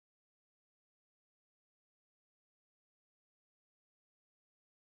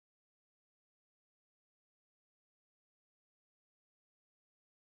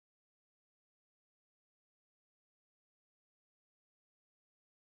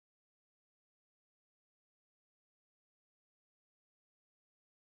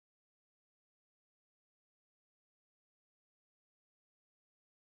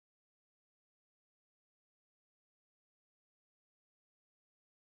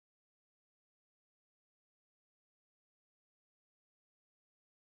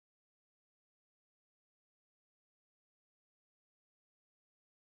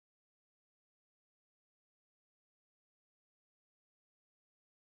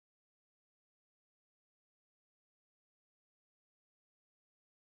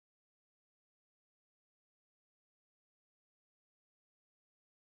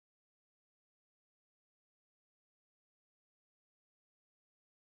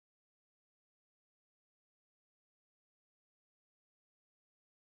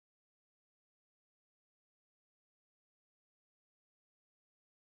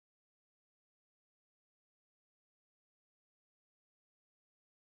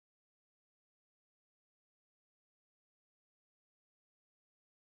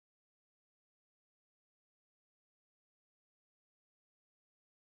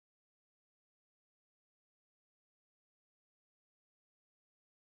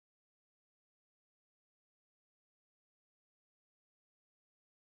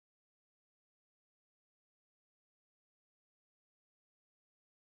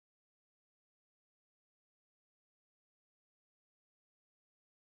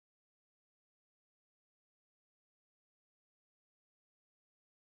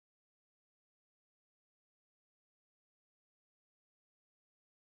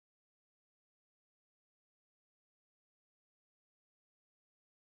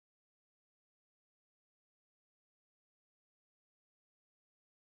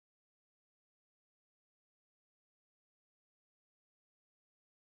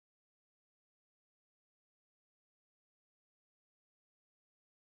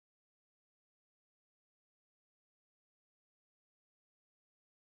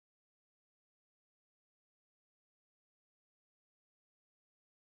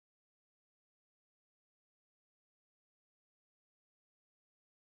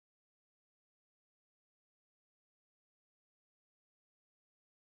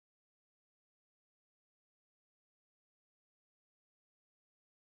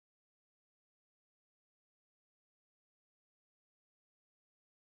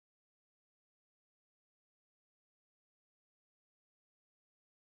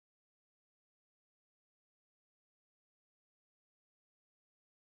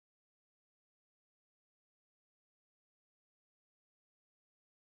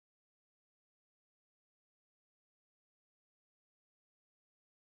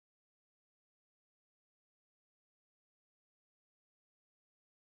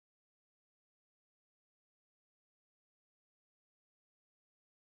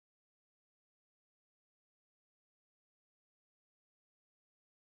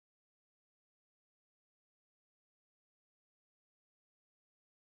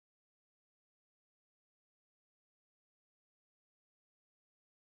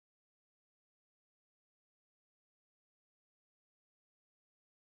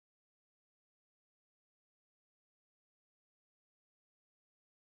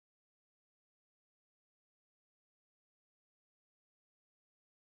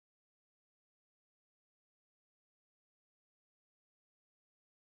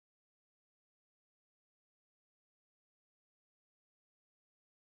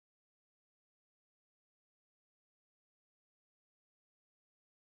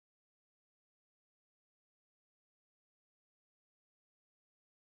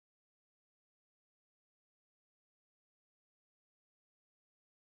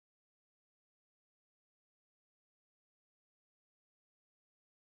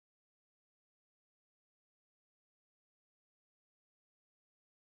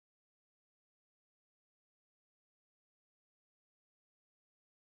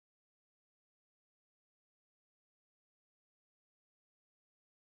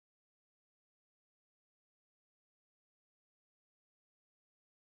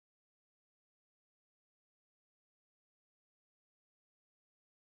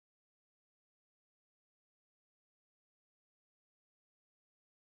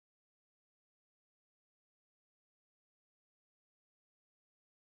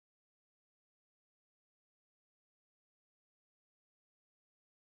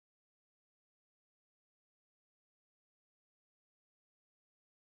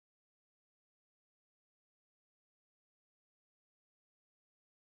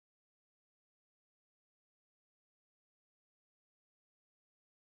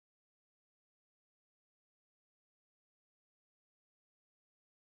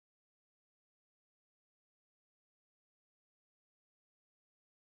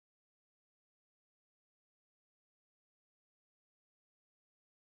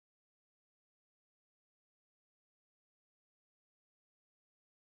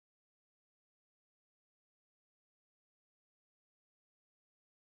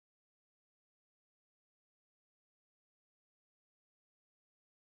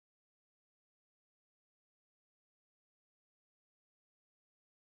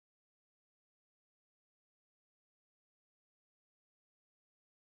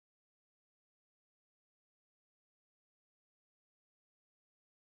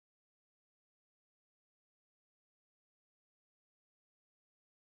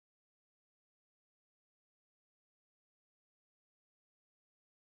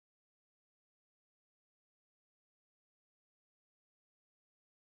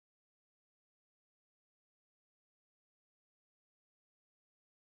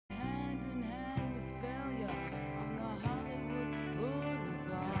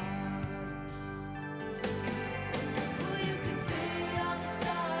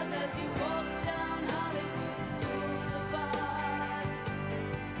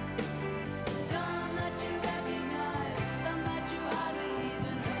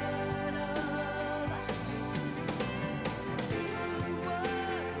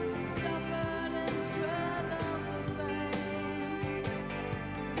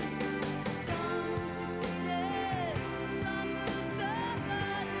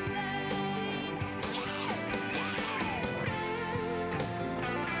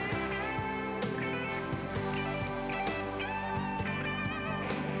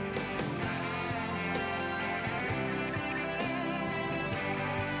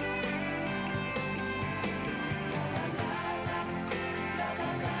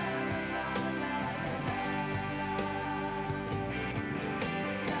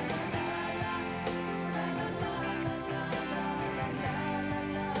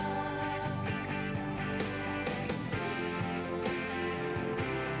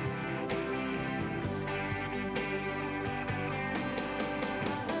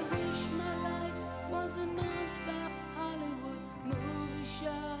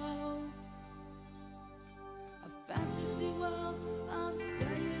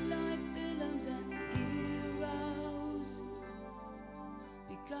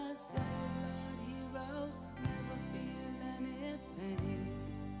because cellular heroes never feel any pain,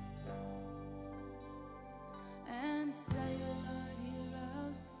 and cellular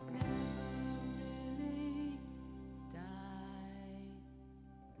heroes never really die.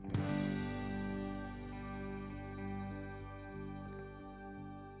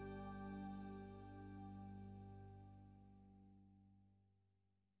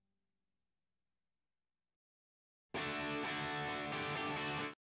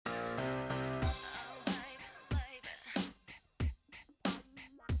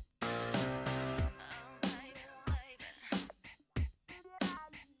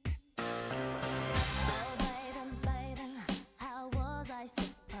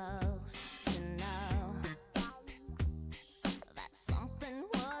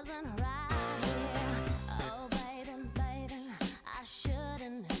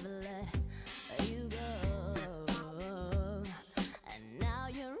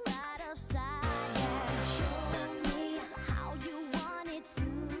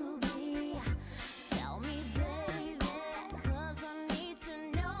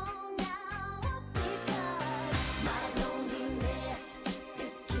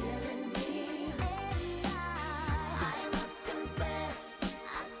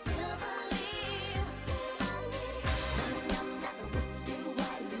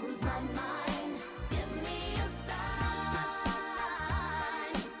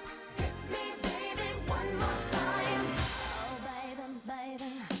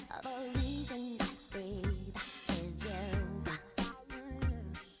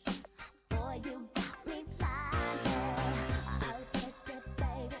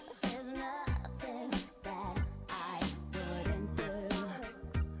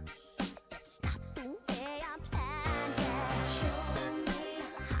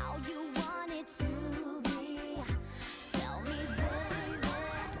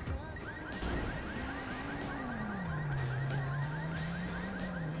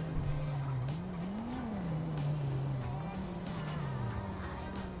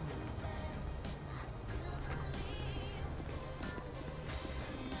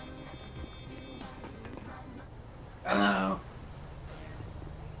 Hello.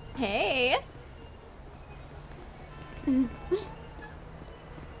 Hey.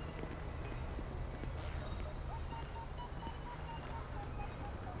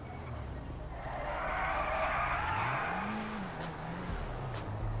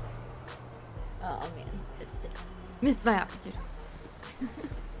 Oh man, missed my opportunity.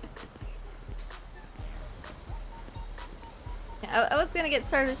 I was gonna get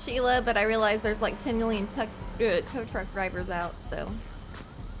started with Sheila, but I realized there's like 10 million tow truck drivers out, so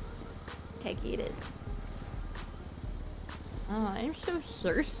hecky it is. Oh, I'm so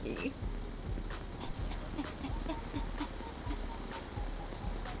thirsty.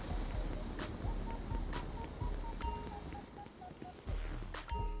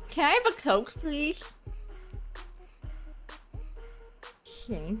 Can I have a Coke, please?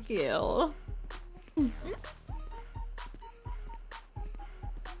 Thank you.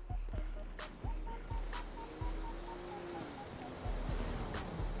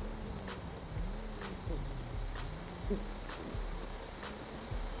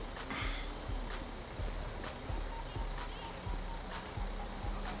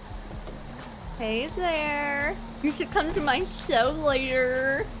 Hey there. You should come to my show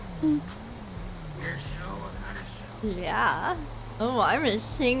later. Your show? What kind of show? Yeah. Oh, I'm a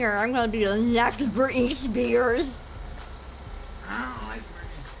singer. I'm gonna be the next Britney Spears. I don't like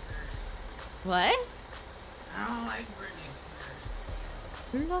Britney Spears. What? I don't like Britney Spears.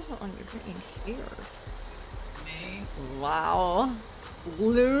 Who doesn't like Britney Spears? Me? Wow.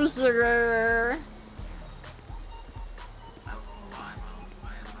 Loser. I won't lie, Mom. I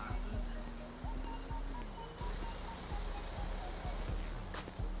am not a loser.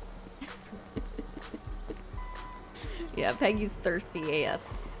 Yeah, Peggy's thirsty AF.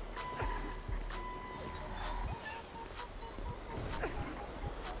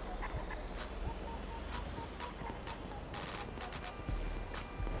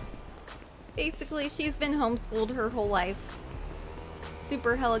 Basically, she's been homeschooled her whole life.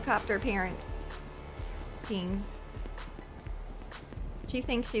 Super helicopter parent. Teen. She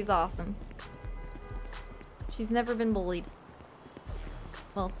thinks she's awesome. She's never been bullied.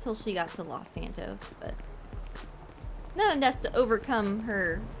 Well, till she got to Los Santos, but not enough to overcome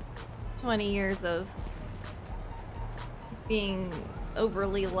her 20 years of being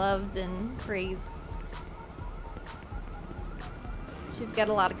overly loved and praised. She's got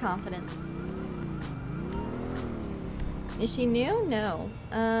a lot of confidence. Is she new? No.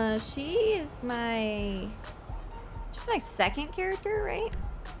 She's my second character, right?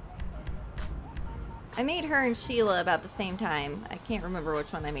 I made her and Sheila about the same time. I can't remember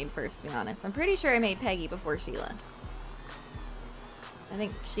which one I made first, to be honest. I'm pretty sure I made Peggy before Sheila. I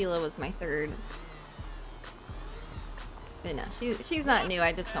think Sheila was my third. But no, she's not new.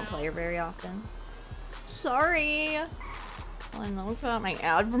 I just don't play her very often. Sorry. I know it's not my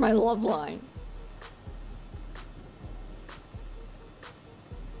ad for my love line.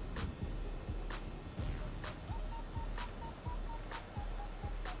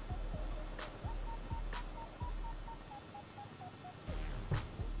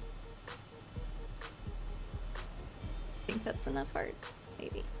 I think that's enough hearts,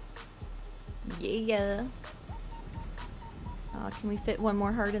 maybe. Yeah. Can we fit one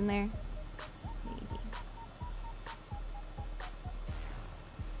more heart in there? Maybe.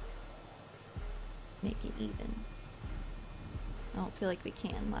 Make it even. I don't feel like we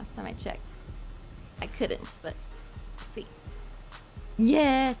can. Last time I checked, I couldn't, but we'll see.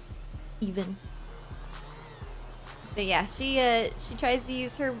 Yes! Even. But yeah, she tries to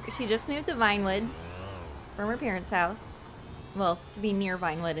use her. She just moved to Vinewood from her parents' house. Well, to be near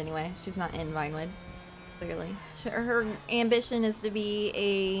Vinewood anyway. She's not in Vinewood, clearly. Her ambition is to be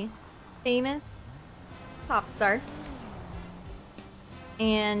a famous pop star.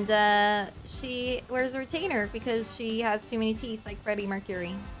 And she wears a retainer because she has too many teeth like Freddie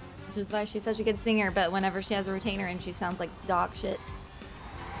Mercury. Which is why she's such a good singer, but whenever she has a retainer in, she sounds like dog shit.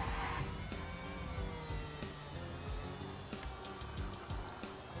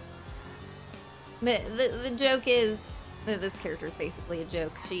 But the joke is that this character is basically a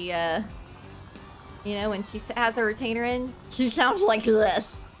joke. She, you know, when she has her retainer in, she sounds like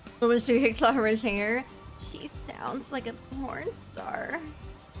this. But when she takes off her retainer, she sounds like a porn star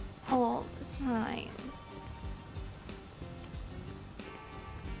all the time.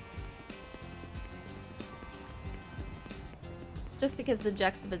 Just because the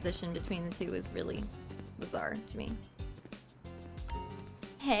juxtaposition between the two is really bizarre to me.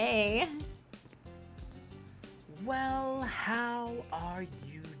 Hey. Well, how are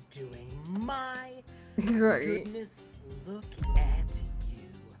you doing? My Great. goodness, look at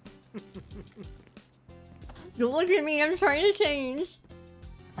you. Don't look at me, I'm trying to change.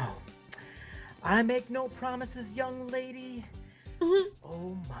 Oh, I make no promises, young lady.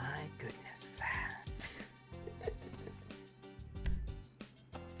 Oh my goodness.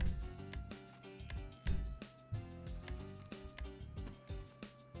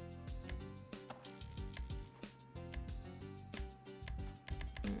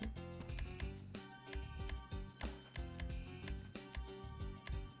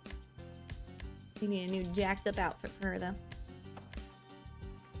 You need a new jacked up outfit for her though.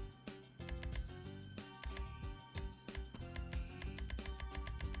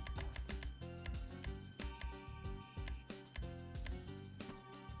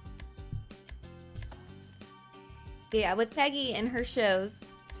 Yeah, with Peggy and her shows,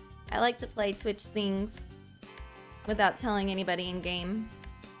 I like to play Twitch Sings without telling anybody in game.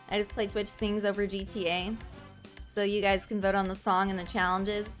 I just play Twitch Sings over GTA, so you guys can vote on the song and the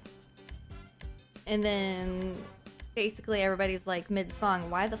challenges. And then basically everybody's like mid-song,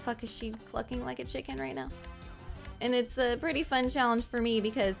 why the fuck is she clucking like a chicken right now? And it's a pretty fun challenge for me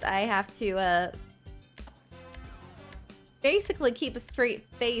because I have to basically keep a straight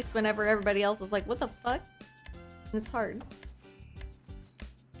face whenever everybody else is like, what the fuck? And it's hard.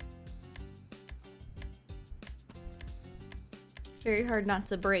 It's very hard not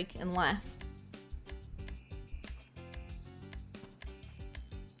to break and laugh.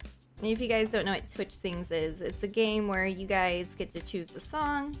 And if you guys don't know what Twitch Sings is, it's a game where you guys get to choose the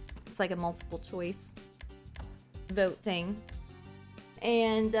song. It's like a multiple choice vote thing.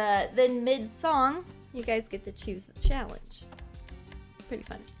 And then mid-song, you guys get to choose the challenge. It's pretty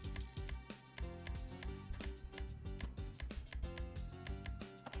fun.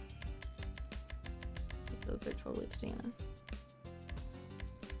 Those are totally pajamas.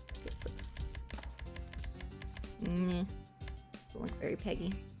 What's this? Doesn't look very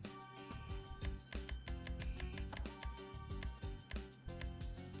Peggy.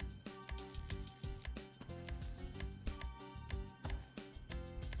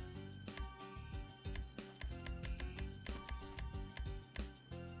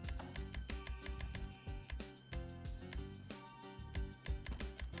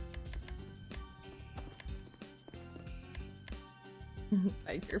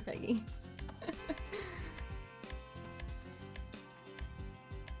 Biker Peggy.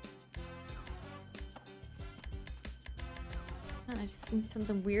 I just need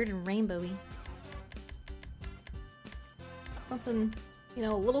something weird and rainbowy. Something, you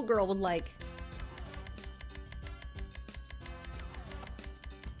know, a little girl would like.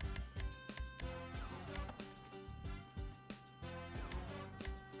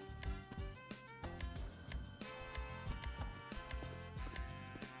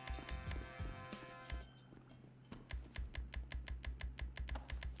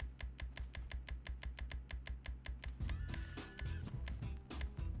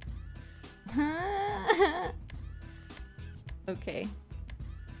 Okay.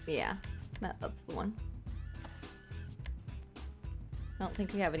 Yeah, that's the one. I don't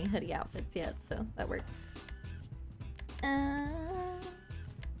think we have any hoodie outfits yet, so that works. How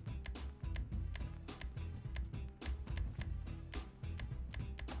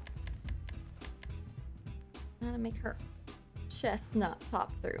to make her chest not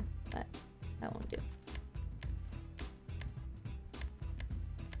pop through. That won't do.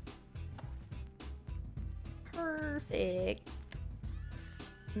 Perfect.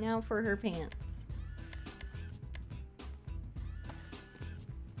 Now for her pants.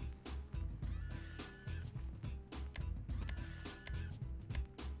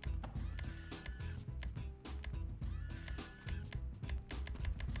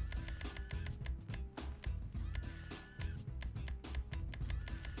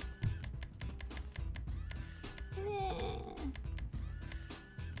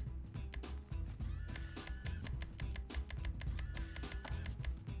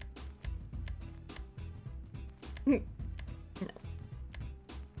 No.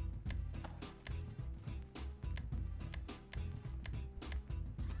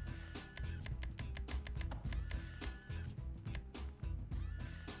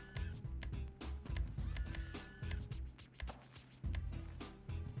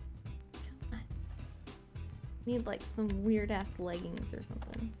 Come on. Need like some weird ass leggings or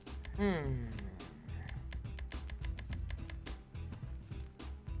something.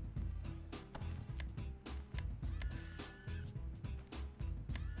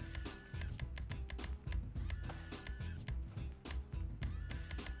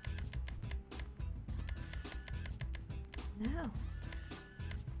 No.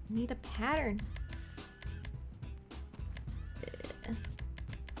 Need a pattern. A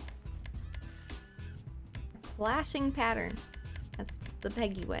clashing pattern. That's the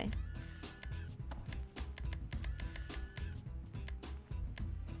Peggy way.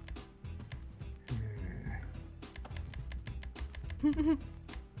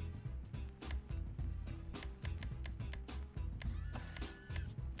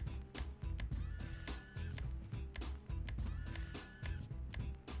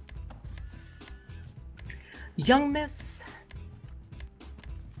 Young miss,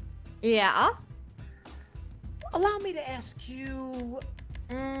 Yeah? allow me to ask you,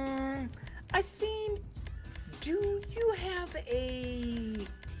 do you have a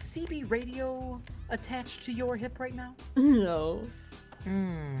CB radio attached to your hip right now? No.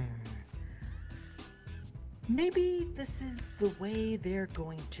 Maybe this is the way they're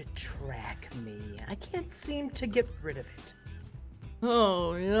going to track me. I can't seem to get rid of it.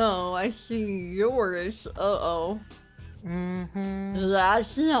 Oh no, I see yours. Uh-oh.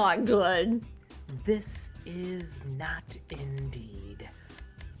 That's not good. This is not indeed.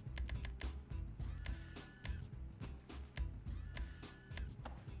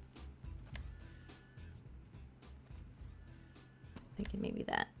 Thinking maybe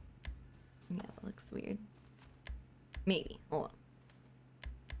that. Yeah, that looks weird. Maybe. Hold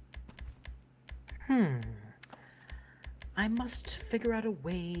on. I must figure out a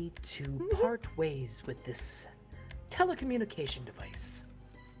way to part ways with this telecommunication device.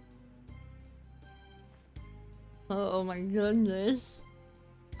 Oh my goodness.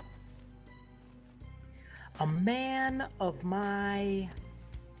 A man of my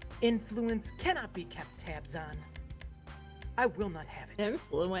influence cannot be kept tabs on. I will not have it.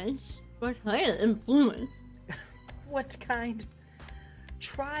 Influence? What kind of influence? What kind?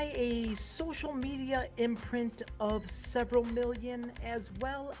 Try a social media imprint of several million, as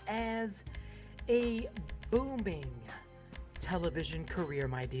well as a booming television career,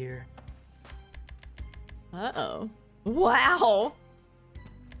 my dear. Uh-oh. Wow!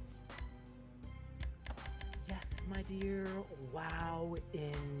 Yes, my dear. Wow,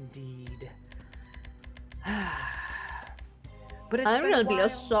 indeed. But it's I'm been gonna be a while.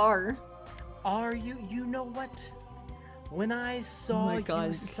 star. Are you? You know what? When I saw my God,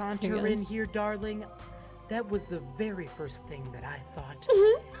 you saunter in yes. here, darling, that was the very first thing that I thought.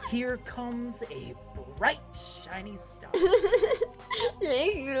 Here comes a bright, shiny star.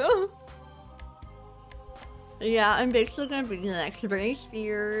 Thank you. Yeah, I'm basically gonna be the next Britney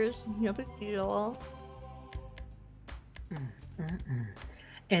Spears. No big deal.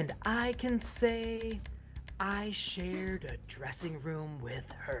 And I can say I shared a dressing room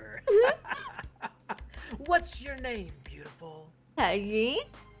with her. What's your name, beautiful? Peggy?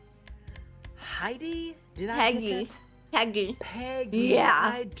 Heidi? Did I Peggy. get that? Peggy. Peggy. Yeah.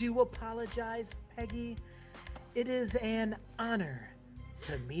 I do apologize, Peggy. It is an honor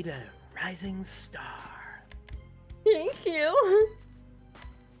to meet a rising star. Thank you.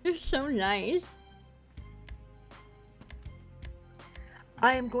 You're so nice.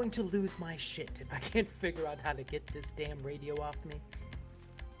 I am going to lose my shit if I can't figure out how to get this damn radio off me.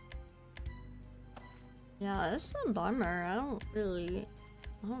 Yeah, that's a bummer. I don't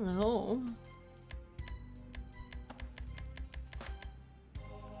know.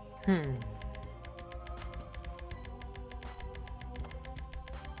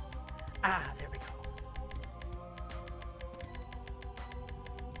 Ah, there we go.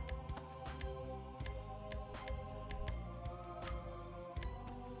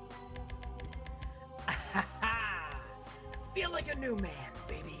 Feel like a new man,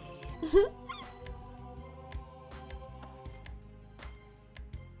 baby.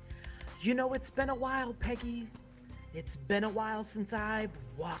 You know, it's been a while, Peggy. It's been a while since I've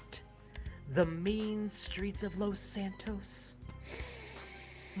walked the mean streets of Los Santos.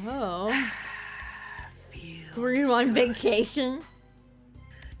 Oh. Feels Were you on good. vacation?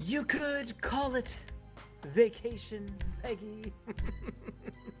 You could call it vacation, Peggy.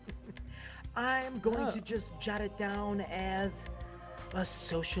 I'm going to just jot it down as a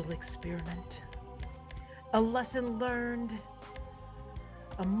social experiment. A lesson learned.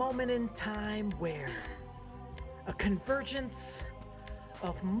 A moment in time where a convergence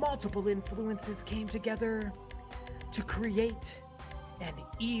of multiple influences came together to create an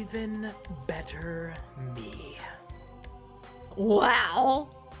even better me. Wow.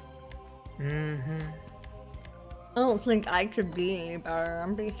 Mm-hmm. I don't think I could be any better.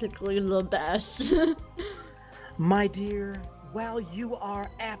 I'm basically the best. My dear, while you are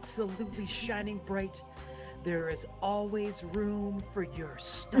absolutely shining bright, there is always room for your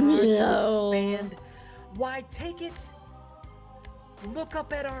star to expand. Why, take it, look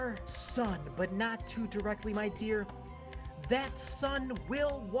up at our sun, but not too directly, my dear. That sun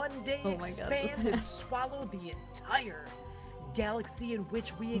will one day expand and swallow the entire galaxy in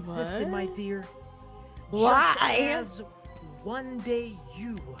which we existed, my dear. Why? Just as one day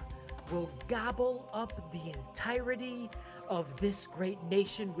you will gobble up the entirety of this great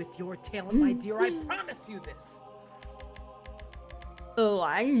nation with your talent, my dear. I promise you this. Oh,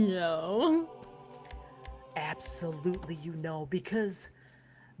 I know. Absolutely, you know, because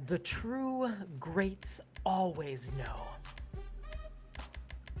the true greats always know.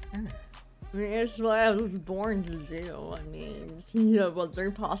 That's what I was born to do. I mean, no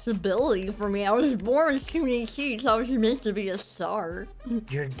other possibility for me. I was born with too many cheats. I was meant to be a star.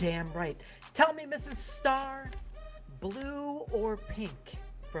 You're damn right. Tell me, Mrs. Star, blue or pink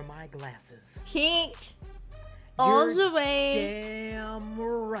for my glasses? Pink. All You're the way. Damn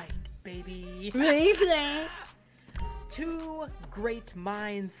right, baby. Amazing. Two great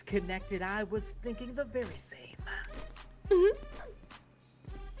minds connected. I was thinking the very same.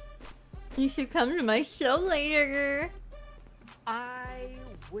 You should come to my show later. I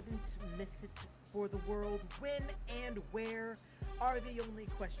wouldn't miss it for the world. When and where are the only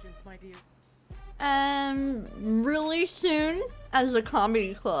questions, my dear. Really soon as a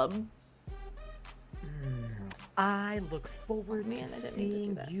comedy club. I look forward Man, to I didn't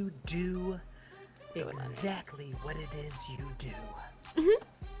mean to do seeing that. you do exactly what it is you do.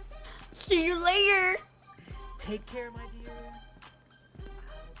 See you later. Take care, my dear.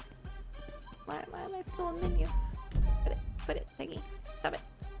 Why am I still in menu? Put it, Peggy. Stop it.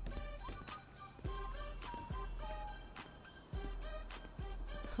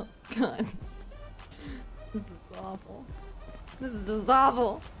 Oh, God. This is awful. This is just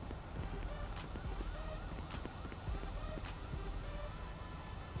awful.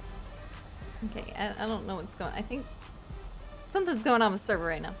 Okay, I don't know what's going on. I think something's going on with the server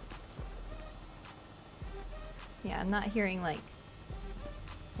right now. Yeah, I'm not hearing, like,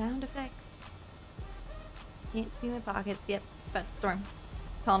 sound effects. Can't see my pockets. Yep, it's about to storm.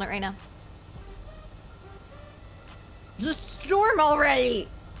 Calling it right now. Just storm already!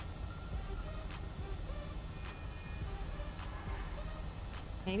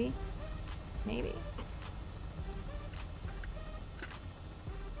 Maybe? Maybe.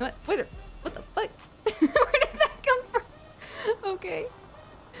 What? Wait, what the fuck? Where did that come from? Okay.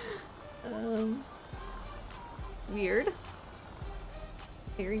 Weird.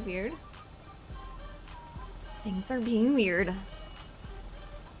 Very weird. Things are being weird.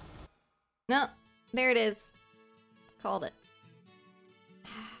 No, there it is. Called it.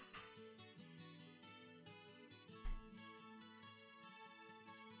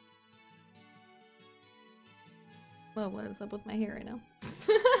 Whoa, what is up with my hair right now?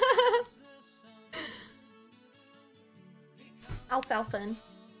 Alfalfa.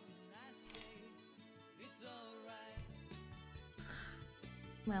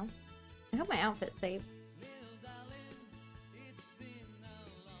 Well, I hope my outfit's saved.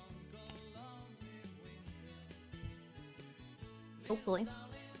 Hopefully.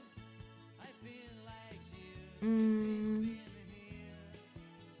 Mm.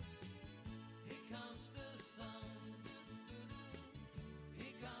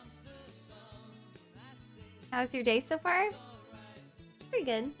 How's your day so far? Pretty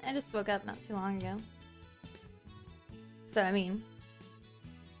good. I just woke up not too long ago. So, I mean...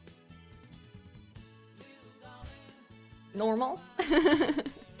 normal?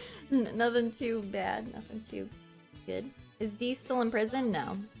 Nothing too bad. Nothing too good. Is Dee still in prison?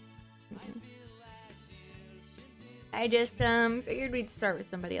 No. I just, figured we'd start with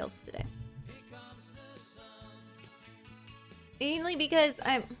somebody else today. Mainly because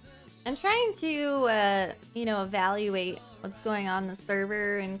I'm trying to, you know, evaluate what's going on in the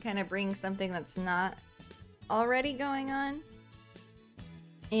server and kind of bring something that's not already going on.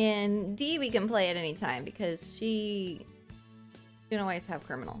 And Dee we can play at any time because she can always have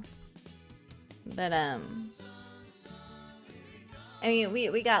criminals. But, I mean,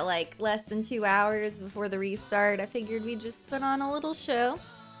 we got like less than 2 hours before the restart. I figured we'd just put on a little show.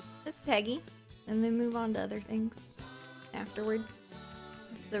 It's Peggy. And then move on to other things afterward.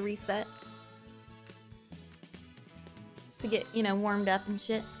 The reset. Just to get, you know, warmed up and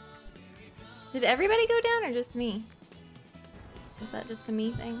shit. Did everybody go down or just me? Is that just a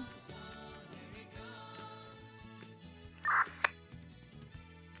me thing?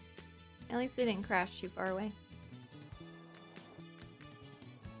 At least we didn't crash too far away.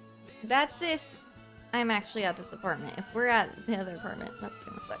 That's if I'm actually at this apartment. If we're at the other apartment, that's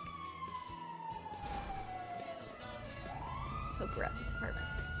gonna suck. Let's hope we're at this apartment.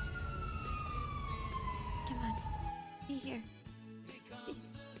 Come on. Be here.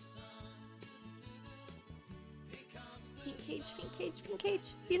 Pink cage, pink cage, pink cage.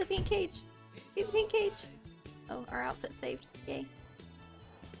 Be the pink cage. Be the pink cage. Oh, our outfit saved. Yay.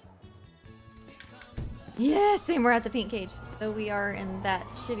 Yes, and we're at the pink cage. Though we are in that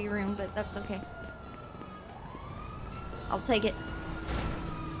shitty room, but that's okay. I'll take it.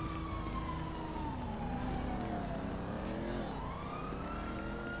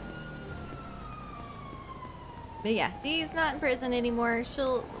 But yeah, Dee's not in prison anymore.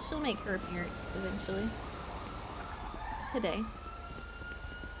 She'll make her appearance eventually. Today.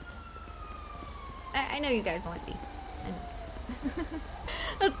 I know you guys want Dee. I know.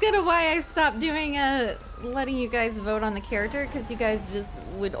 That's kind of why I stopped doing letting you guys vote on the character, because you guys just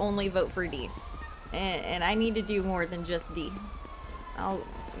would only vote for Dee. And I need to do more than just Dee.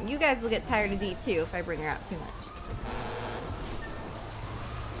 You guys will get tired of Dee too if I bring her out too much.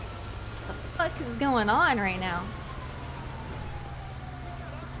 What the fuck is going on right now?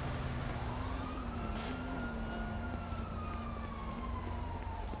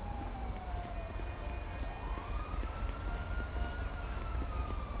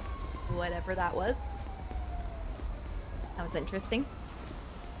 Whatever that was. That was interesting.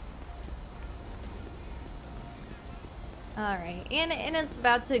 Alright, and it's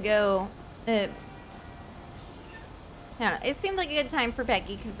about to go... I don't know, it seemed like a good time for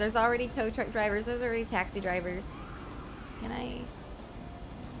Becky, because there's already tow truck drivers, there's already taxi drivers. Can I...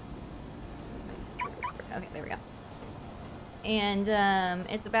 Okay, there we go. And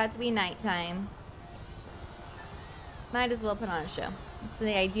it's about to be nighttime. Might as well put on a show. It's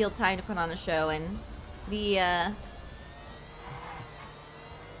the ideal time to put on a show, and the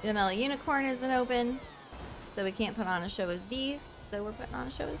you know, unicorn isn't open, so we can't put on a show as Dee, so we're putting on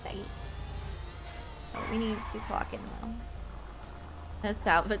a show as Peggy. Oh, we need to clock in now. That's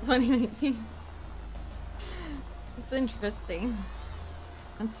outfit 2019. It's interesting.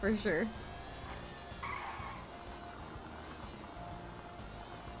 That's for sure.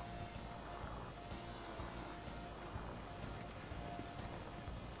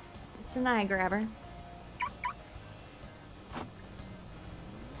 It's an eye grabber.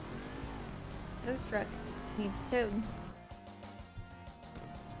 Tow truck needs towed.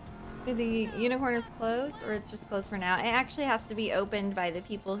 The unicorn is closed, or it's just closed for now. It actually has to be opened by the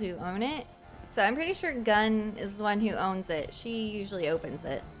people who own it. So I'm pretty sure Gunn is the one who owns it. She usually opens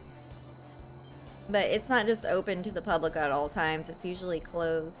it. But it's not just open to the public at all times. It's usually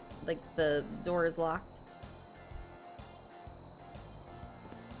closed. Like the door is locked.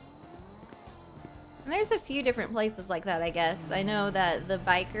 And there's a few different places like that, I guess. I know that the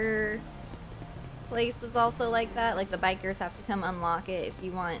biker place is also like that. Like the bikers have to come unlock it if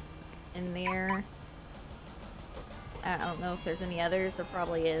you want in there. I don't know if there's any others. There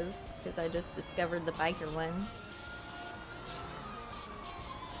probably is, because I just discovered the biker one.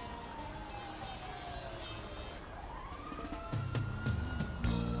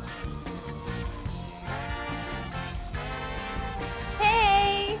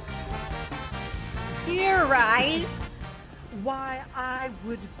 Hey! You're right. Why, I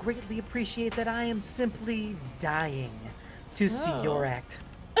would greatly appreciate that. I am simply dying to see your act.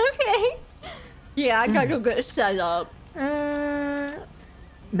 Okay. Yeah, I gotta go get set up.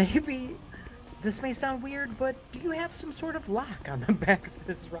 Maybe this may sound weird, but do you have some sort of lock on the back of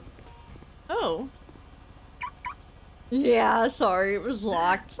this rock? Oh. Yeah, sorry, it was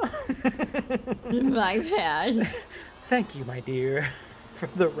locked. My bad. Thank you, my dear, for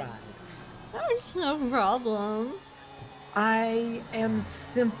the ride. That's no problem. I am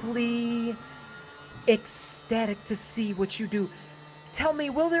simply ecstatic to see what you do. Tell me,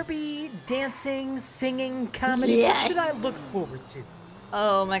 will there be dancing, singing, comedy? Yes. What should I look forward to?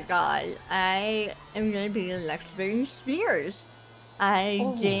 Oh my god, I am gonna be the next Britney Spears.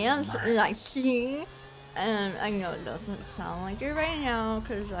 I dance and I sing, and I know it doesn't sound like it right now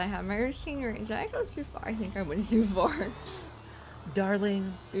because I have my singer. Did I go too far? I think I went too far.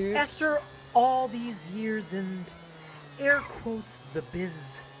 Darling, Oops. after all these years and air quotes the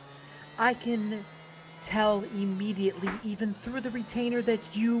biz, I can tell immediately, even through the retainer,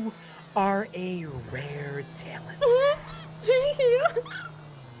 that you are a rare talent. Thank you.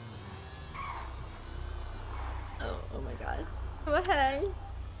 Oh my god. Go ahead.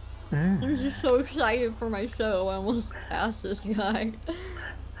 I'm just so excited for my show. I almost asked this guy.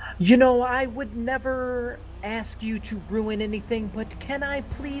 You know, I would never ask you to ruin anything, but can I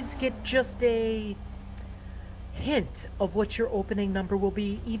please get just a hint of what your opening number will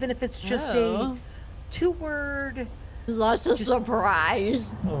be, even if it's just a 2-word? Lots of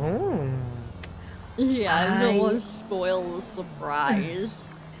surprise. Oh. Yeah, I don't want to spoil the surprise.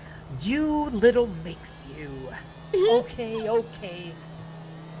 You little makes you. Okay.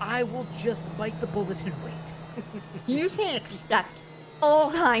 I will just bite the bullet and wait. You can expect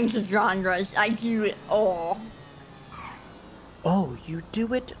all kinds of genres. I do it all. Oh, you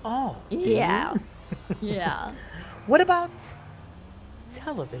do it all? Do Yeah. you? Yeah. What about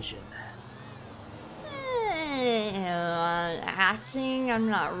television? Acting, I'm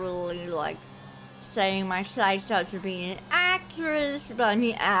not really like setting my sights out to be an actress, but I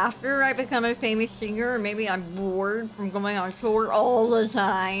mean, after I become a famous singer, maybe I'm bored from going on tour all the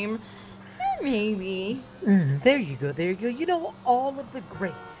time. Maybe. There you go. You know, all of the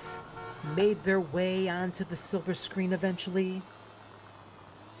greats made their way onto the silver screen eventually.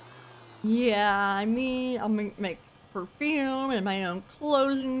 Yeah, I mean, I'll make perfume and my own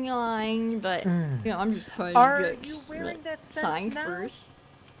clothing line, but you know, I'm just trying Are to get you wearing that scent signed now? first.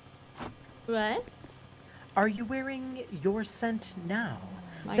 What? Are you wearing your scent now?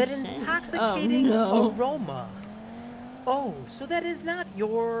 My That scent? intoxicating Oh, no. aroma. Oh, so that is not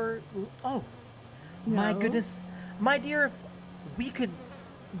your... Oh, my No. goodness. My dear, if we could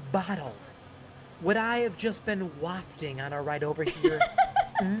bottle what I have just been wafting on our ride over here.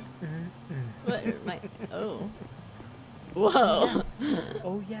 What? Oh. Whoa. Yes.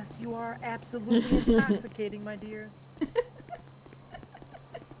 Oh, yes, you are absolutely intoxicating, my dear.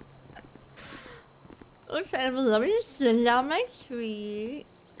 Okay, well, let me send out my tweet.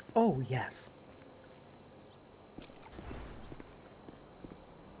 Oh, yes.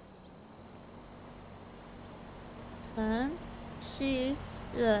 Come see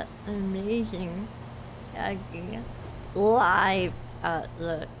the amazing Aggie live at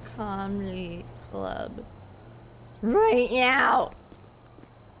the comedy club right now.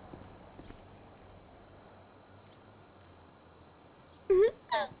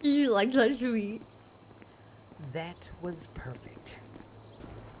 You like that tweet? That was perfect.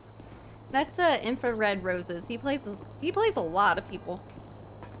 That's Infrared Roses. He plays a lot of people.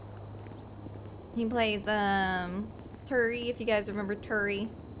 He plays Turi, if you guys remember Turi.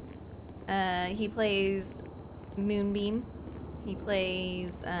 He plays Moonbeam. He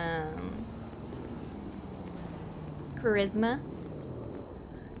plays Charisma.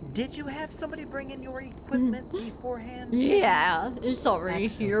 Did you have somebody bring in your equipment beforehand? Yeah, it's already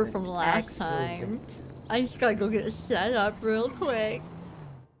here Excellent, from last time. excellent. I just gotta go get it set up real quick.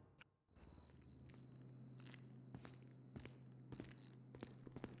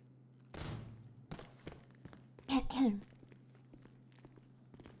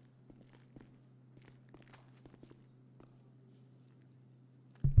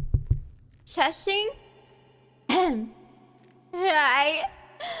 Testing? Hi.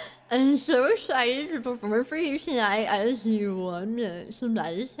 I'm so excited to perform for you tonight. I just need 1 minute to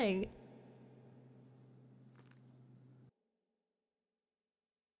meditate.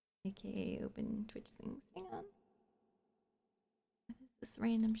 AKA open Twitch things. Hang on. What is this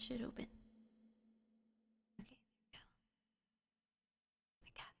random shit open?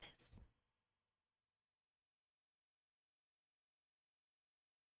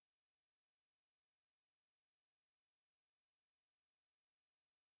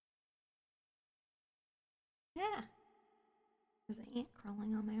 Ah! There's an ant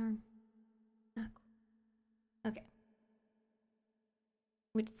crawling on my arm. Not cool. Okay.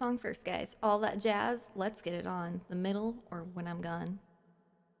 Which song first, guys? All That Jazz? Let's Get It On. The middle or When I'm Gone?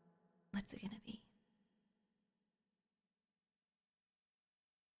 What's it gonna be?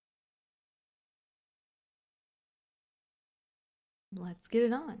 Let's Get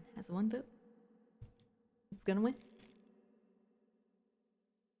It On. Has one vote. It's gonna win.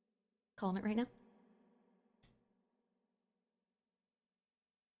 Calling it right now.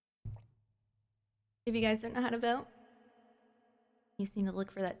 If you guys don't know how to vote, you just need to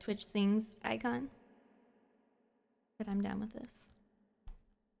look for that Twitch Sings icon. But I'm down with this.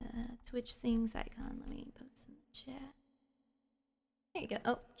 Twitch Sings icon. Let me post in the chat. There you go.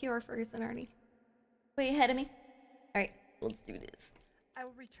 Oh, QR Ferguson already way ahead of me. All right, let's do this. I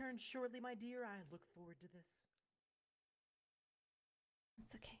will return shortly, my dear. I look forward to this.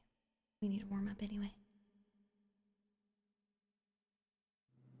 It's okay. We need to warm up anyway.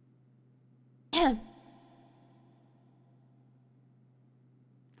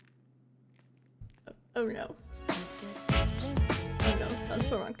 Oh no. Oh no, that's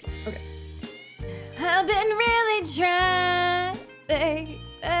the wrong key. Okay. I've been really trying, baby.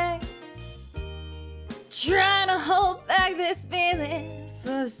 Trying to hold back this feeling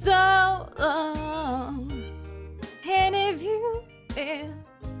for so long. And if you feel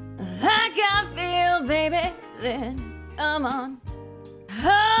like I feel, baby, then come on.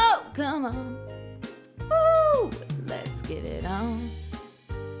 Oh, come on. Woo! Let's get it on.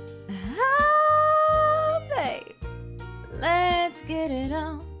 Oh, babe. Let's get it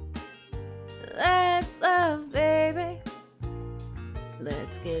on. Let's love, baby.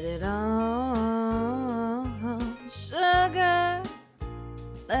 Let's get it on. Sugar.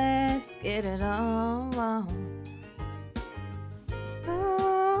 Let's get it on.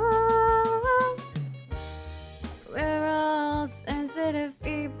 Ooh. We're all sensitive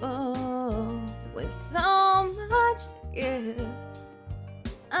people with so much to give.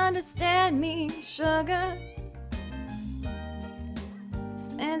 Understand me, sugar.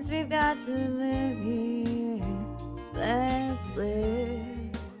 Since we've got to live here, let's live.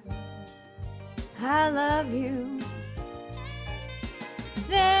 I love you.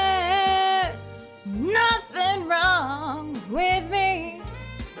 There's nothing wrong with me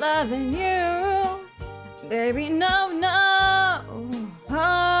loving you. Baby, no, no.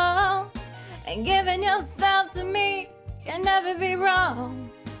 Oh, and giving yourself to me can never be wrong.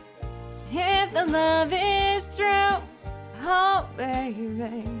 If the love is true, oh,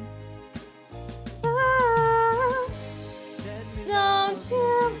 baby. Oh, don't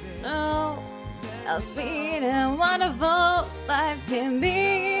you know how sweet and wonderful life can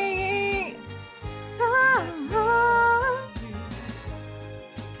be? Oh,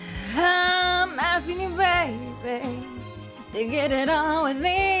 I'm asking you, baby, to get it on with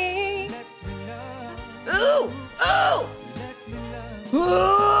me. Ooh, ooh,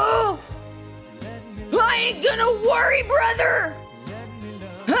 ooh. I ain't gonna worry, brother.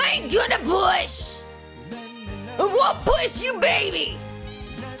 I ain't gonna push. I won't push you, baby.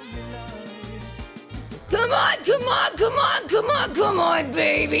 So come on, come on, come on, come on, come on,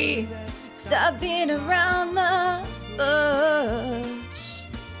 baby. Stop being around the bush.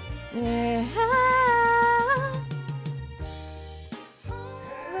 Yeah.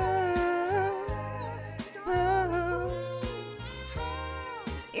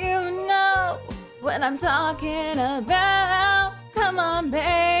 You know what I'm talking about. Come on,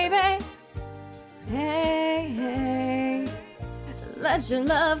 baby. Hey, hey. Let your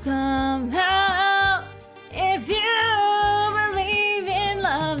love come out. If you believe in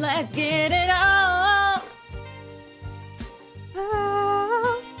love, let's get it on.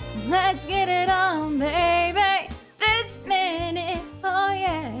 Oh, let's get it on, baby. This minute, oh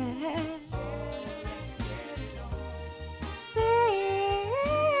yeah.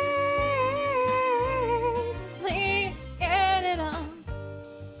 Please get it on.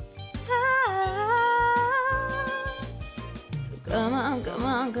 So come on, come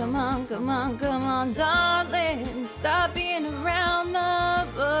on, come on, come on, come on, darling. Stop being around the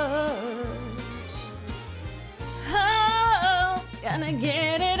bush. Oh, gonna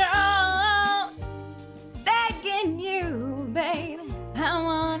get it on. Begging you, baby. I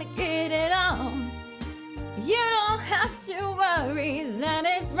wanna get it on. You don't have to worry that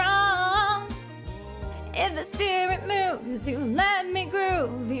it's wrong. If the spirit moves you, let me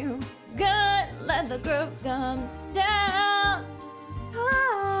groove you. Good, let the groove come down.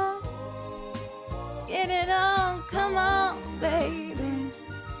 Oh, get it on, come on, baby.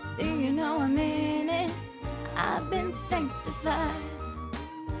 Do you know I'm in it? I've been sanctified.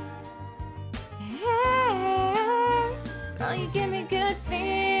 Hey. Oh, you give me good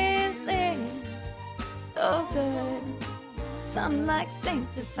feeling, so good. Some like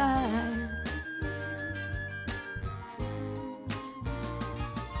sanctified.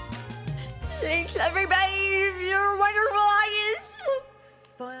 Thanks everybody for your wonderful audience.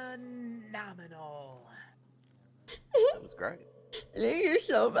 Phenomenal. That was great. Thank you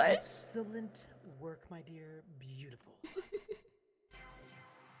so much. Excellent work, my dear. Beautiful.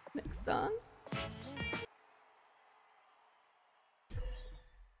 Next song.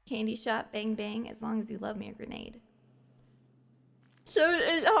 Candy shot, bang bang, as long as you love me, a grenade. So,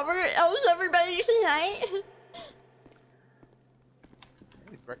 how's everybody tonight?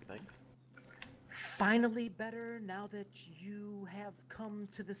 Great, thanks. Finally better now that you have come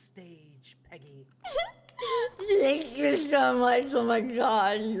to the stage, Peggy. Thank you so much. Oh my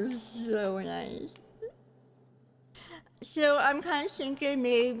god, you're so nice. So I'm kind of thinking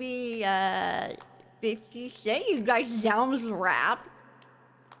maybe 50 Cent. You guys down with rap?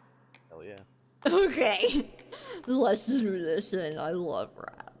 Hell yeah. Okay, let's do this then. I love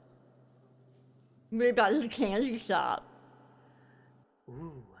rap. Maybe about this candy shop.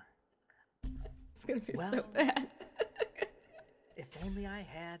 Ooh. It's gonna be Well, so bad. If only I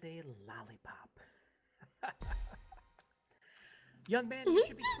had a lollipop. Young man, you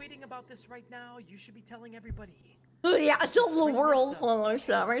should be tweeting about this right now. You should be telling everybody. Oh yeah, tell the Bring world. this up. Hold on,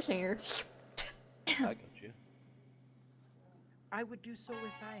 stop right here. I got you. I would do so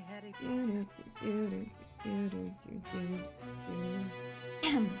if I had a.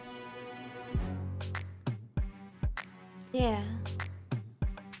 Yeah.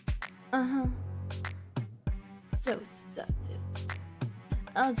 Uh-huh. So seductive.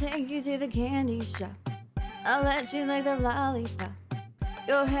 I'll take you to the candy shop. I'll let you lick the lollipop.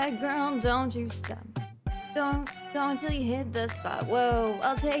 Go ahead, girl, don't you stop. Go until you hit the spot. Whoa,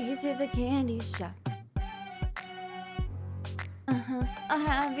 I'll take you to the candy shop. Uh-huh. I'll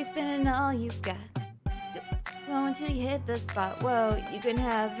have you spending all you've got. Go until you hit the spot. Whoa, you can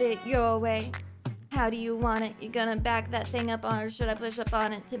have it your way. How do you want it? You gonna back that thing up on, or should I push up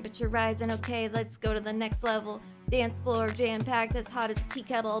on it? Temperature rising, okay, let's go to the next level. Dance floor jam-packed, as hot as a tea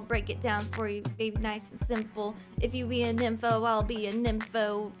kettle. I'll break it down for you, baby, nice and simple. If you be a nympho, I'll be a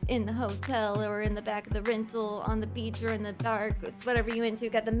nympho. In the hotel, or in the back of the rental, on the beach, or in the park. It's whatever you into,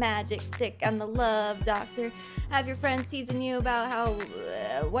 got the magic stick, I'm the love doctor. Have your friends teasing you about how,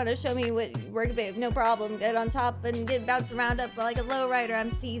 wanna show me what you work, babe, no problem. Get on top and get bounced around up like a lowrider.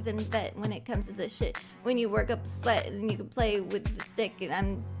 I'm seasoned vet when it comes to this shit. When you work up a sweat and you can play with the stick, and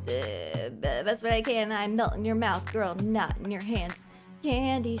I'm best way I can. I'm melting your mouth, girl, not in your hands.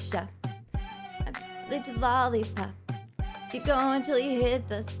 Candy shop, I licked a lollipop. Keep going till you hit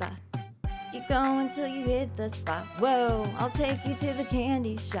the spot. Keep going till you hit the spot. Whoa, I'll take you to the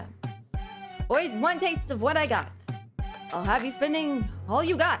candy shop. Boy, one taste of what I got. I'll have you spending all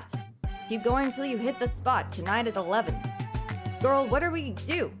you got. Keep going till you hit the spot tonight at 11. Girl, what do we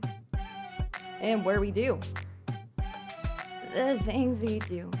do? And where we do. The things we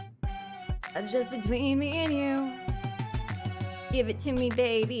do are just between me and you. Give it to me,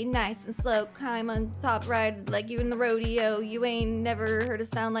 baby, nice and slow. Climb on top, ride like you in the rodeo. You ain't never heard a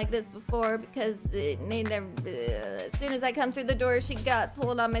sound like this before, because it ain't never. As soon as I come through the door, she got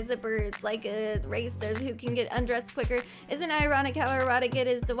pulled on my zipper. It's like a race of who can get undressed quicker. Isn't it ironic how erotic it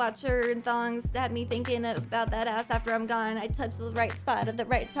is to watch her in thongs? Had me thinking about that ass after I'm gone. I touch the right spot at the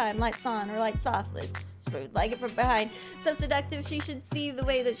right time. Lights on or lights off. Like it from behind. So seductive, she should see the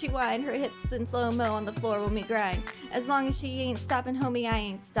way that she wind her hips in slow-mo on the floor when we grind. As long as she ain't stopping, homie, I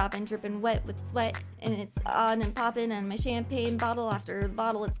ain't stopping. Dripping wet with sweat, and it's on and popping. And my champagne bottle, after the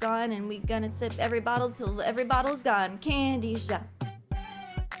bottle it's gone, and we gonna sip every bottle till every bottle's gone. Candy shop,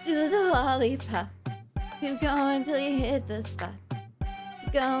 do the lollipop. Keep going till you hit the spot.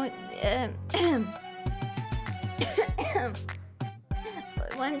 Keep going.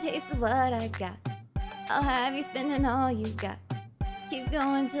 One taste of what I got. I'll have you spending all you got. Keep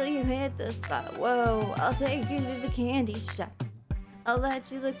going till you hit the spot. Whoa, I'll take you to the candy shop. I'll let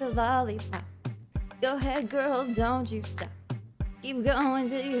you lick the lollipop. Go ahead, girl, don't you stop. Keep going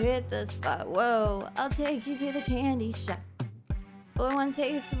till you hit the spot. Whoa, I'll take you to the candy shop. For one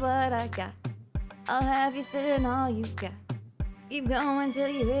taste of what I got, I'll have you spending all you got. Keep going till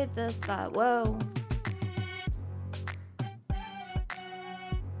you hit the spot. Whoa.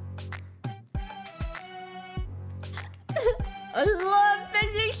 I love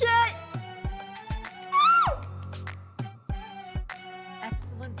fishing shit!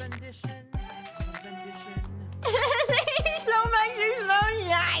 Excellent rendition. Excellent rendition. Thank you so much, you're so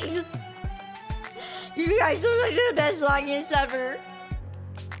nice! You guys are like the best audience ever.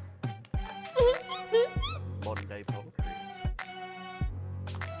 Modern day poetry.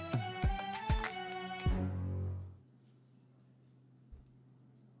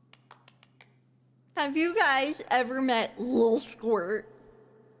 Have you guys ever met Lil Squirt?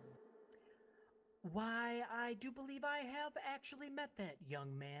 Why, I do believe I have actually met that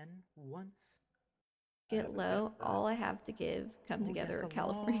young man once. Get low, all I have to give, come Oh, together, yes, or a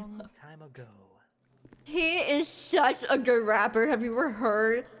California long love. time ago. He is such a good rapper. Have you ever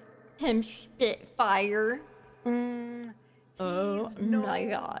heard him spit fire? Oh He's my no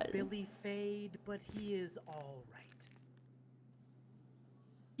God. Billy Fade, but he is all right.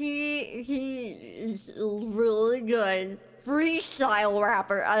 He is really good. Freestyle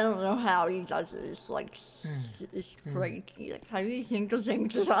rapper. I don't know how he does it. It's like, it's crazy. Like, how do you think of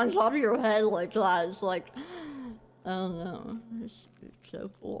things just on top of your head like that? It's like, I don't know. It's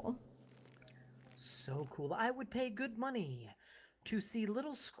so cool. So cool. I would pay good money to see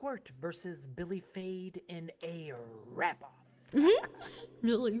Little Squirt versus Billy Fade in a rap-off.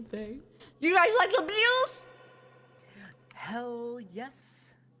 Really big. Do you guys like the Beatles? Hell yes.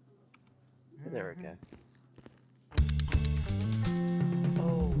 There we go.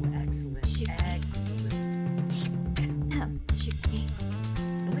 Oh, excellent. Excellent.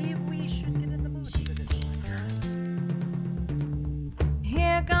 Believe we should get in the mood for this one.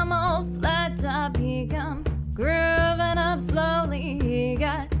 Here come old flat top, he come grooving up slowly. He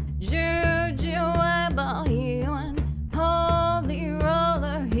got juju eyeball, he won holy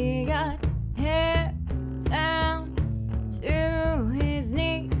roller. He got hair down to his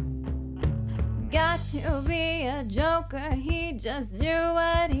knee. Got to be a joker, he just do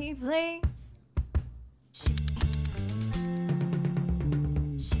what he please.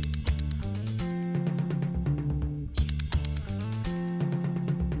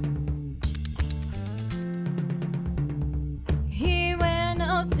 He wear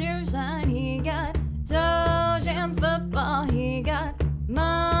no suit shine, he got toe jam football, he got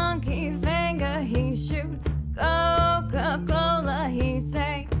monkey finger, he shoot Coca-Cola, he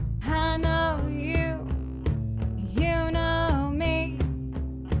say, I know you, you know me.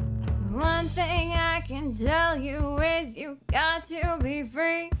 One thing I can tell you is you got to be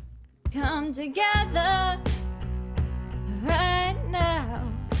free. Come together right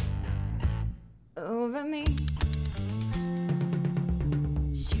now over me.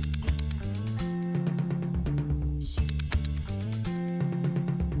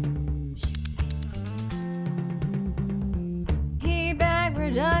 He bag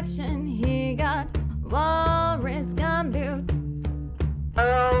production, he got walrus gumboot.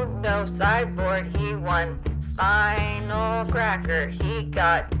 Oh no, sideboard, he won spinal cracker. He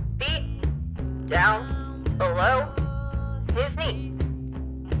got beat down below his knee.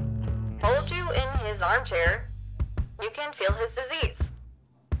 Hold you in his armchair, you can feel his disease.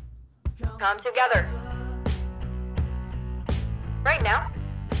 Come together. Right now.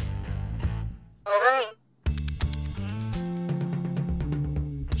 Over me.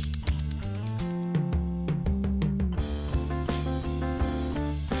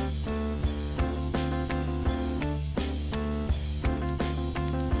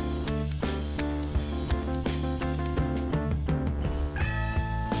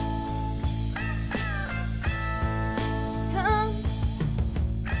 Come,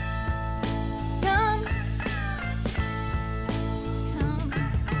 come, come.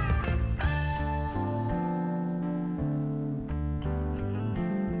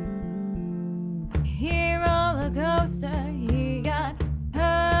 He roller coaster, he got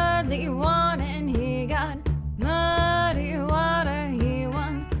early warning, he got muddy water, he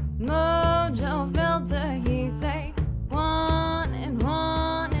won mojo filter, he say 1 and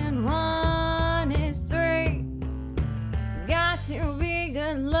 1 and 1 is 3. Got to be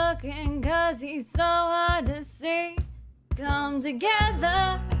good looking, cause he's so hard to see. Come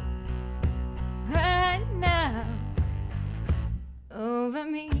together right now over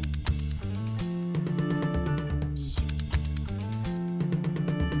me.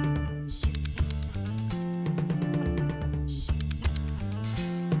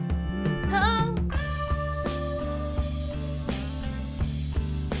 Come,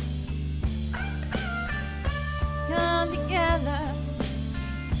 come together,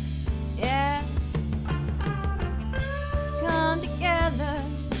 yeah. Come together,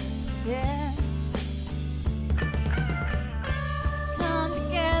 yeah. Come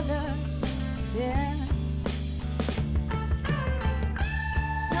together.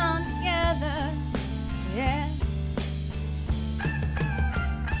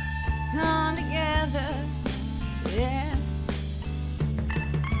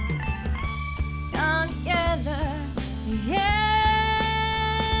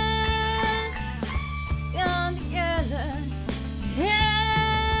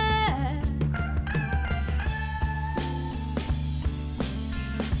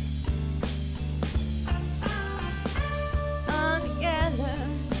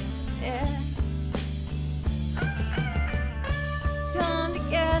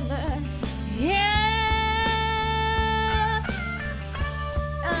 together. Yeah.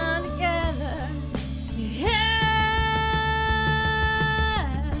 All together. Yeah.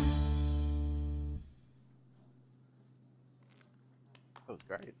 That was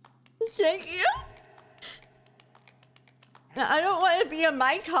great. Thank you. Now, I don't want to be a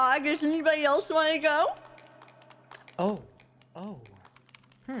mic hog. Does anybody else want to go? Oh.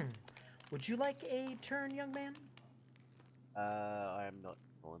 Would you like a turn, young man? I am not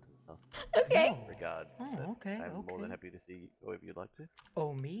into stuff. Okay. No. Regard. Oh, but okay, I'm more than okay. happy to see whoever you'd like to.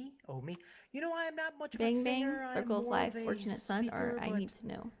 Oh, me? You know, I am not much of a Bang singer. bang, I'm circle of more life, a fortunate son, or speaker, I but need to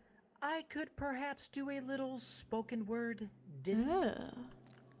know. I could perhaps do a little spoken word ditty. Oh.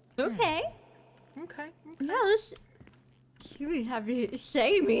 Okay. Okay. Yeah, let's see what you have to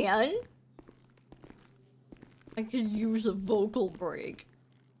say, man. I could use a vocal break.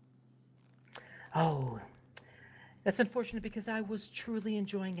 Oh, that's unfortunate because I was truly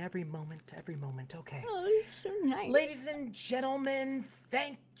enjoying every moment, okay. Oh, it's so nice. Ladies and gentlemen,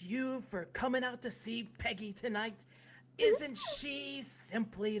 thank you for coming out to see Peggy tonight. Isn't she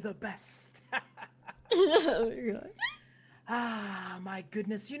simply the best? Oh my God. Ah, my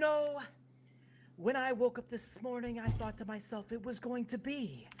goodness. You know, when I woke up this morning, I thought to myself it was going to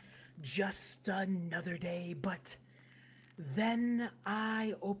be just another day, but then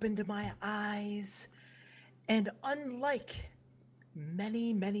I opened my eyes, and unlike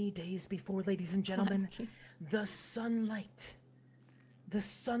many, many days before, ladies and gentlemen, the sunlight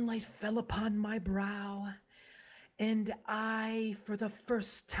fell upon my brow, and I, for the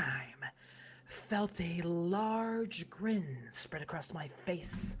first time, felt a large grin spread across my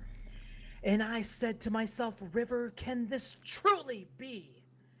face. And I said to myself, River, can this truly be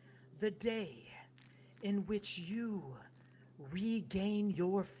the day in which you regain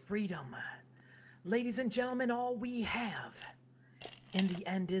your freedom? Ladies and gentlemen, all we have in the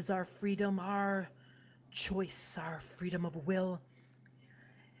end is our freedom, our choice, our freedom of will.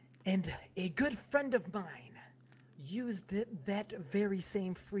 And a good friend of mine used that very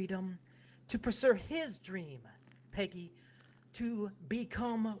same freedom to pursue his dream, Peggy, to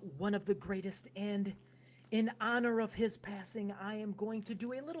become one of the greatest. And in honor of his passing, I am going to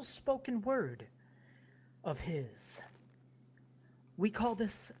do a little spoken word of his. We call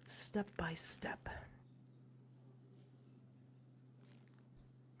this Step by Step.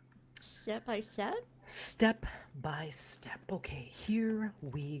 Step by step? Step by step. Okay, here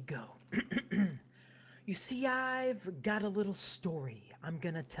we go. You see, I've got a little story I'm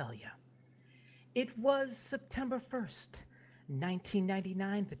gonna tell you. It was September 1st,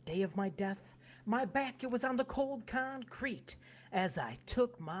 1999, the day of my death. My back, it was on the cold concrete as I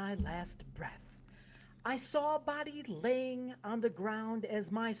took my last breath. I saw a body laying on the ground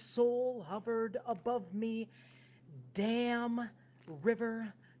as my soul hovered above me. Damn,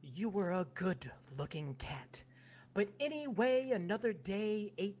 River, you were a good-looking cat. But anyway, another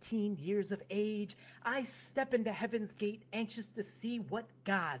day, 18 years of age, I step into heaven's gate, anxious to see what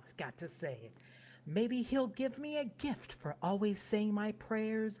God's got to say. Maybe he'll give me a gift for always saying my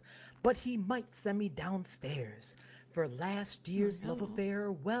prayers, but he might send me downstairs for last year's love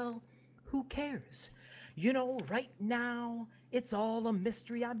affair. Well, who cares? You know, right now, it's all a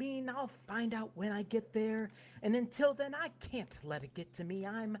mystery. I mean, I'll find out when I get there, and until then, I can't let it get to me.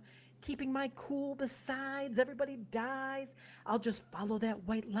 I'm keeping my cool. Besides, everybody dies. I'll just follow that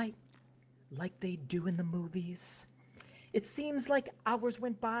white light like they do in the movies. It seems like hours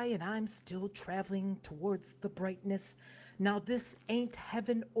went by and I'm still traveling towards the brightness. Now this ain't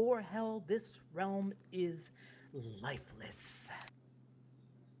heaven or hell. This realm is lifeless.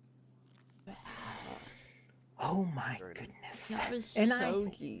 Oh my goodness. That was And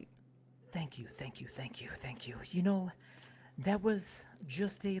so deep. Thank you. You know, that was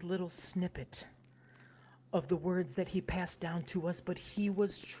just a little snippet of the words that he passed down to us, but he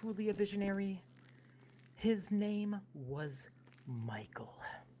was truly a visionary. His name was Michael.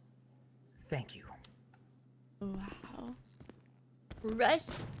 Thank you. Wow.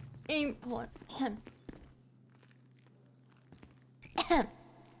 Rest in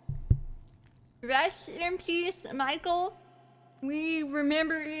Rest in peace, Michael. We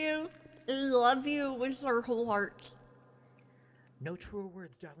remember you and love you with our whole heart. No truer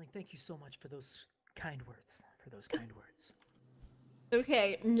words, darling. Thank you so much for those kind words.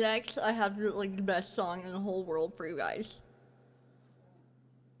 Okay, next I have the best song in the whole world for you guys.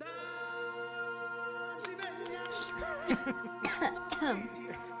 Yes,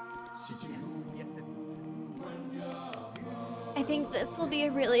 it is. I think this will be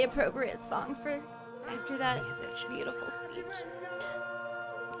a really appropriate song for after that beautiful speech.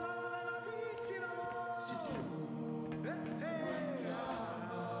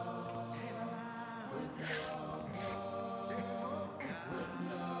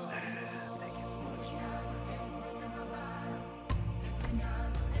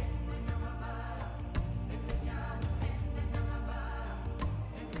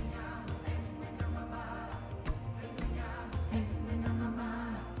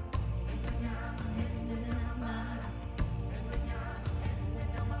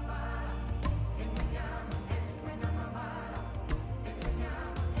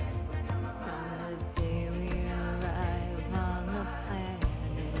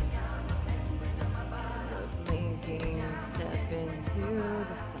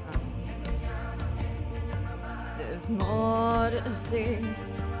 to see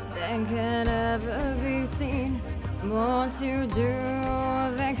than can ever be seen. More to do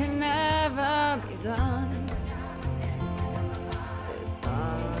than can never be done. There's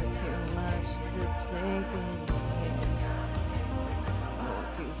far too much to take in here. More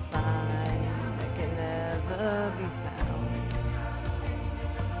to find that can never be found.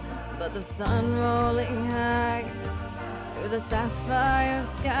 But the sun rolling high through the sapphire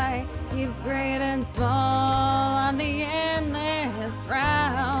sky keeps great and small on the endless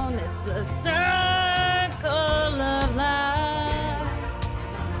round. It's the circle of life,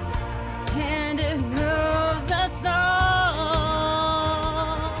 and it moves us all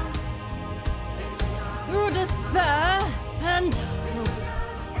through despair and hope,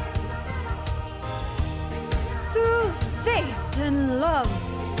 through faith and love,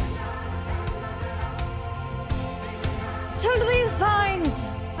 till we find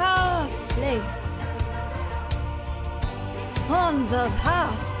our place on the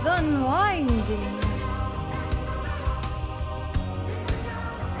path unwinding.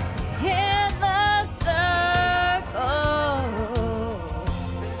 In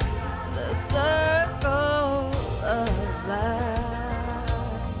the circle of life.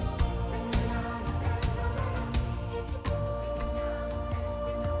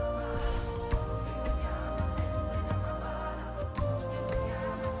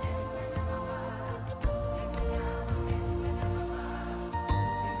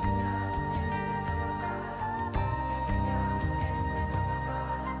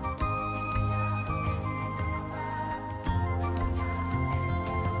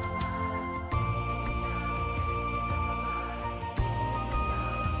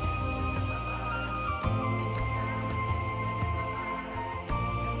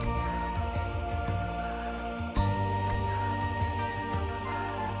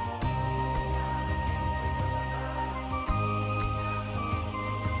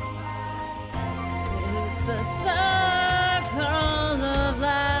 It's a circle of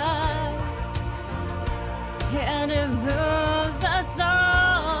life, and it moves us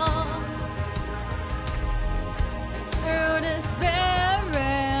all through despair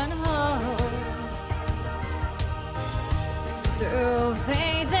and hope, through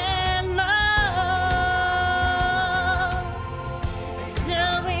faith and love,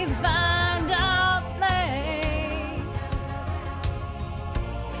 till we find our place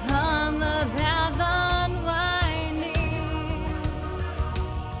on the path unwinding.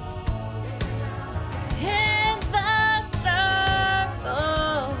 In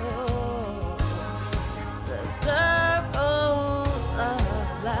the circle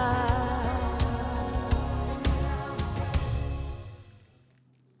of life.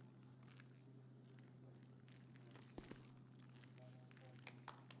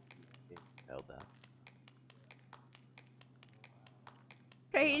 Held that.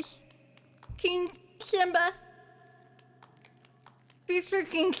 Praise King Simba. Future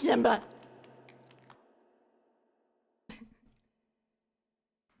King Simba.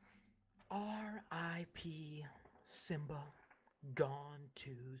 R.I.P. Simba, gone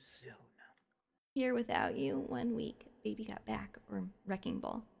too soon. Here without you, 1 week. Baby got back, or wrecking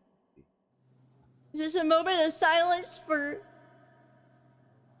ball. Just a moment of silence for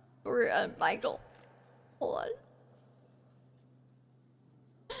Michael. Hold on.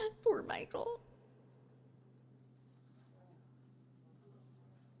 Poor Michael.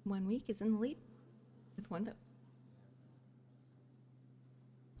 1 week is in the lead with 1 vote.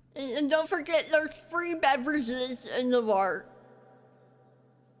 And don't forget, there's free beverages in the bar.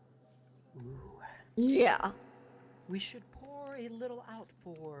 Ooh, Yeah. we should pour a little out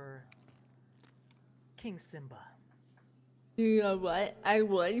for King Simba. You know what? I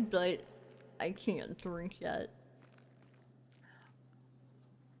would, but I can't drink yet.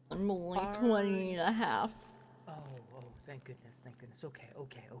 I'm only 20 and a half. Oh, thank goodness, thank goodness. Okay.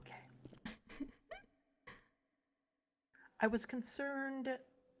 I was concerned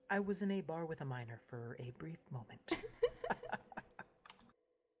I was in a bar with a minor for a brief moment.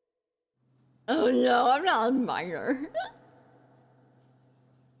 Oh no, I'm not a minor.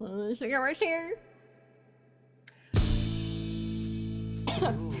 Cigarette right here.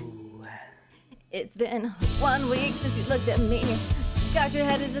 Ooh. It's been 1 week since you looked at me. Got your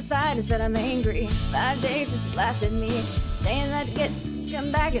head to the side and said I'm angry. 5 days since you laughed at me, saying that you'd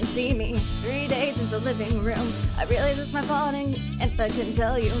come back and see me. 3 days since the living room. I realize it's my fault and if I couldn't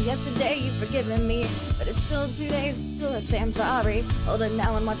tell you. Yesterday you've forgiven me, but it's still 2 days till I say I'm sorry. Hold it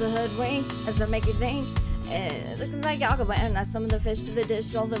now and watch a hoodwink as I make you think. Looking like Aquaman, I summon the fish to the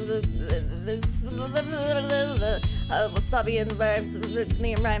dish. All the wasabi and rhymes,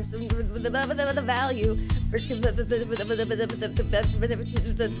 the rhymes with the value.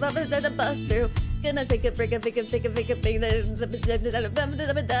 bust through. Gonna pick a break a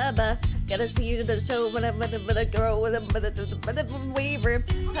gotta see you to the show when I'm with a girl with a waiver.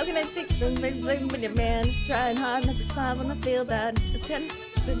 How can I think when your man trying hard not to smile when I feel bad? It's kind of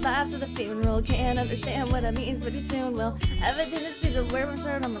the laughs of the funeral. Can't understand what it means, but you soon will. I have a tendency to wear my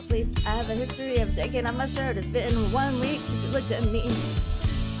shirt on my sleeve. I have a history of taking off my shirt. It's been 1 week since you looked at me.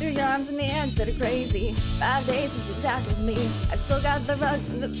 Threw your arms in the air and said crazy. 5 days since you talked with me. I still got the rug.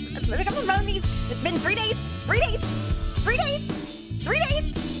 I got the phonies. It's been 3 days. 3 days. 3 days. 3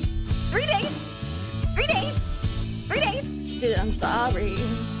 days. 3 days. 3 days. 3 days. Dude, I'm sorry.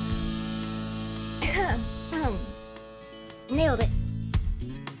 Nailed it.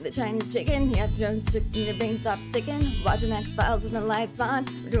 The Chinese chicken, you have your chicken, your brain stopped sticking. Watching X-Files with the lights on.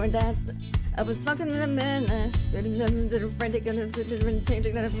 We're doing that. I was talking to them in frantic and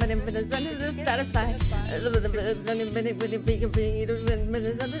changing satisfied.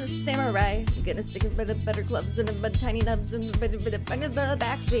 Samurai. Gonna stick it by the better gloves and a tiny nubs and a bit of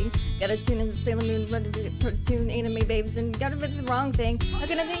backswing. Gotta tune in Sailor Moon, cartoon anime babes, and got a bit of the wrong thing. How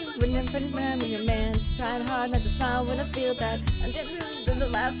can I think when your man trying hard not to smile when I feel bad? I'm just the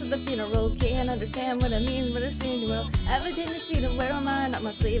laughs of the funeral. Can't understand what it means, but I soon will. I have a tendency to wear mine on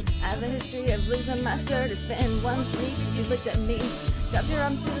my sleeve. I have a history of losing my shirt. It's been 1 week since you looked at me. Dropped your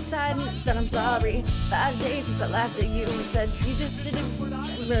arms to the side and said I'm sorry. 5 days since I laughed at you and said you just didn't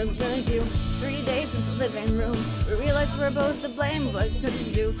really do. 3 days since the living room. We realized we're both to blame. What could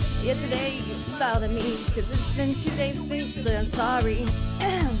you do? Yesterday you smiled at me, cause it's been 2 days since I'm sorry.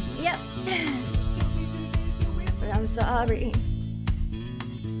 Yep. But I'm sorry.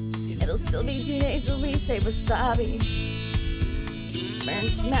 It'll still be 2 days till we say wasabi.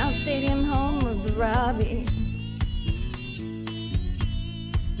 Burnt Mount Stadium, home of the Robbie.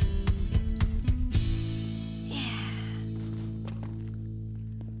 Yeah.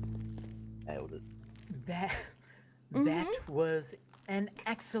 Nailed it. That was an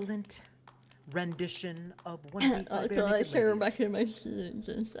excellent rendition of One Week by I'll Bare go Naked share Ladies. back in my shit.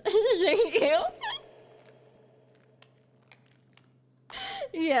 Thank you.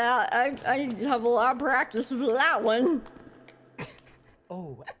 Yeah, I have a lot of practice with that one.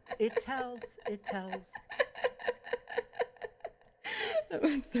 Oh, it tells. That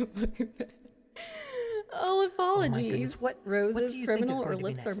was so fucking bad. Oh, Oh my apologies. goodness, what do Roses, you criminal, think is or going to be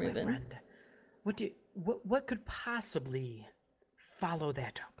lips next, are my moving? friend? What could possibly follow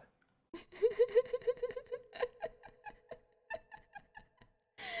that up?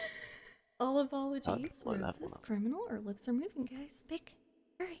 All apologies. blow that Roses, one up. criminal, or lips are moving, guys. Pick.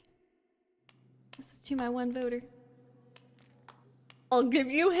 Hurry. This is to my one voter. I'll give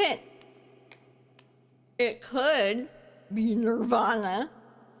you a hint. It could be Nirvana.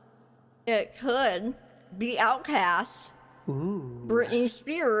 It could be Outkast, Ooh. Britney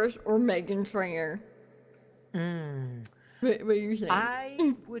Spears, or Meghan Trainor. What do you think?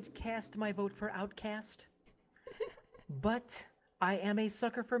 I would cast my vote for Outcast, but I am a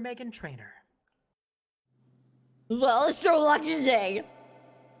sucker for Meghan Trainor. Well, it's your lucky day.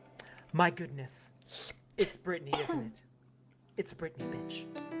 My goodness. It's Britney, isn't it? It's Britney, bitch.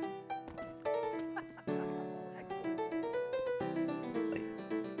 Excellent. Nice.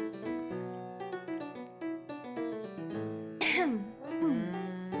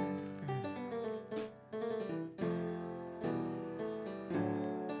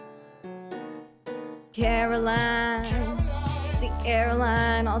 Caroline, see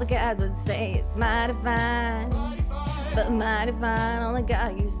Caroline, all the guys would say it's mighty fine. But mighty fine only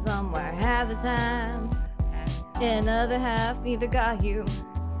got you somewhere half the time. Another half either got you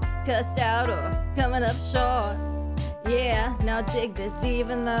cussed out or coming up short. Yeah, now dig this,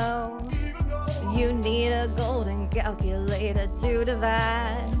 even though you need a golden calculator to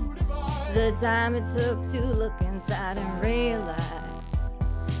divide the time it took to look inside and realize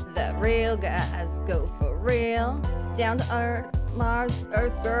that real guys go for real. Down to earth, Mars,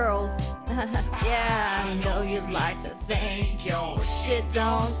 Earth girls. Yeah, I know you'd like to think your shit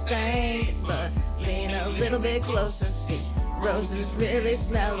don't stink, but lean a little bit closer, see roses really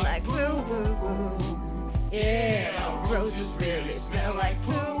smell like woo woo woo. Yeah, roses really smell like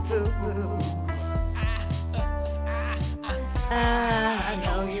woo woo woo. I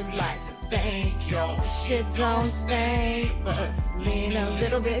know you'd like to think your shit don't stink, but lean a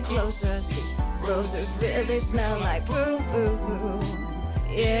little bit closer, see roses really smell like woo woo woo.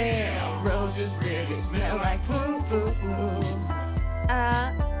 Yeah, roses really smell like woo woo woo.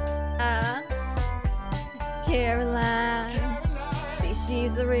 Caroline, see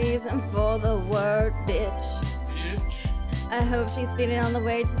she's the reason for the word bitch. I hope she's speeding on the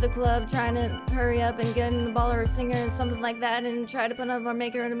way to the club, trying to hurry up and get in the baller or singer and something like that, and try to put up or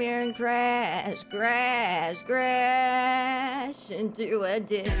make her in a mirror and crash into a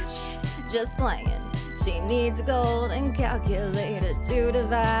ditch. Just playing. She needs a golden calculator to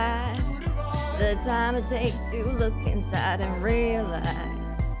divide the time it takes to look inside and realize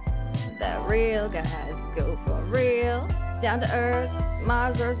that real guys go for real, down to earth,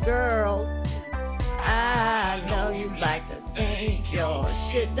 Mars Earth girls. I know you'd like to think your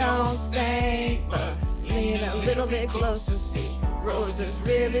shit don't stink, but lean a little bit closer, see roses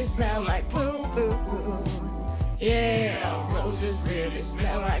really smell like poo poo poo. Yeah, roses really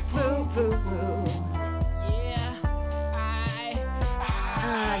smell like poo poo poo.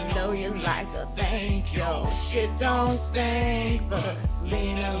 I know you like to think your shit don't stink, but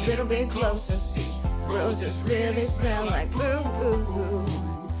lean a little bit closer, see roses really smell like poo poo poo.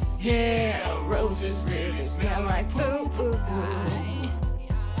 Yeah, roses really smell like poo poo poo.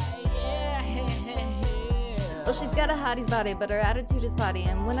 Well, she's got a hottie's body, but her attitude is potty.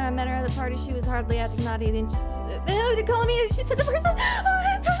 And when I met her at the party, she was hardly acting naughty. Then she called me, she said the person,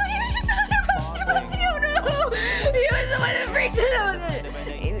 oh, it's totally you, she said it was you, no. He was the one that freaked it out.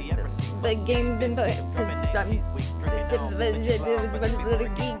 The game been put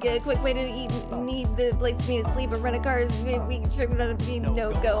quick way to eat, need the place for me to sleep or rent a car. We can trip it up,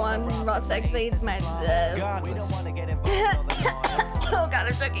 go on raw sex aids. My oh god,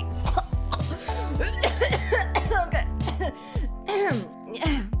 I'm choking. Oh god.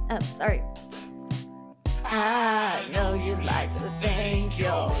 I'm sorry. I know you like to think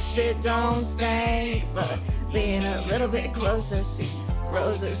your shit don't stink, but lean a little bit closer, see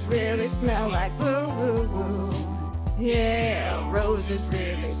roses really smell like poo poo poo. Yeah, roses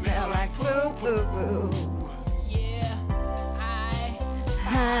really smell like poo poo poo. Yeah,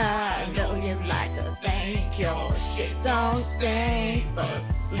 I know you like to think your shit don't stink, but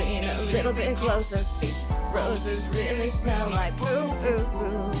lean a little bit closer, see roses really smell like poo poo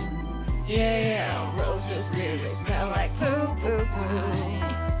poo. Yeah, roses really smell like poo poo poo.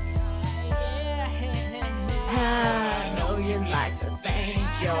 I know you like to think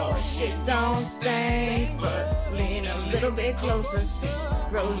your shit don't stink, but lean a little bit closer, see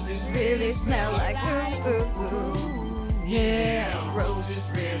roses really smell like poo poo poo. Yeah,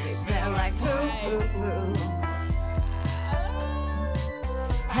 roses really smell like poo poo poo.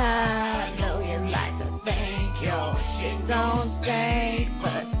 I know you like to think your shit don't stink,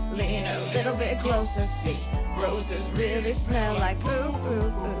 but lean a little bit closer, see roses really smell like poo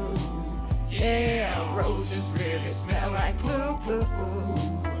poo poo. Yeah, roses really smell like poo poo poo.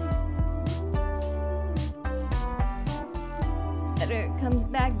 Better comes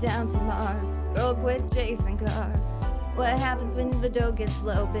back down to Mars. Girl, quit chasing cars. What happens when the dough gets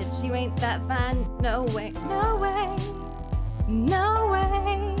low? Bitch, you ain't that fine. No way, no way, no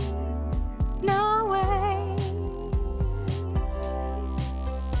way, no way.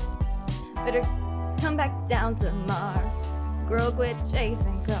 Better come back down to Mars. Girl, quit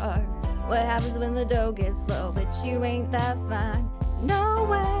chasing cars. What happens when the dough gets low? Bitch, you ain't that fine. No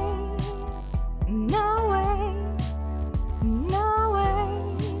way, no way, no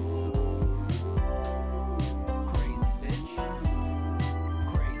way. Crazy bitch,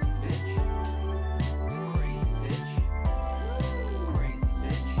 crazy bitch, crazy bitch, crazy bitch, crazy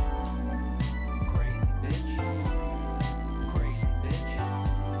bitch, crazy bitch,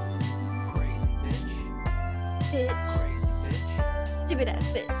 crazy bitch, Bitch, crazy bitch, stupid ass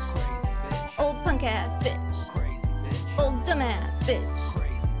bitch. crazy bitch, Old punk ass bitch. crazy bitch, Old dumbass bitch.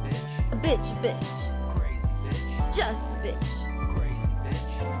 crazy bitch, A bitch, bitch. crazy bitch, Just a bitch. crazy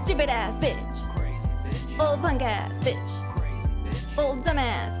bitch, Stupid ass bitch. crazy bitch, Old punk ass bitch. crazy bitch, Old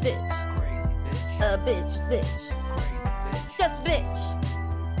dumbass bitch. crazy bitch, A bitch, bitch. crazy bitch. Just a bitch.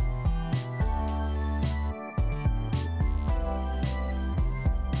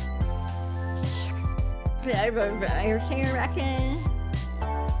 You're here, Reckon.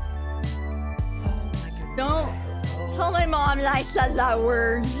 Don't tell my mom that I said that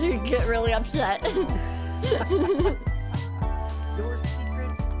word. She'd get really upset. Your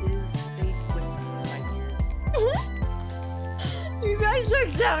secret is safe with us, my dear. You guys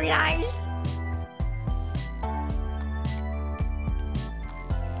are so nice.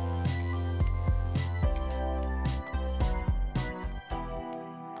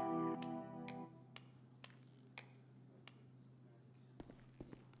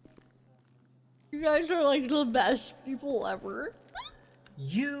 You guys are like the best people ever.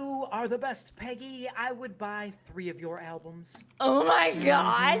 You are the best, Peggy. I would buy 3 of your albums. Oh my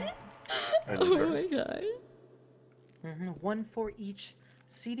god. That's Oh gross. my god. 1 for each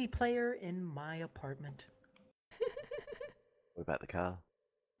CD player in my apartment. What about the car?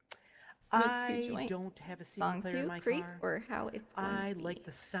 Smoke two I joints. don't have a CD Song player in 2, my creep, car. or how it's going I to be. like the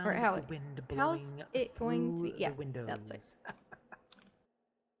Or sound how of the wind how's blowing it going to through be? Yeah, the windows. that's right.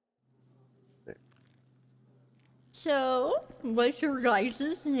 There. So, what's your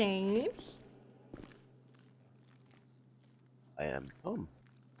guys' names? I am Tom.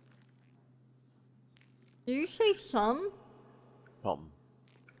 Did you say some? Tom.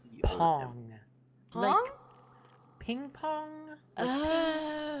 Pong. Tom? Like ping pong? Like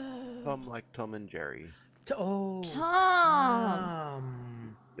Oh. Tom like Tom and Jerry. Oh, Tom.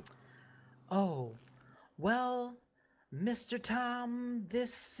 Tom. Oh, well, Mr. Tom,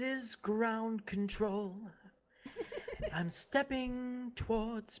 this is ground control. I'm stepping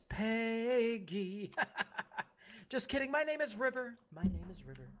towards Peggy. Just kidding. My name is River. My name is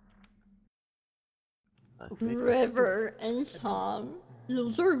River. Nice to meet you. River and Tom.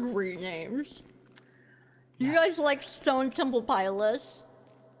 Those are great names. You guys Yes. like Stone Temple Pilots?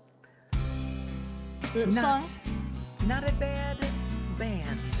 The Not, song? not a bad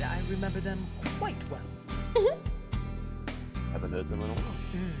band. I remember them quite well. Haven't heard them in a while.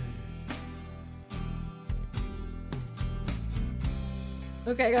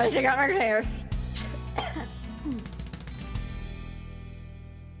 Okay, guys, I got my hairs.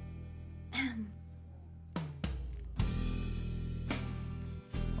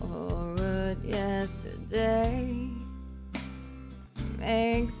 Forward yesterday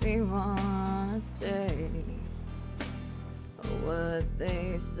makes me wanna stay. What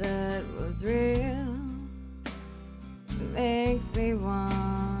they said was real makes me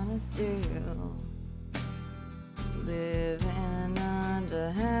wanna steal. Living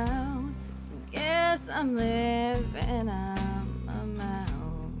under house, guess I'm living I'm a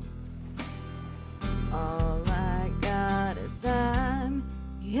mouse. All I got is time,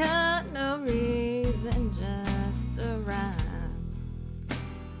 got no reason, just a rhyme.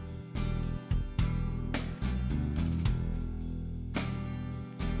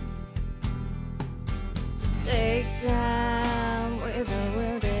 Take time with a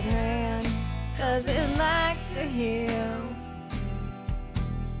wounded hand, 'cause it likes to heal.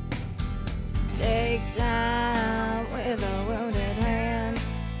 Take time with a wounded hand,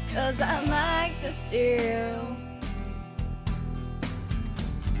 'cause I like to steal.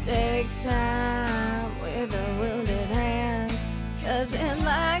 Take time with a wounded hand, 'cause it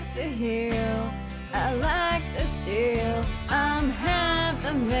likes to heal. I like to steal. I'm half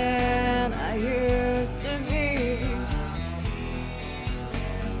the man I used to be.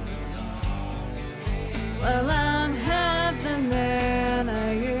 Well, I'm half the man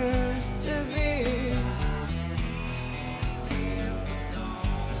I used to be.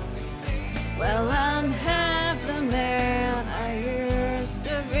 Well, I'm half the man I used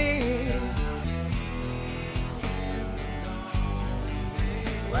to be.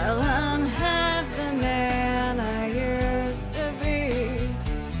 Well, I'm half the man I used to be.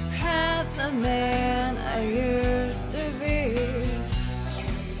 Half the man I used to be.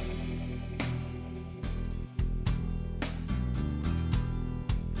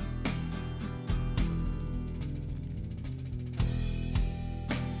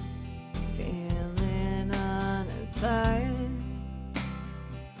 Feeling uninspired,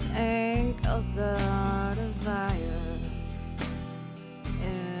 ankles start a fire.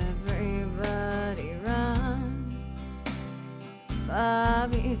 Everybody run,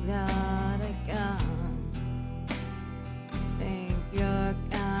 Bobby's got a gun. Think you're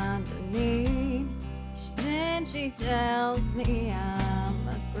kinda neat, then she tells me I'm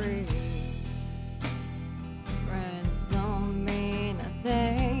a creep. Friends don't mean a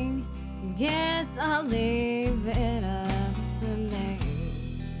thing, guess I'll leave it up to me.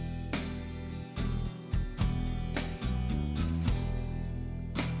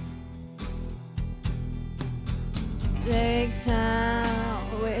 Take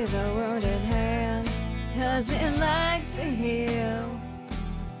time with a wounded hand, 'cause it likes to heal.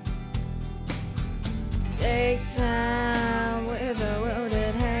 Take time with a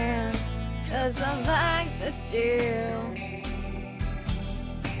wounded hand, 'cause I like to steal.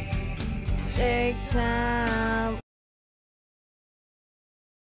 Take time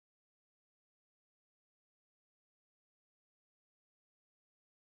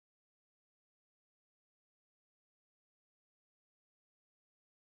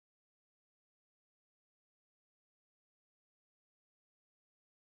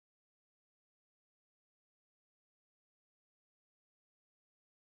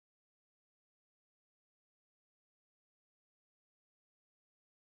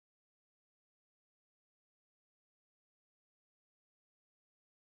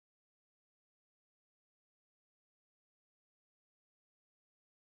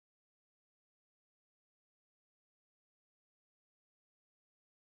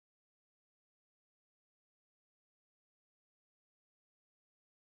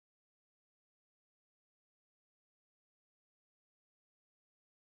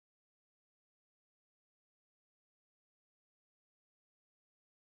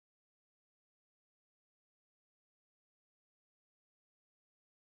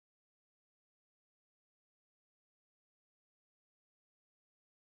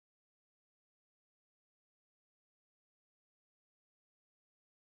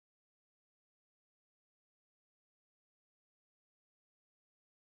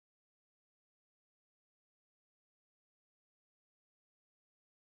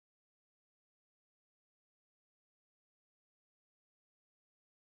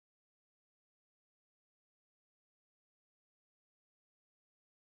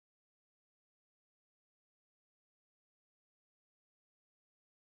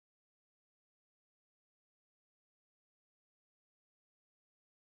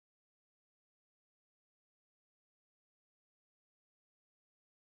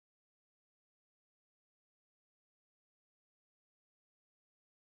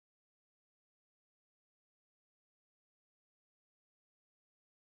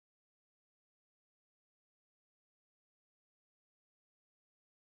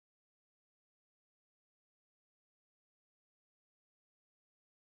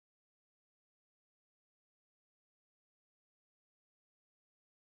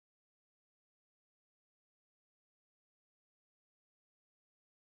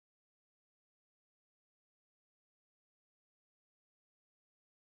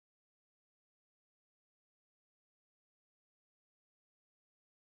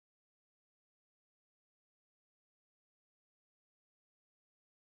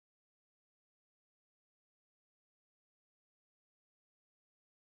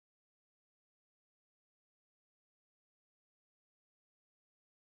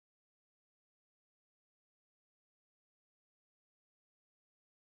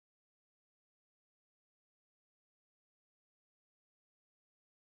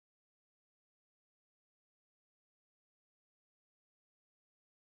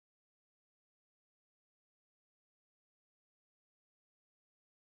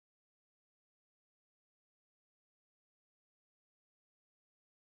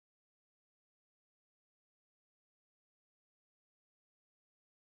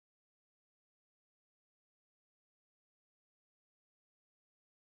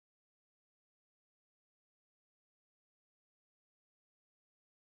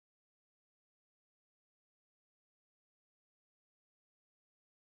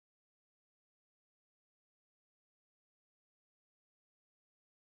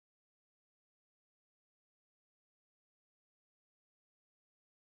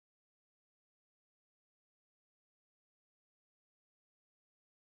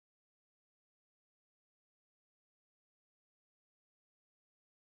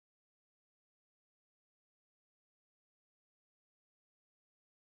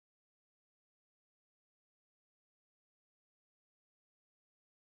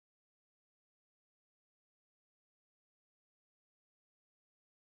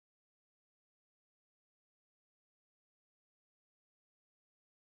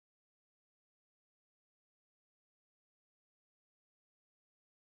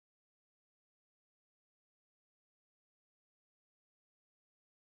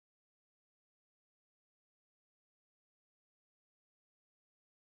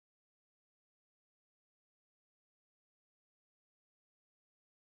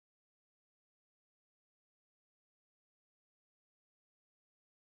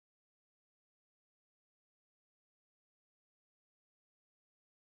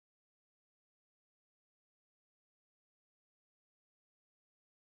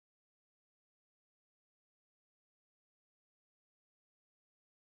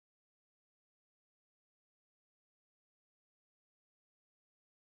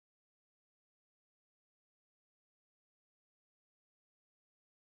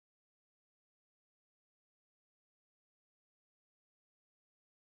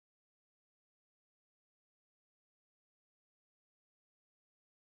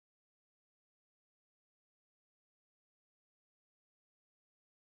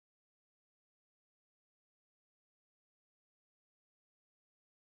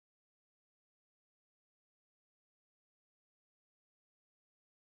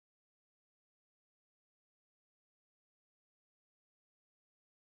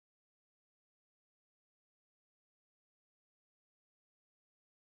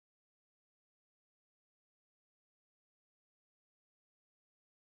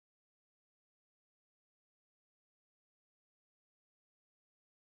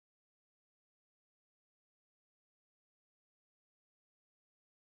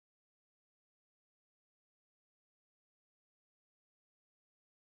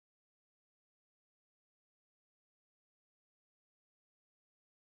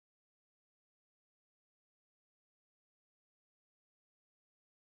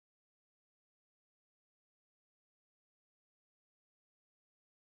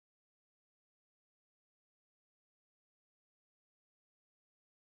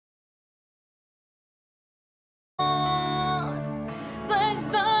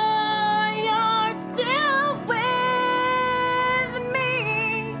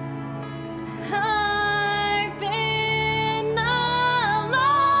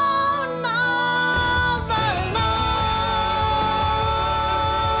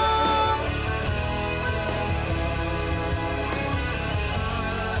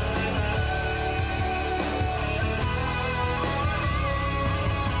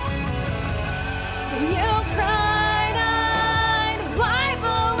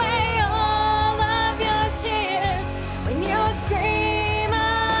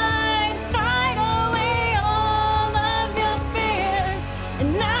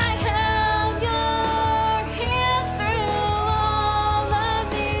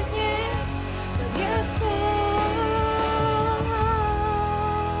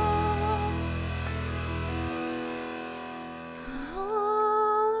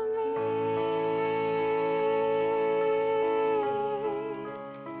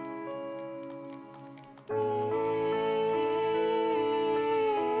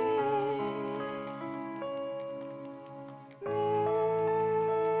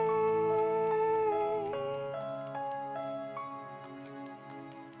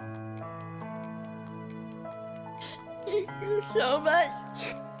Thank you so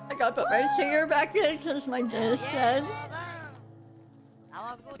much. I gotta put my finger back in because my dentist said.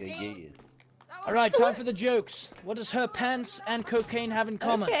 Yeah. Alright, time for the jokes. What does her pants and cocaine have in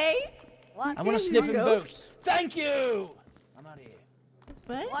common? Okay. I want to sniff them both. Thank you! I'm out of here.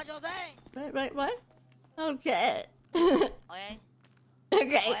 What? What you say? What? Okay. Okay.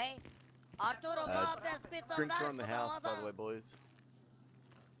 Okay. Arturo, go up there, spit some Drinks knives around the for house, by the Rosa. way, boys.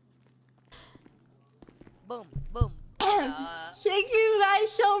 Boom, boom. Thank you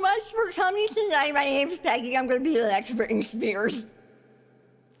guys so much for coming tonight. My name's Peggy. I'm gonna be the next Britney Spears.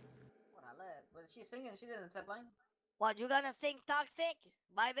 What I love. Was she singing? She didn't step line. What, you gonna sing Toxic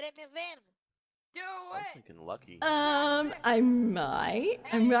by Britney Spears? Do I'm it! thinking Lucky. I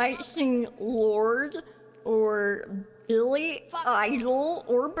might sing Lord or Billy Idol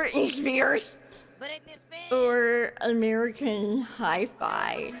or Britney Spears Britney Spears! or American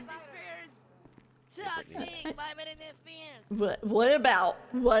Hi-Fi. Toxic by Britney Spears! What about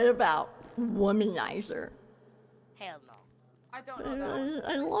Womanizer? Hell no. I don't know that.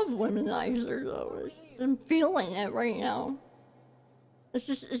 I love Womanizer though. I'm feeling it right now. It's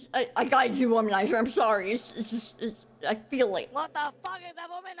just, I gotta do Womanizer. I'm sorry. I feel it. What the fuck is a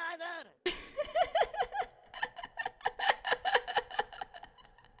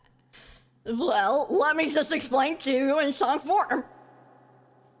womanizer? Well, let me just explain to you in song form.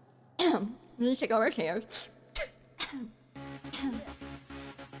 Let me take over here.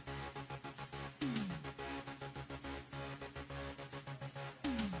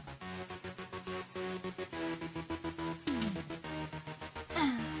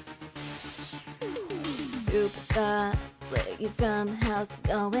 Superstar, where you from? How's it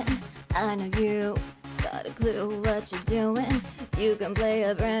going? I know you got a clue what you're doing. You can play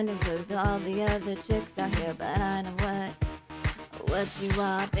a Brandon with all the other chicks out here, but I know what you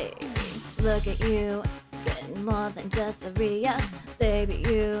are, baby. Look at you, getting more than just a re-up. Baby,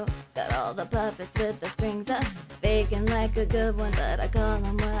 you got all the puppets with the strings up. Faking like a good one, but I call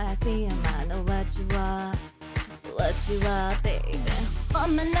them when I see them. I know what you are, baby.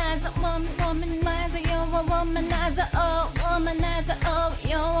 Womanizer, womanizer, you're a womanizer, oh, womanizer, oh,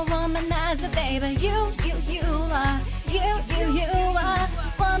 you're a womanizer, baby. You are, you are,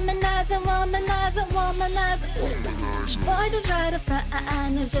 womanizer, womanizer, womanizer. Boy, don't try to front,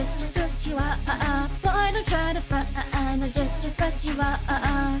 no, just what you are. Boy, don't try to front, no, just what you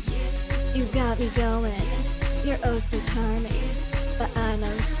are. You got me going, you're oh so charming, but I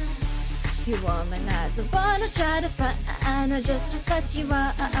know you womanizer. Wanna try to front, I know just what you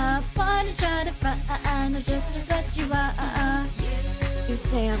are. Wanna try to front, I know just what you are. You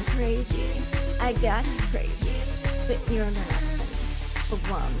say I'm crazy, I got you crazy, but you're not a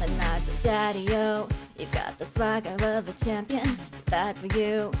womanizer, daddy-o. You got the swagger of a champion. Too bad for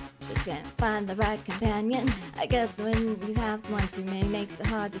you, just can't find the right companion. I guess when you have one too many makes it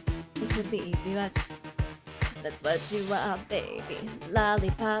hard to see. It could be easy, but that's what you are, baby.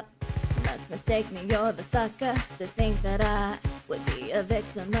 Lollipop. Must mistake me, you're the sucker to think that I would be a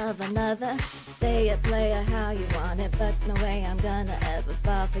victim of another. Say it, play it how you want it, but no way I'm gonna ever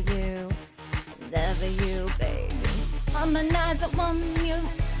fall for you. Never you, baby. Womanizer, woman,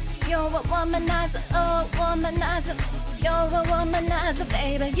 you're a womanizer, oh, womanizer. You're a womanizer,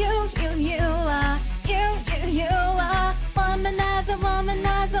 baby. You are, you are. Womanizer,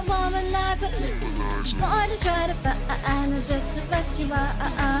 womanizer, womanizer. Wanna try to find just what you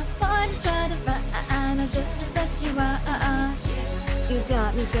are. Wanna try to find just what you are. You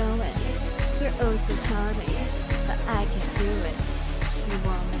got me going, you're oh so charming, but I can't do it. You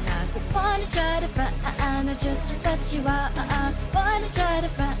womanizer. Wanna try to find just what you are. Wanna try to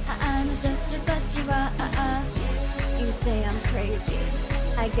find just what you are. You say I'm crazy,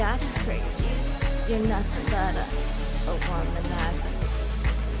 I got you crazy. You're nothing but a womanizer.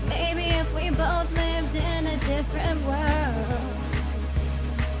 Maybe if we both lived in a different world,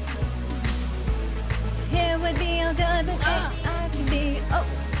 it would be all good, but I could be, oh,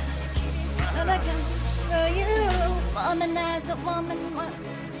 like you, womanizer, woman,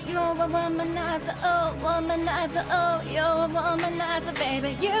 you're a womanizer, oh, womanizer, oh, you're a womanizer,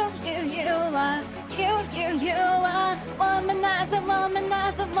 baby. You are, you are, womanizer,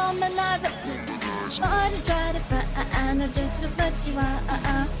 womanizer, womanizer. Wanna try to find just what you are.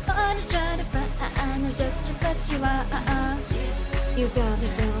 Wanna try to find just what you are. You got me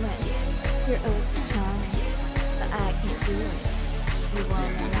going, you're oh so charming, but I can't do it. You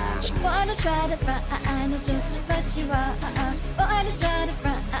womanizer. Wanna try to find just what you are. Wanna try to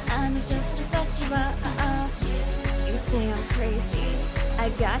find just what you are. You say I'm crazy, I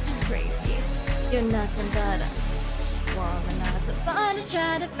got you crazy. You're nothing but Womanizer, boy, don't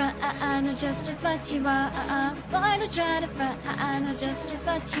try to front. I know just what you are. Boy, don't try to front. I know just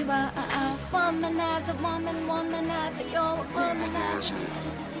what you are. Womanizer, womanizer, you're a womanizer.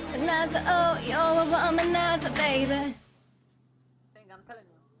 Womanizer, oh, you're a womanizer, baby. I'm telling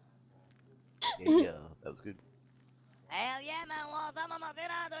you. Yeah, that was good. Hell yeah, man. What's up, Mama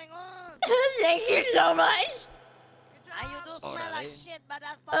Zera? Doing good. Thank you so much. And you do smell like Alright. shit, but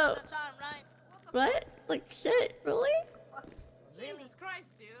that's part of the charm, right? What? Like shit? Really? Really? Jesus Christ,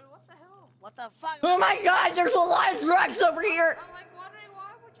 dude. What the hell? What the fuck? Oh my god, there's a lot of drugs over here. I'm like wondering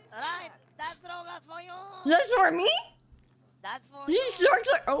why would you say Right, that? that's drogas for you. That's for me? That's for you. These drugs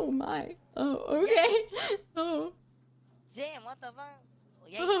are. Oh my. Oh, okay. Oh. Jim, what the fuck?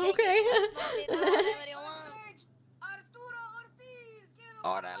 Yeah, Oh, take okay. it, smoke it, do whatever you want. Arturo Ortiz, give him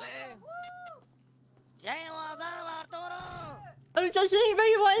Órale. Jim, what's up, Arturo? Oh, does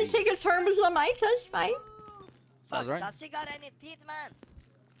anybody want to take a turn with the mic? That's fine. Fuck, right. does she got any teeth, man?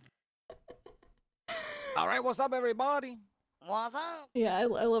 All right, what's up, everybody? What's up? Yeah, I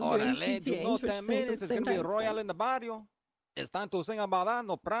love doing Órale, you PTA know and Twitch 10 things minutes. at the It's same gonna be time. It's royal fun. in the barrio. It's time to sing about that,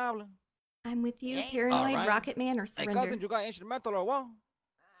 no problem. I'm with you, Yeah. Paranoid, Alright. Rocket Man, or Hey, Surrender. cousin, you got instrumental or what?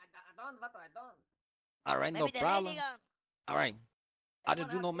 I don't, vato, I don't. All right, no Maybe the problem. lady got... All right. I just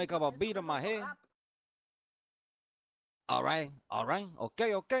do not make up a beat in my head. All right, okay.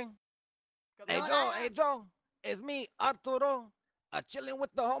 Hey, No, Joe, no, hey, Joe. It's me, Arturo. Chilling with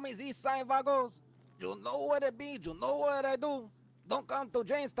the homies, East Side Vagos. You know what it be, you know what I do. Don't come to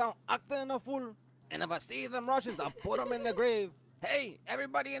Jamestown acting a fool. And if I see them Russians, I'll put them in the grave. Hey,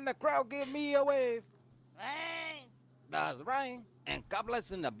 everybody in the crowd, give me a wave. Hey! That's right. And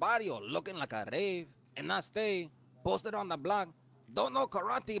couples in the barrio looking like a rave. And I stay posted on the block. Don't know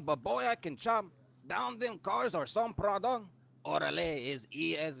karate, but boy, I can chop down them cars or some product. Orale is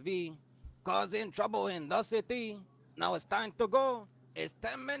ESV. Causing trouble in the city. Now it's time to go. It's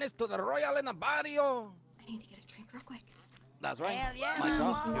 10 minutes to the Royal in the barrio. I need to get a drink real quick. That's right. Hell yeah, My man.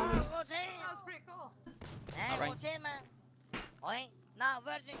 God. What's That was pretty cool. Hey, Alright. what's it, man? Wait, now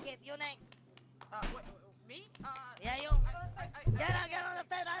Virgin Kid, you next. Wait, me? Yeah, you. Get on the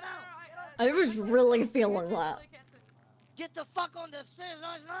stage right now. I was really feeling that. Get the fuck on the stage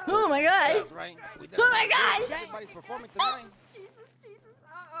right now. Oh my god. That's right. We Oh my God. Everybody's performing tonight. Jesus,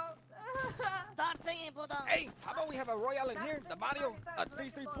 uh-oh. Start singing, puto. Hey, how about we have a Royal in here? The barrio.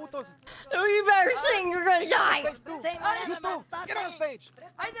 These three putos. Oh, you better sing. You're gonna die. Stage two. Sing whatever, You man. two, Start get on singing. stage.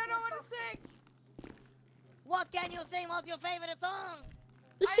 I don't know what to sing. What can you sing? What's your favorite song?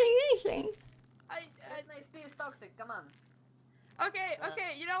 Sing anything. Britney Spears toxic, come on. Okay,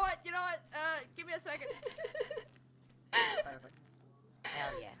 you know what? Give me a second.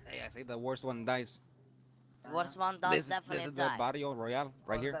 Hell yeah. Hey, I say the worst one dies. Worst one does This definitely is the die. barrio Royal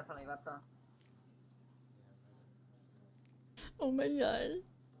right Most here. Definitely, vato. Oh my god.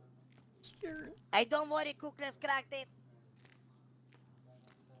 Scared. Hey, don't worry, Cookless cracked it.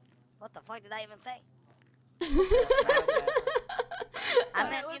 What the fuck did I even say? I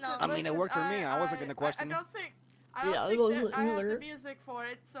meant, you know. I mean, it worked for me. I wasn't gonna question I it. don't think. Yeah, I it don't wasn't think that I have either. the music for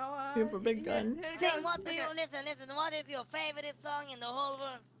it, so You have a big gun. here it Sing, goes. what do you, Okay. listen, what is your favorite song in the whole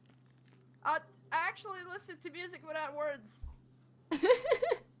world? I actually listen to music without words.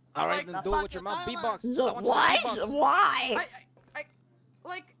 All right, Like, then the do it fuck with your you mouth. talking Beatbox. So, I want you to what? beatbox. Why?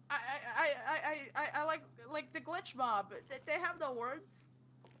 I like the glitch mob. They have no words.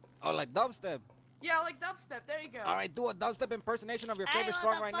 Oh, like dubstep. Yeah, like dubstep. There you go. All right, do a dubstep impersonation of your Hey, favorite what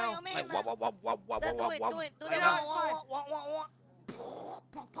song the right fuck now. you mean, Like man? wah wah wah wah wah Then wah do it, wah. do it, do Yeah, it. fine. That was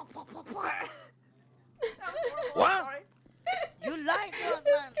horrible, What? sorry. You lied to us,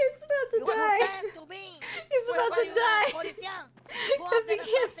 This man. kid's about to You were die. pretend to be. He's Wait, about why to you die. Policia. Go Because up he there and can't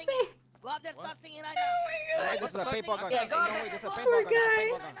start singing. sing. Go up there, start singing right Oh now. All right, my this is a Start paintball gun. singing. Okay, go No, ahead. wait, this is a Poor paintball gun. guy.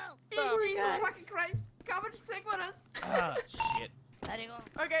 Paintball Right gun. now. Jesus God. fucking Christ. Come and sing with us. Ah, shit. There you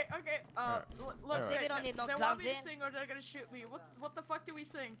go. Okay. Alright. Let's Alright. say We don't need no they clowns want me to in. sing or they're gonna shoot me. What the fuck do we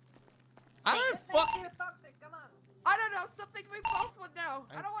sing? I don't Britney fuck. Spears toxic, come on. I don't know. Something we both would know.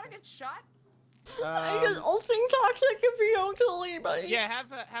 I don't want to get shot. Because I'll sing toxic if you don't kill anybody. Yeah,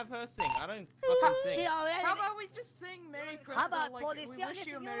 have her sing. I don't fucking She sing. already. How about we just sing Merry Christmas? How about like, we Policia? wish Listen, you a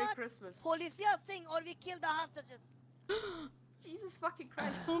you know Merry what? Christmas. Policia sing or we kill the hostages. Jesus fucking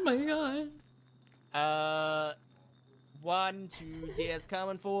Christ. Oh my god. 1, 2, Deer's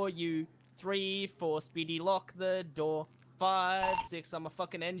coming for you. 3, 4, Speedy, lock the door. 5, 6, I'ma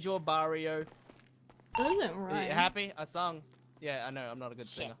fucking end your barrio. Doesn't You rhyme. happy? I sung. Yeah, I know, I'm not a good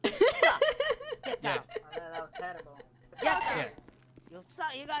singer. Get Yeah. down. That was terrible. Get down. Yeah. You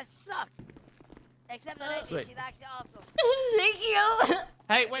suck. You guys suck. Except the lady. Sweet. She's actually awesome. Thank you.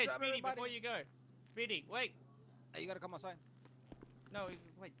 Hey, What's wait, up, Speedy, everybody? before you go. Speedy, wait. Hey, you gotta come outside. No,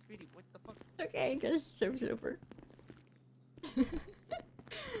 wait, Speedy, what the fuck? Okay, just serves over. Let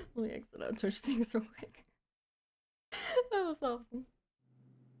me exit out Twitch things real quick. That was awesome.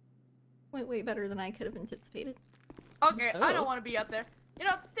 Went way better than I could have anticipated. Okay, I Oh. don't want to be up there. You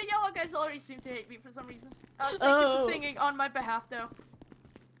know, the yellow guys already seem to hate me for some reason. Thank you Oh. for singing on my behalf, though.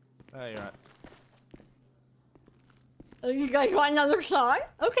 Oh, you're right. Oh, you guys want another song?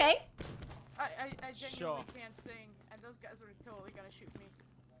 Okay. I genuinely Sure. can't sing, and those guys were totally gonna shoot me.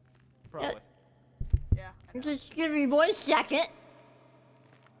 Probably. Yeah. I know. Just give me 1 second.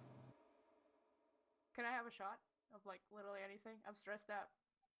 Can I have a shot of like literally anything? I'm stressed out.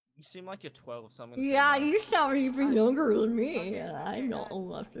 You seem like you're 12, so I'm gonna say Yeah, no. you sound even younger than me, Okay, and okay, I'm not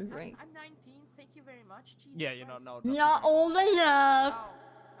old enough to drink. I'm 19. Thank you very much. Jesus Yeah, you're Christ. not old enough. Not old enough.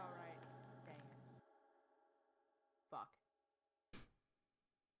 Oh, all right. Dang it. Fuck.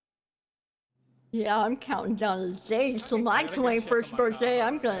 Yeah, I'm counting down the days till my I gotta go check on 21st my birthday. car.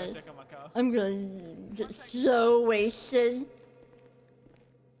 I'm I gotta gonna check on my car. get so wasted.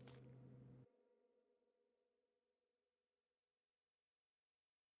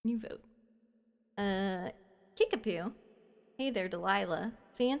 New vote. Kickapoo. Hey there, Delilah.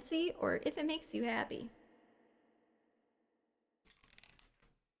 Fancy or if it makes you happy?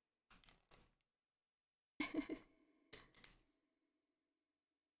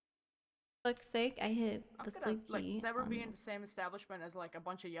 Fuck's sake, I hit I'm the gonna sleep like key. never on be the- in the same establishment as like a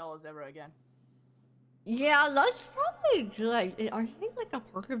bunch of yellows ever again. Yeah, that's probably good. Are they like a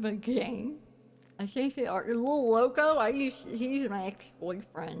part of a gang? I think they are. Little Loco, he's my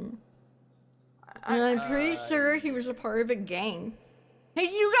ex-boyfriend. And I'm pretty sure he was a part of a gang. Hey,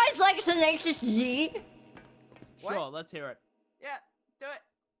 do you guys like Tenacious D? What? Sure, let's hear it. Yeah, do it.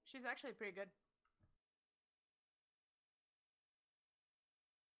 She's actually pretty good.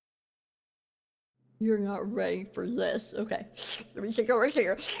 You're not ready for this. Okay. Let me take over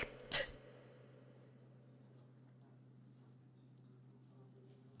here.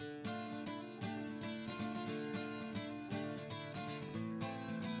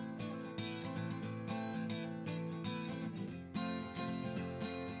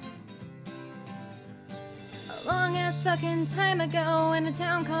 A long ass fucking time ago in a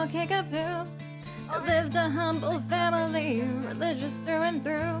town called Kickapoo, lived a humble family, religious through and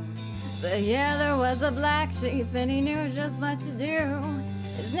through. But yeah, there was a black sheep and he knew just what to do.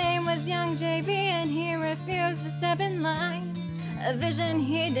 His name was Young JB and he refused to step in line. A vision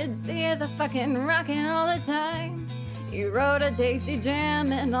he did see, the fucking rockin' all the time. He wrote a tasty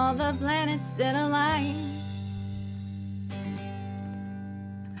jam and all the planets did align.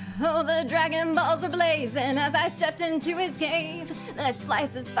 Oh, the Dragon Balls were blazing as I stepped into his cave. Then I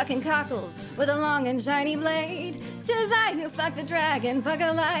sliced his fucking cockles with a long and shiny blade. 'Tis I who fuck the dragon, fuck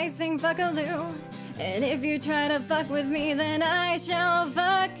a lie, sing fuck a loo. And if you try to fuck with me, then I shall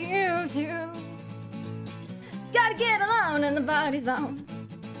fuck you too. Gotta get alone in the party zone.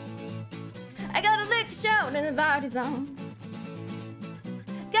 I gotta lick a chode in the party zone.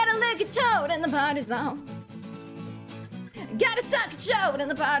 Gotta lick a toad in the party zone. Gotta suck a chode in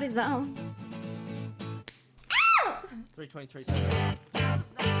the party zone. Ow! 323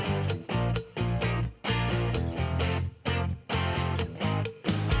 seconds.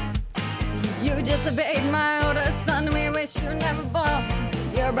 You disobeyed my orders, son, we wish you never born.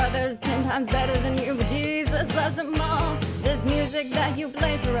 Your brother's 10 times better than you, but Jesus loves them all. This music that you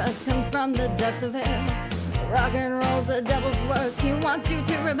play for us comes from the depths of hell. Rock and roll's the devil's work, he wants you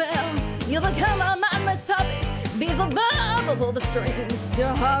to rebel. You'll become a mindless puppet, Beelzebub will pull the strings.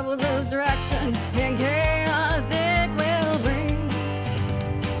 Your heart will lose direction, and chaos it will bring.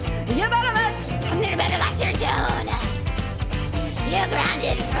 You better watch your tone. You're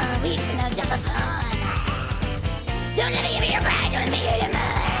grounded for a week with no telephone. Don't let me give you your pride, don't let me hear your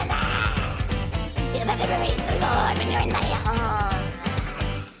moan. You better praise the Lord when you're in my home.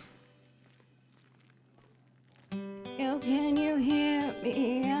 Yo, can you hear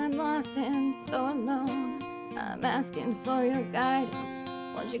me? I'm lost and so alone. I'm asking for your guidance.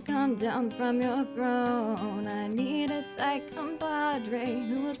 Won't you come down from your throne? I need a tight compadre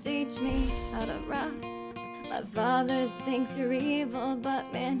who will teach me how to rock. My father thinks you're evil,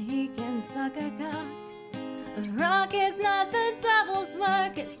 but man, he can suck a cock. A rock is not the devil's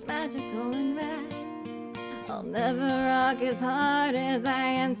work, it's magical and red. I'll never rock as hard as I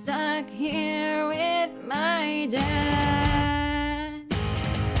am stuck here with my dad.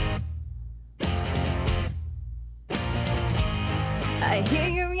 I hear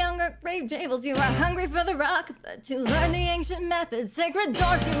you younger brave jables, you are hungry for the rock, but to learn the ancient methods, sacred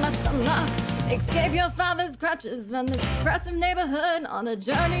doors you must unlock. Escape your father's crutches from this oppressive neighborhood. On a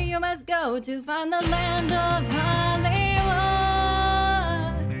journey you must go to find the land of Hollywood.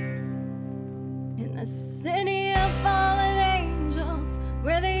 In the city of fallen angels,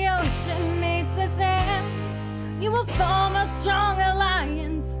 where the ocean meets the sand, you will form a strong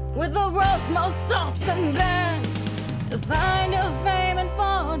alliance with the world's most awesome band. To find your fame and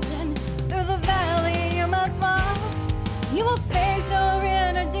fortune, through the valley you must walk. You will face your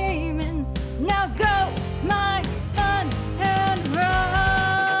inner demons. Now go, my son, and rock.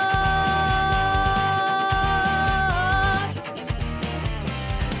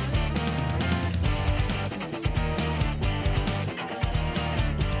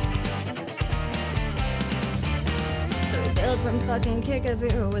 So he built from fucking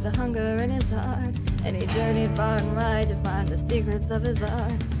Kickapoo with a hunger in his heart, and he journeyed far and wide to find the secrets of his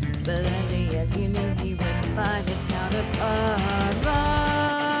art. But in the end he knew he would find his counterpart.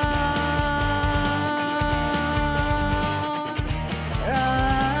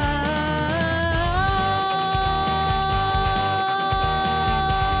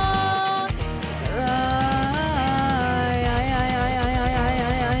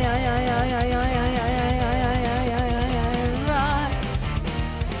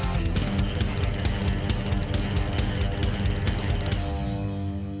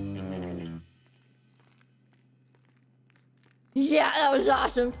 Yeah, that was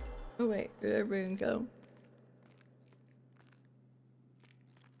awesome. Oh wait, where'd everyone go?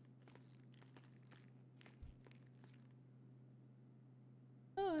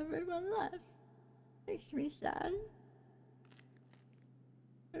 Oh, everyone left. Makes me sad.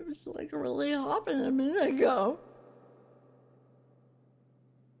 It was like really hopping a minute ago.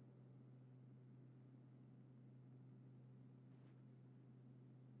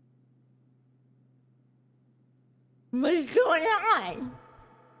 What's going on?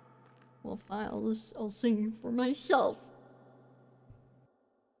 Well, I'll sing for myself.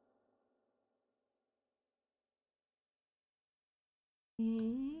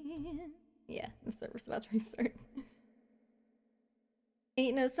 And yeah, the server's about to restart.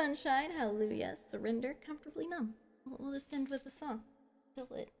 Ain't no sunshine, hallelujah, surrender, comfortably numb. We'll just end with the song till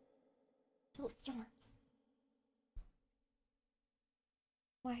it storms.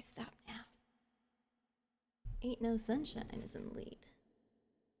 Why stop now? Ain't no sunshine is in the lead.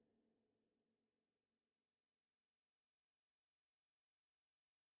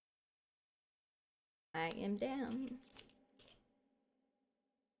 I am down.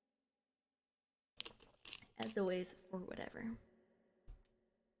 As always, for whatever.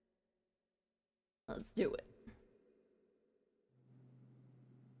 Let's do it.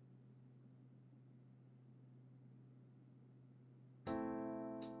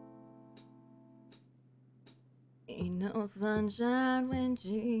 Ain't no sunshine when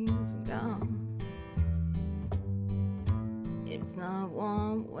she's gone. It's not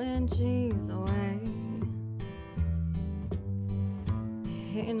warm when she's away.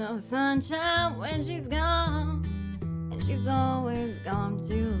 Ain't no sunshine when she's gone, and she's always gone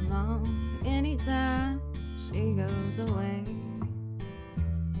too long. Anytime she goes away,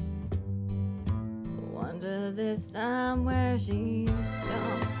 wonder this time where she's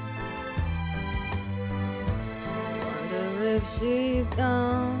gone. Wonder if she's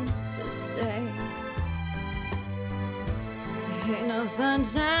gone to stay. Ain't no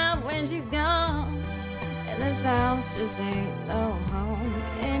sunshine when she's gone, and this house just ain't no home.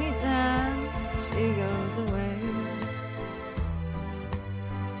 Anytime she goes away.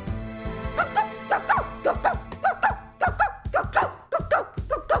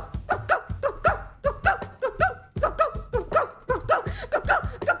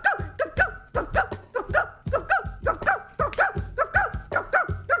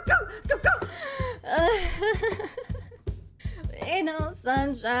 Ain't no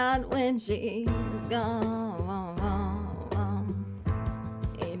sunshine when she's gone.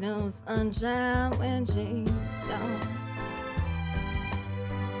 Ain't no sunshine when she's gone.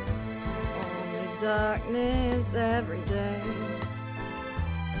 Only darkness every day.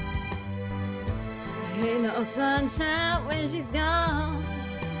 Ain't no sunshine when she's gone,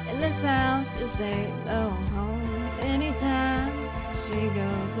 and this house just ain't no home. Anytime she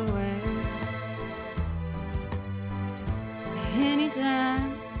goes away.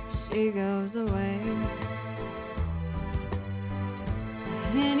 Anytime she goes away.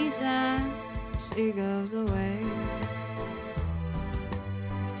 Anytime she goes away.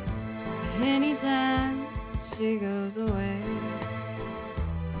 Anytime she goes away.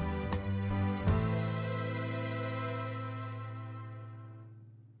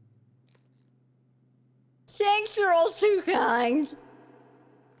 Thanks, you're all too kind.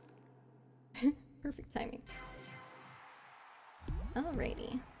 Perfect timing.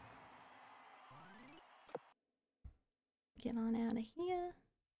 Alrighty. Get on out of here.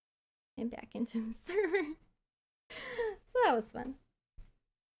 And back into the server. So that was fun.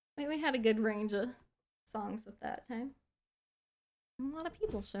 We had a good range of songs at that time. And a lot of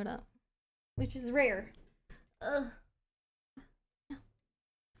people showed up, which is rare. Ugh. No.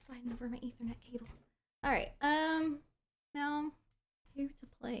 Sliding over my Ethernet cable. Alright, now, who to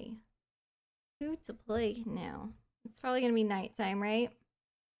play? Who to play now? It's probably gonna be nighttime, right?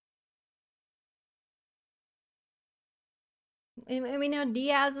 And we know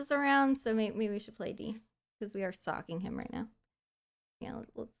Diaz is around, so maybe we should play D. Because we are stalking him right now. Yeah,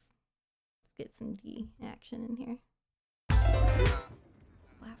 let's get some D action in here.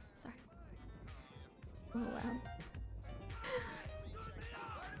 Wow, sorry. A little loud.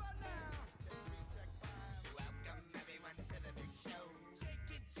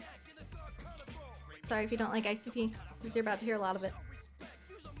 Sorry if you don't like ICP, because you're about to hear a lot of it.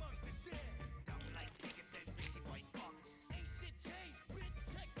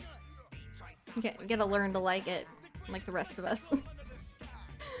 You gotta learn to like it, like the rest of us.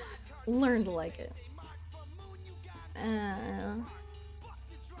 Learn to like it.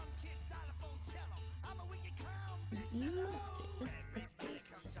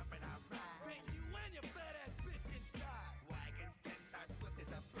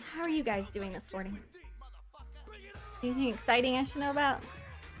 How are you guys doing this morning? Anything exciting I should know about?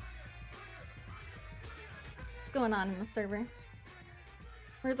 What's going on in the server?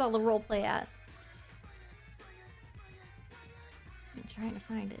 Where's all the roleplay at? I'm trying to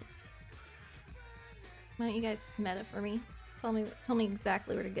find it. Why don't you guys meta for me? Tell me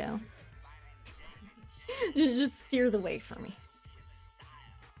exactly where to go. Just steer the way for me.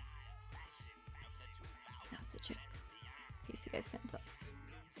 That was a joke. In case you guys couldn't tell.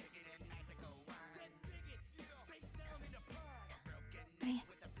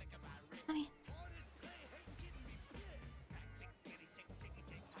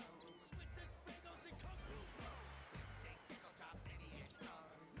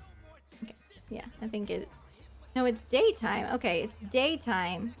 Okay, yeah, I think it. No, it's daytime. Okay, it's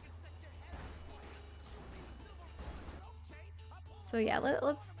daytime. So yeah,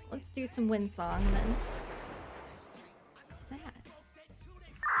 let's do some wind song and then. What's that?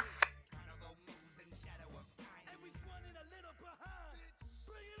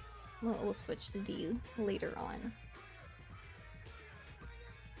 We'll switch to D later on.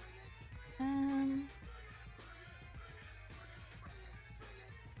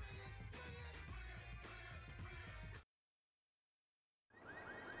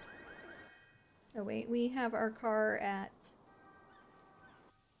 Oh wait, we have our car at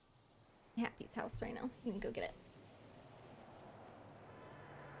Happy's house right now. We can go get it.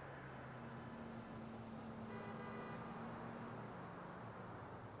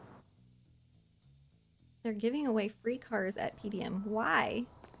 They're giving away free cars at PDM. Why?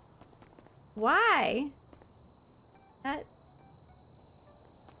 Why? That's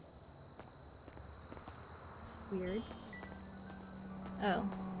weird. Oh.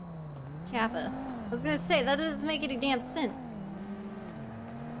 Kappa. I was gonna say, that doesn't make any damn sense.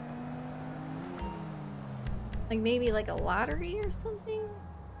 Like maybe like a lottery or something?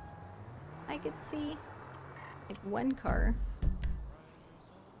 I could see. Like one car.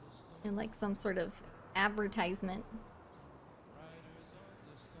 And like some sort of advertisement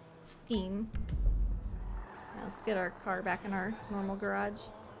scheme. Now let's get our car back in our normal garage.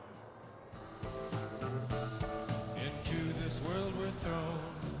 Into this world we're thrown.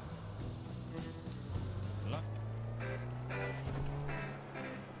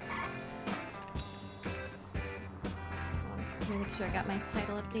 Let me make sure I got my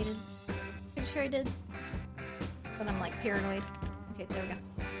title updated. Pretty sure I did. But I'm like paranoid. Okay, there we go.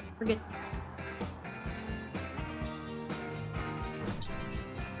 We're good.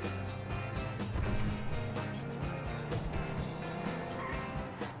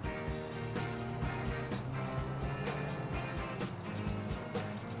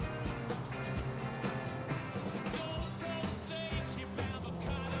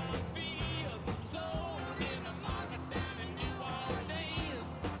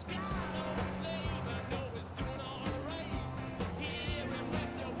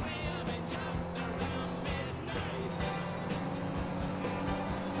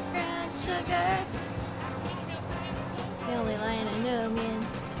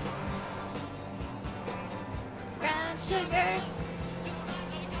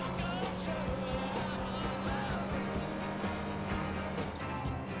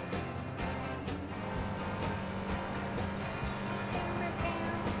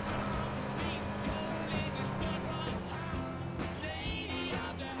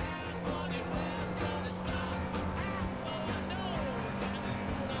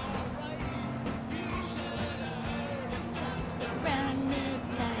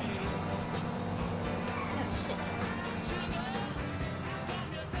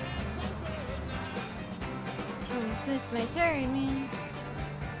 This is my turn, man.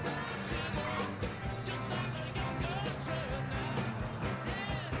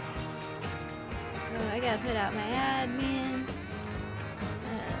 Oh, I gotta put out my ad, man.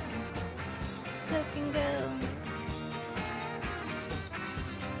 Token go.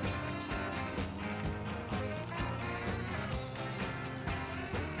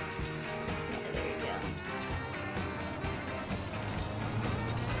 Yeah, there you go.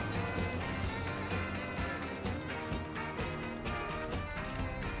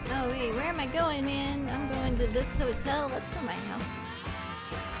 Oh wait, where am I going, man? I'm going to this hotel. That's not my house.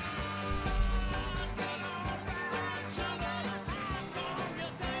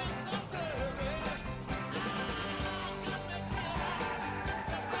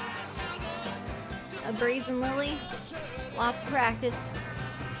 A brazen lily. Lots of practice.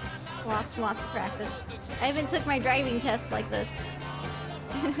 Lots of practice. I even took my driving test like this.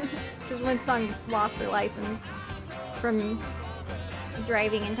 Because one song just lost her license from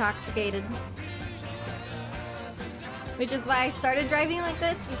driving intoxicated. Which is why I started driving like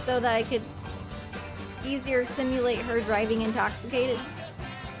this, was so that I could easier simulate her driving intoxicated.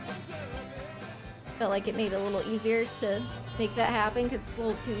 Felt like it made it a little easier to make that happen because it's a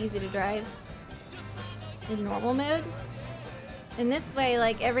little too easy to drive in normal mode. And this way,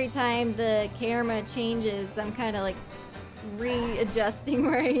 like every time the camera changes, I'm kind of like readjusting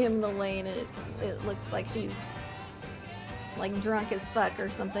where I am in the lane, and it looks like she's like drunk as fuck or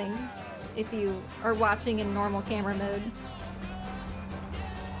something if you are watching in normal camera mode.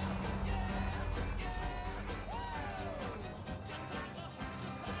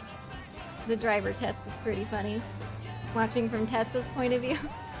 The driver test is pretty funny. Watching from Tessa's point of view.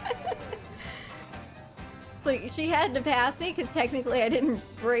 Like, she had to pass me because technically I didn't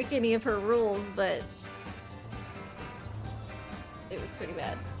break any of her rules, but it was pretty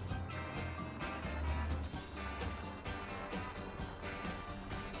bad.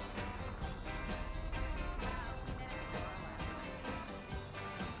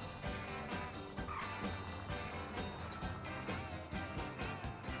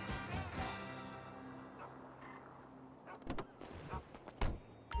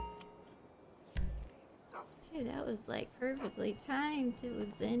 Dude, that was like perfectly timed. It was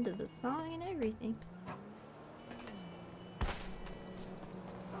the end of the song and everything.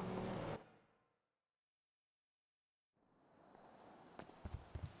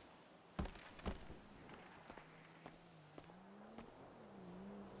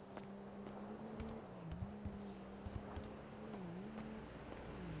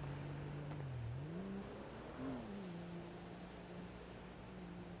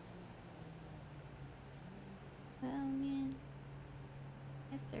 Well, man,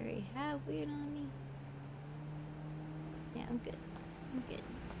 that's already half weird on me. Yeah, I'm good. I'm good.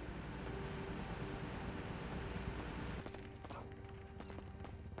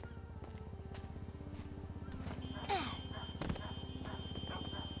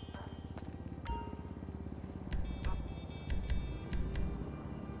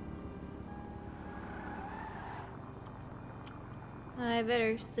 I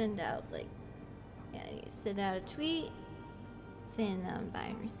better send out, like, yeah, you send out a tweet saying that I'm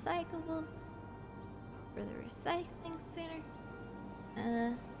buying recyclables for the recycling center.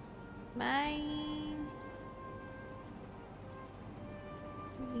 Buying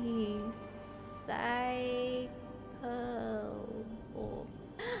recyclable.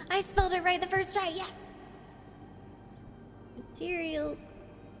 I spelled it right the first try, yes! Materials.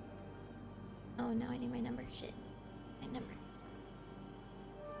 Oh, now I need my number. Shit. My number.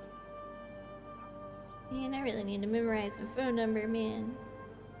 Man, I really need to memorize my phone number, man.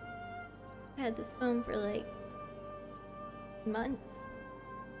 I had this phone for like months.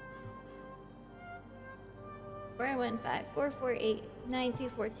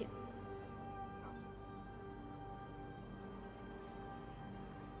 415-448-9242.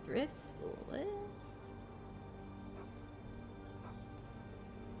 Drift school, what?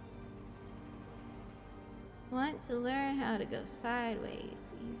 Want to learn how to go sideways.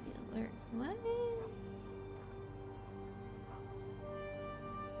 Easy to learn. What?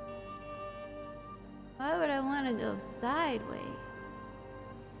 Why would I want to go sideways?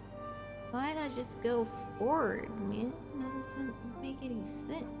 Why not just go forward, man? That doesn't make any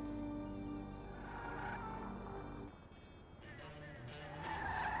sense.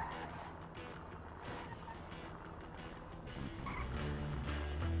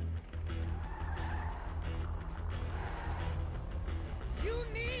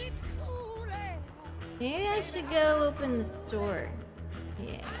 Maybe I should go open the store.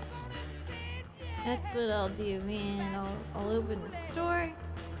 Yeah. That's what I'll do, man. I'll open the store.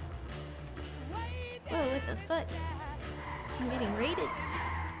 Whoa, what the fuck? I'm getting raided.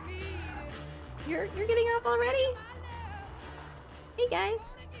 You're getting off already? Hey guys.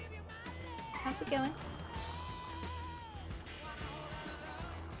 How's it going?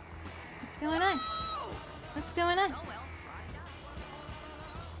 What's going on? What's going on? Oh,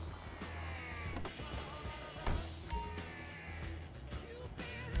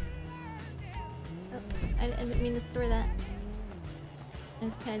 I didn't mean to store that. I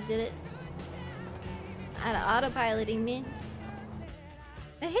just kind of did it. Out of autopiloting, man.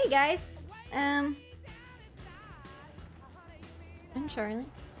 But hey guys, I'm Charlie.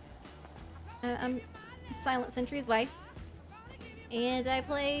 I'm Silent Sentry's wife, and I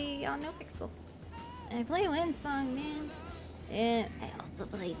play on NoPixel. I play Windsong, man, and I also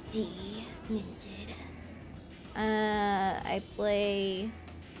play D Ninja. I play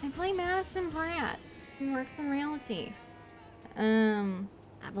Madison Pratt, who works in realty.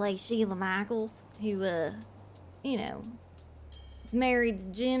 I play Sheila Michaels, who, you know, is married to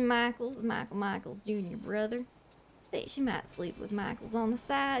Jim Michaels, Michael Michaels' junior brother. Think she might sleep with Michaels on the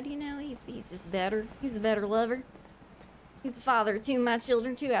side, you know, he's just better. He's a better lover. He's the father of 2 of my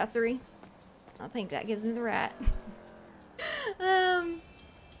children, 2 out of 3. I think that gives me the right.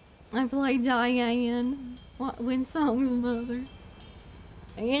 I play Diane, Winsong's mother.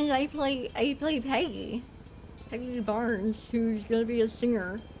 And I play Peggy. Peggy Barnes, who's gonna be a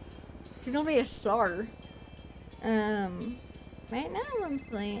singer. She's gonna be a star. Right now I'm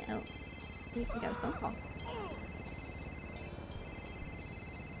playing. Oh, we got a phone call.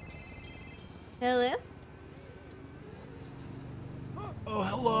 Hello? Oh,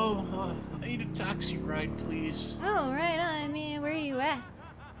 hello. I need a taxi ride, please. Oh, right on. I mean, where are you at?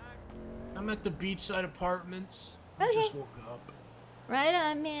 I'm at the beachside apartments. Okay. I just woke up. Right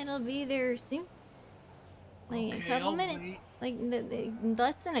on, man. I'll be there soon. Like a couple I'll minutes. wait. Like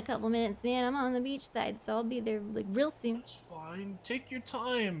less than a couple minutes, man. I'm on the beach side, so I'll be there like real soon. It's fine. Take your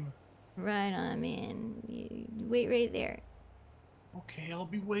time. Right on, man. You wait right there. Okay, I'll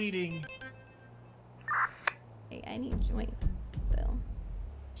be waiting. Hey, I need joints, though.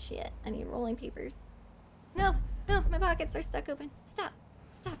 Shit, I need rolling papers. No, no, my pockets are stuck open. Stop.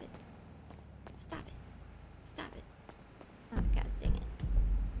 Stop it. Stop it. Stop it. Oh, god dang it.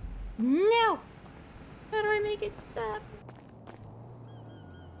 No! How do I make it stop?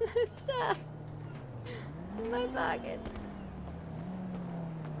 Stop! My pockets.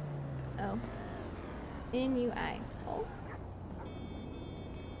 Oh. NUI. False.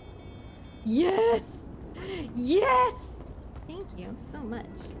 Yes! Yes! Thank you so much.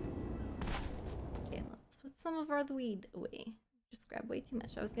 Okay, let's put some of our weed away. Just grabbed way too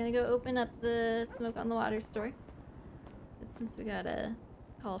much. I was gonna go open up the Smoke on the Water store. But since we got a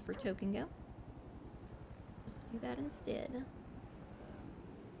call for Token Go, let's do that instead.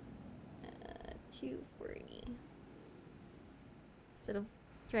 240. Instead of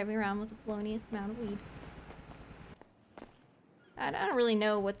driving around with the felonious amount of weed. I don't really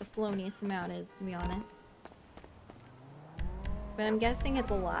know what the felonious amount is, to be honest. But I'm guessing it's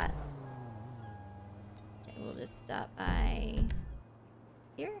a lot. Okay, we'll just stop by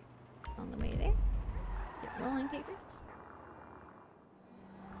here, on the way there. Get rolling papers.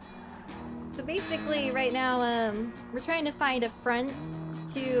 So basically, right now, we're trying to find a front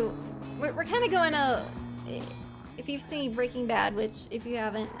to... We're kind of going to... If you've seen Breaking Bad, which if you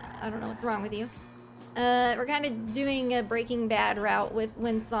haven't, I don't know what's wrong with you. We're kind of doing a Breaking Bad route with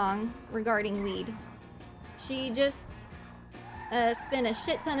Winsong regarding weed. She just spent a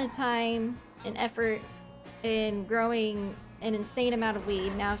shit ton of time and effort in growing an insane amount of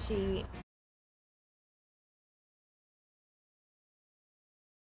weed. Now she...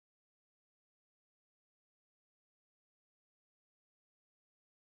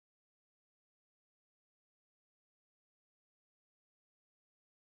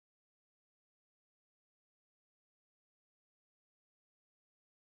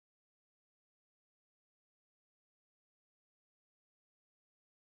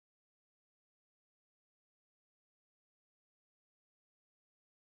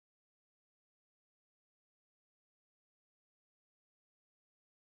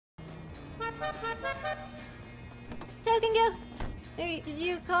 Token Go! Hey, did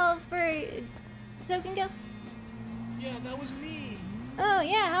you call for Token Go? Yeah, that was me. Oh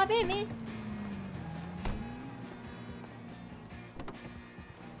yeah, hop in, man.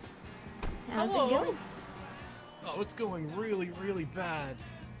 How's Hello? it going? Oh, it's going really, really bad.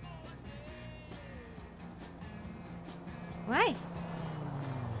 Why?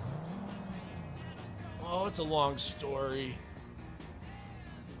 Oh, it's a long story.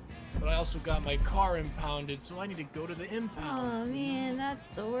 But I also got my car impounded, so I need to go to the impound. Oh man, that's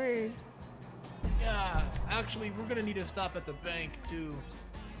the worst. Yeah, actually, we're gonna need to stop at the bank too,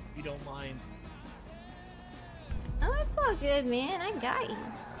 if you don't mind. Oh, it's all good, man. I got you.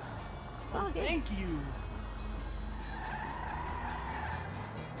 It's all good. Thank you.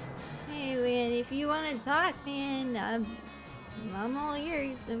 Hey, man, if you want to talk, man, I'm all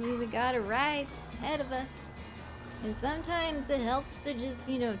yours. I mean, we got a ride ahead of us. And sometimes it helps to just,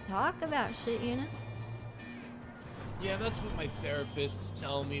 you know, talk about shit, you know? Yeah, that's what my therapists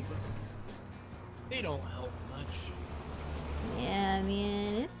tell me, but they don't help much. Yeah,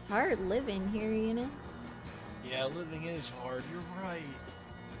 man, it's hard living here, you know? Yeah, living is hard. You're right.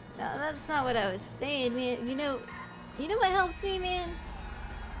 No, that's not what I was saying, man. You know what helps me, man?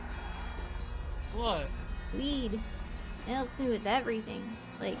 What? Weed. It helps me with everything.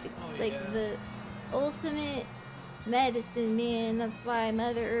 Like, it's like the ultimate medicine, man. That's why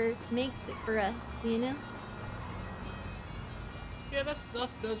Mother Earth makes it for us, you know? Yeah, that stuff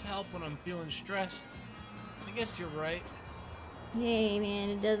does help when I'm feeling stressed. I guess you're right. Hey, man,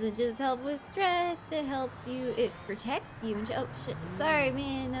 it doesn't just help with stress. It helps you. It protects you. And oh, shit. Sorry,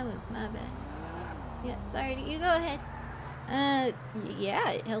 man. That was my bad. Yeah, sorry. You go ahead. Yeah,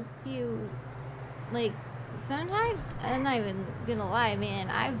 it helps you. Like, sometimes, I'm not even gonna lie, man.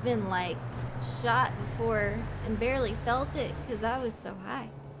 I've been, like, shot before and barely felt it because I was so high.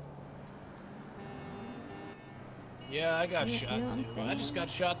 Yeah, I got You shot know what I'm too. I saying? just got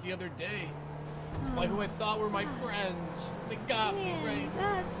shot the other day. By who I thought were my friends. They got me, Man, right?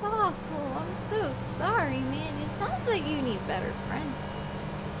 that's awful. I'm so sorry, man. It sounds like you need better friends.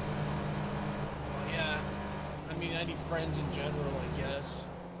 Yeah. I mean, I need friends in general, I guess.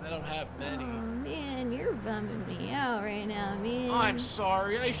 I don't have many. Oh, man, you're bumming me out right now, man. I'm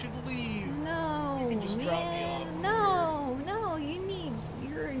sorry, I should leave. No, You can just man. drop me off. No, you need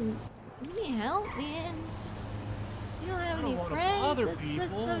help, man. You don't have I any don't wanna friends. bother That's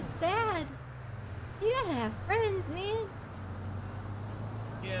people. so sad. You gotta have friends, man.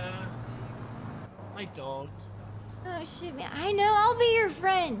 Yeah. I don't. Oh shit, man. I know. I'll be your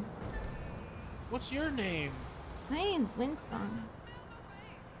friend. What's your name? My name's Winsong.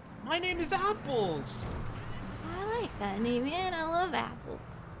 My name is Apples. I like that name, man. I love apples.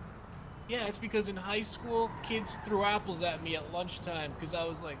 Yeah, it's because in high school, kids threw apples at me at lunchtime because I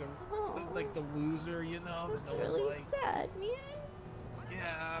was like like the loser, you know. That's that no one really liked. sad, man.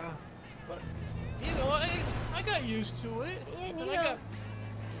 Yeah, but you know, I got used to it. Man, and you I know, got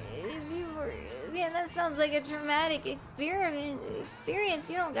if you were, man, that sounds like a traumatic experience.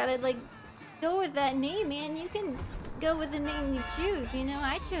 You don't gotta like go with that name, man. You can go with the name you choose. You know,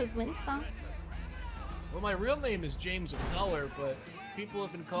 I chose Winsong. well, my real name is James Impeller, but people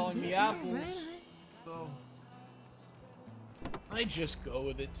have been calling me Apples, right. so I just go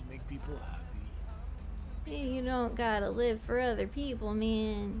with it to make people happy. Hey, you don't gotta live for other people,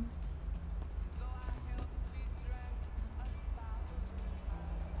 man.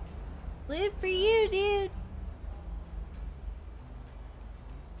 Live for you, dude.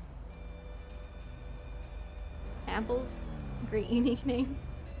 Apples, great unique name.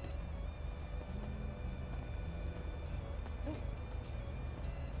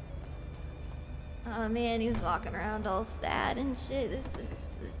 Oh man, he's walking around all sad and shit. This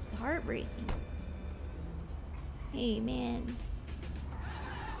is heartbreaking. Hey man,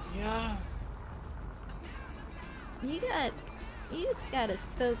 Yeah. you just gotta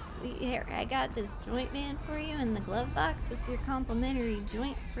smoke. Here, I got this joint, man, for you in the glove box. It's your complimentary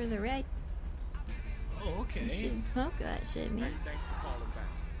joint for the ride. Oh, okay. You should smoke that shit, man. Thanks for calling back.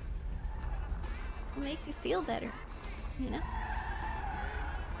 It'll make you feel better, you know?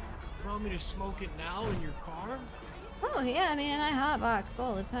 You want me to smoke it now in your car? Oh yeah, man, I hotbox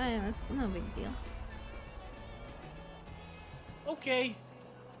all the time. It's no big deal. Okay.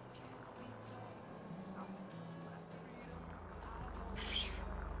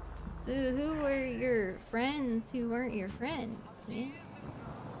 So who were your friends who weren't your friends, man?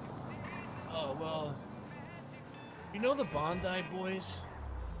 Oh, well. You know the Bondi Boys?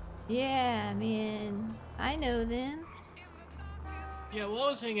 Yeah, man. I know them. Yeah, well, I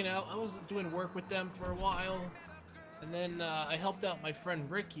was hanging out. I was doing work with them for a while. And then I helped out my friend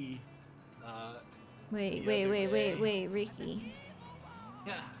Ricky. Wait, the other day. Ricky.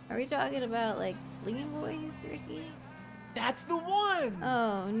 Yeah. Are we talking about like Fleeing Boys, Ricky? That's the one!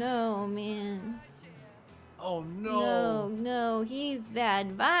 Oh no, man. Oh, no. No, he's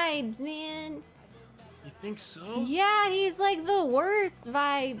bad vibes, man. You think so? Yeah, he's like the worst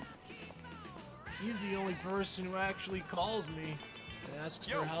vibes. He's the only person who actually calls me and asks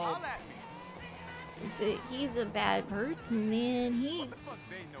for help. He's a bad person, man. He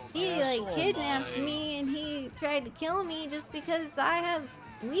Yeah, like so am kidnapped I. me and he tried to kill me just because I have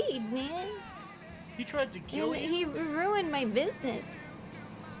weed, man. He tried to kill And you? he ruined my business.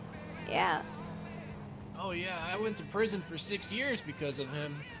 Yeah. Oh yeah, I went to prison for 6 years because of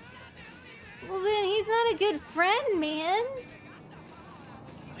him. Well, then he's not a good friend, man.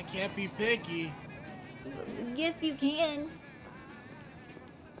 I can't be picky. Yes, you can.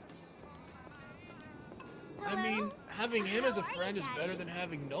 I mean, having him as a friend is better than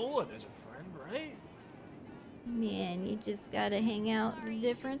having no one as a friend, right? Man, you just gotta hang out in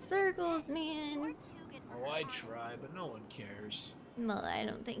different circles, man. Oh, I try, but no one cares. Well, I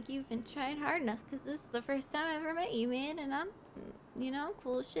don't think you've been trying hard enough, because this is the first time I ever met you, man, and I'm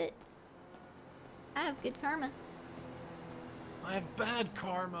cool as shit. I have good karma. I have bad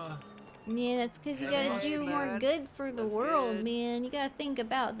karma. Yeah, that's because you Yeah, gotta do more man. good for the That's world, good. man. You gotta think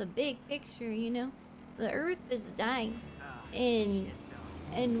about the big picture, you know? The earth is dying, Ah, and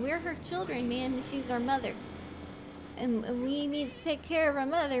shit, no. we're her children, man. She's our mother. And we need to take care of our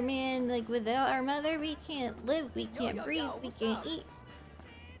mother, man. Like, without our mother, we can't live, we can't breathe, we can't eat,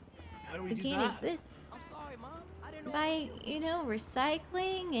 How do we we do can't that? exist. I'm sorry, Mom. I didn't know. By,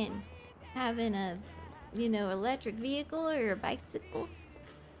 recycling and having a, electric vehicle or a bicycle.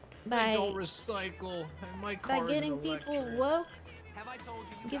 I By don't recycle, and my car is getting people electric. woke. Have I told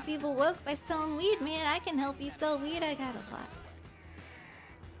you? Get people woke by selling weed, man. I can help you sell weed. I got a lot.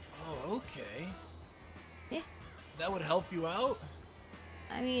 Oh, okay. Yeah. That would help you out?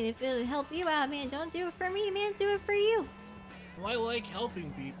 I mean, if it would help you out, man, don't do it for me, man. Do it for you. Well, I like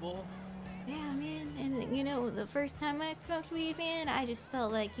helping people. Yeah, man. And the first time I smoked weed, man, I just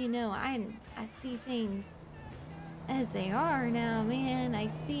felt like, I see things as they are now, man. I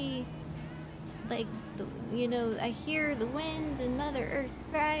see, like, I hear the wind and Mother Earth's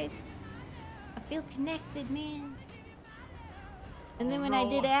cries. I feel connected, man. And then Oh, when I no.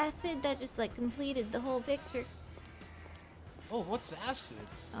 did acid, that just, like, completed the whole picture. Oh, what's acid?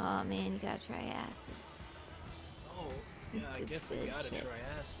 Oh, man, you gotta try acid. Oh, yeah, I It's guess I good gotta shit. try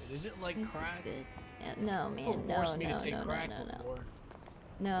acid. Is it like It's crack? good. No, man, People no, forced me no, to take no, no, crack no, no. before.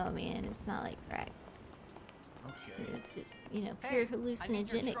 No, man, it's not like crack. Okay. It's just, Hey, pure I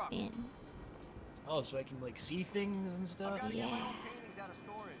need your hallucinogenic, truck. man. Oh, so I can like see things and stuff? Gotta get my Yeah. own paintings out of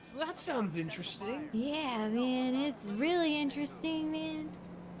storage. Well, that sounds interesting. Yeah, man, it's really interesting, man.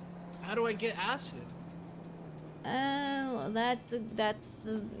 How do I get acid? Well, that's the,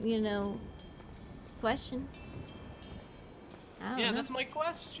 question. I don't Yeah, know. that's my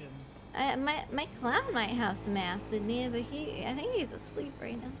question. My clown might have some acid, man, but I think he's asleep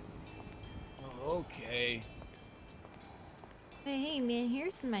right now. Oh, okay. Hey, man,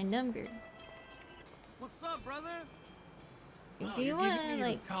 here's my number. What's up, brother? If Wow, you you're wanna, giving me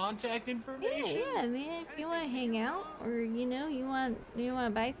like, contact Yeah, information? yeah, man. If you want to hang out, or you want to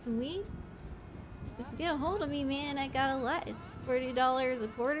buy some weed, just get a hold of me, man. I got a lot. It's $40 a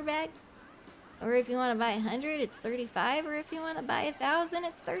quarter bag. Or if you want to buy 100, it's 35. Or if you want to buy 1,000,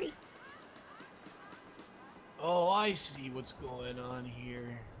 it's 30. Oh, I see what's going on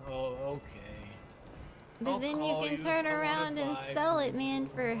here. Oh, okay. But I'll then you call can if turn I wanna around and buy sell it, from man, you.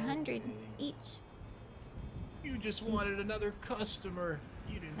 for 100 Okay. each. You just wanted another customer.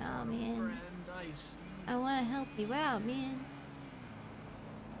 You didn't Aw, want a man. friend. I see. I want to help you out, man.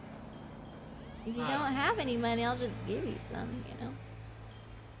 If you I don't don't have any money, I'll just give you some,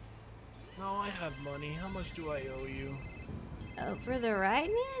 No, I have money. How much do I owe you? Oh, for the ride,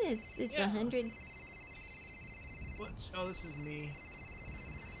 man, it's Yeah. 100. What? Oh, this is me.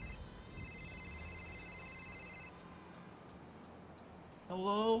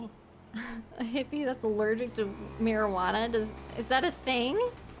 Hello? A hippie that's allergic to marijuana? Is that a thing?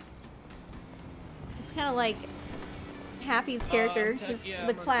 It's kind of like Happy's character, te- yeah,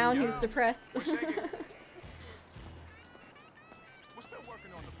 the I'm clown under- who's depressed. We're still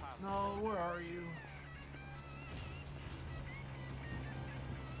working on the pilot. No, where are you?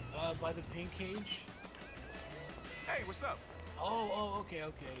 By the pink cage? Hey, what's up? Oh, okay, yeah,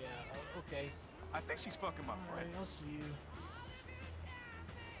 okay. I think she's fucking my Alright, friend. I'll see you.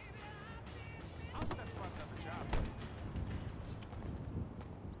 I'll step front of the job.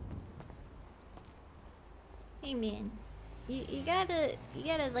 Hey man, you gotta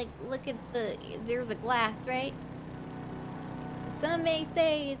like look at there's a glass, right? Some may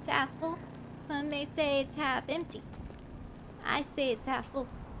say it's half full, some may say it's half empty. I say it's half full.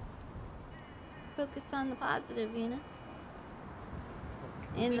 Focus on the positive, And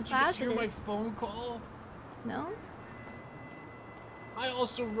the Did you just hear positive. my phone call? No? I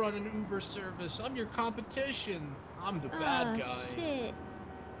also run an Uber service. I'm your competition. I'm the bad guy. Oh shit.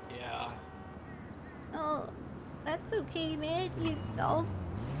 Yeah. Oh, that's okay, man. I'll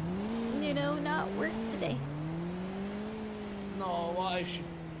not work today. No, I should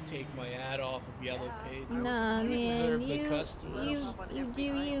take my ad off of Yellow Pages. Nah, I man, deserve the you customers. do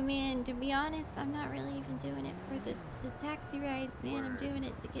you, man. To be honest, I'm not really even doing it for the taxi rides, man. I'm doing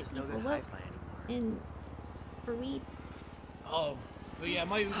it to get people woke and for weed. Oh, but yeah,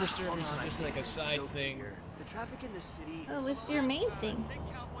 my Uber service is just like a side thing. The traffic in the city. Oh, it's your main thing.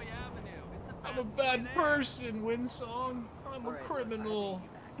 I'm a bad person, Winsong. I'm a criminal.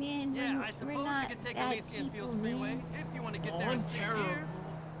 Man, Yeah, I we're suppose you not could take bad Elysian people, Fields Freeway man. if you want to get Oh, there in I'm 6 terrible. years.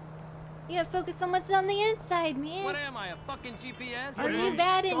 You gotta focus on what's on the inside, man. What am I, a fucking GPS? Are you Hey,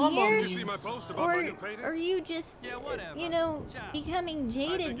 bad in stop here? on these. Or are you just, Yeah, whatever. you know, becoming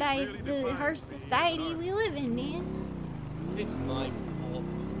jaded by the harsh society we live in, man? It's my fault.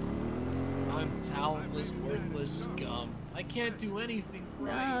 I'm talentless, worthless scum. I can't do anything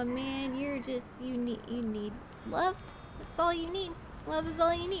right. Nah, man, you're just, you need love. That's all you need. Love is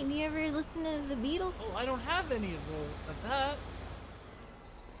all you need. You ever listen to the Beatles? Oh, I don't have any of that.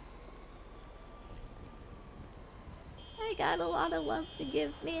 I got a lot of love to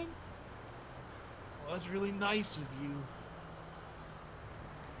give, man. Well, that's really nice of you.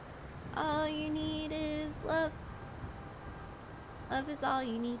 All you need is love. Love is all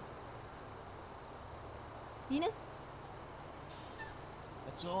you need. You know?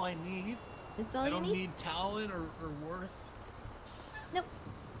 That's all I need. That's all I you don't need? need talent or worth. Nope.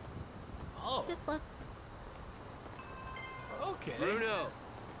 Oh, Just love. okay. Bruno,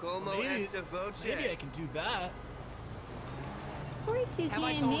 como Maybe- esta voce? Maybe I can do that. Of course you Have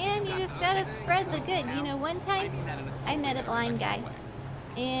I can, told you man. you You got just gotta nothing? spread the good. You know, one time I met a blind guy. way.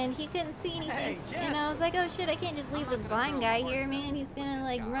 And he couldn't see anything. Hey, And I was like, oh shit, I can't just leave this blind guy here, man. He's gonna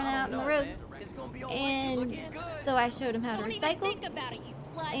like run out in the road. And so I showed him how to recycle.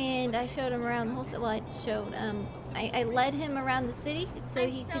 And I showed him around the whole city. Well, I led him around the city so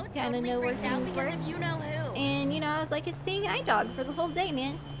he could kind of know where things were. You know who. And, you know, I was like, it's seeing eye dog for the whole day,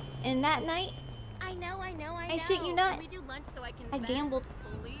 man. And that night, I know. I shit you not, Can we do lunch so I can I vent, gambled.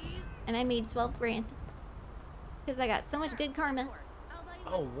 please? And I made 12 grand. Because I got so much good karma.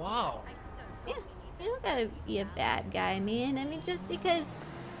 Oh, wow. Yeah, you don't gotta be a bad guy, man. I mean, just because,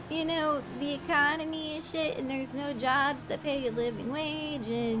 you know, the economy is shit and there's no jobs that pay a living wage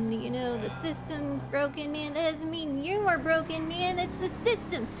and, you know, the system's broken, man, that doesn't mean you are broken, man. It's the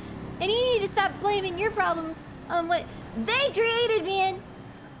system. And you need to stop blaming your problems on what they created, man.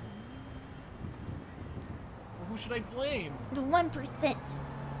 Well, who should I blame? The 1%.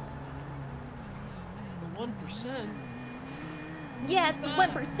 The 1%? Yeah, it's the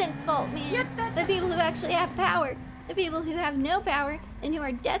 1%'s fault, man. The people who actually have power. The people who have no power and who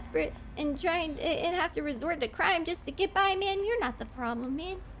are desperate and trying and have to resort to crime just to get by, man. You're not the problem,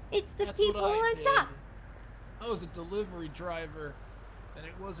 man. It's the That's people what I on did. top. I was a delivery driver, and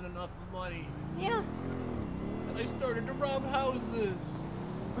it wasn't enough money. Yeah. And I started to rob houses.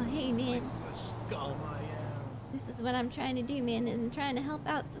 Well, hey, man. Like the scum I am. This is what I'm trying to do, man. And I'm trying to help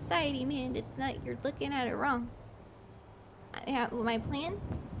out society, man. It's not, you're looking at it wrong. Well, my plan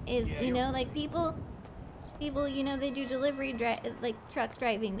is, Yeah, you know, like people, you know, they do delivery, like truck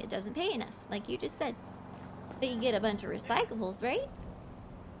driving. It doesn't pay enough, like you just said. But you get a bunch of recyclables, right?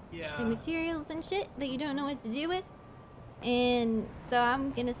 Yeah. Like materials and shit that you don't know what to do with. And so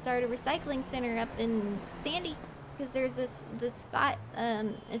I'm gonna start a recycling center up in Sandy, because there's this spot.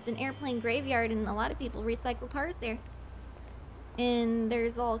 It's an airplane graveyard, and a lot of people recycle cars there. And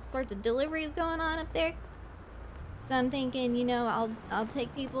there's all sorts of deliveries going on up there. So I'm thinking, you know, I'll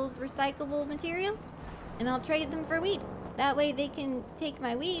take people's recyclable materials and I'll trade them for weed. That way they can take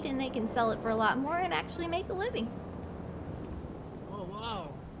my weed and they can sell it for a lot more and actually make a living. Oh,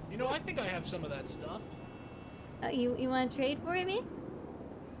 wow. You know, I think I have some of that stuff. Oh, you want to trade for it, man?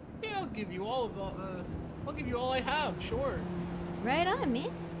 Yeah, I'll give you all of I'll give you all I have, sure. Right on,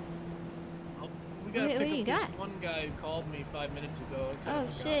 man. We gotta What pick do you up this got? one guy who called me 5 minutes ago. I kinda Oh,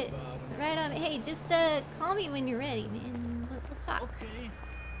 forgot shit. about him. Right on. Hey, just call me when you're ready, man. We'll talk. Okay.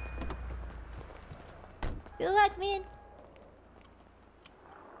 Good luck, man.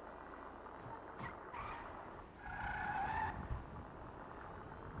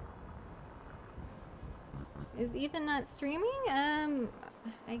 Is Ethan not streaming?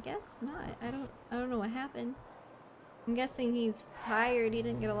 I guess not. I don't know what happened. I'm guessing he's tired. He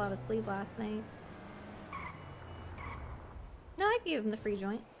didn't get a lot of sleep last night. No, I gave him the free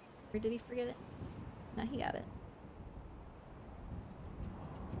joint. Or did he forget it? No, he got it.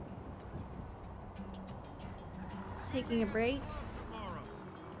 Taking a break.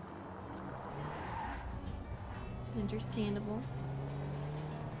 Understandable.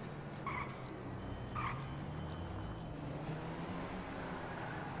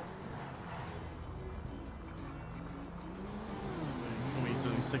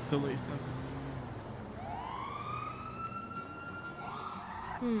 It's like the least of it.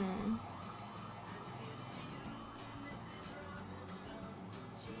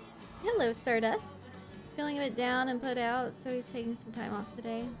 Hello, Stardust. Feeling a bit down and put out, so he's taking some time off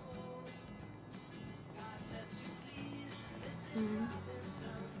today.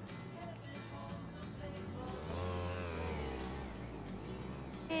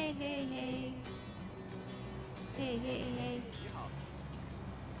 Hey, hey, hey. Hey, hey, hey.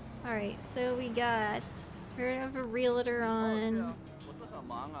 Alright, so we got heard of a realtor on.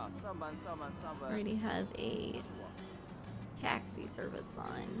 Already have a taxi service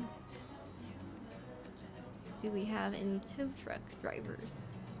on. Do we have any tow truck drivers?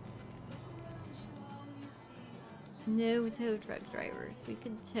 No tow truck drivers. We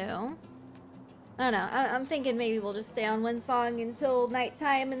could tow. I don't know. I'm thinking maybe we'll just stay on one song until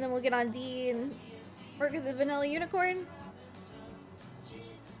nighttime and then we'll get on D and work with the Vanilla Unicorn.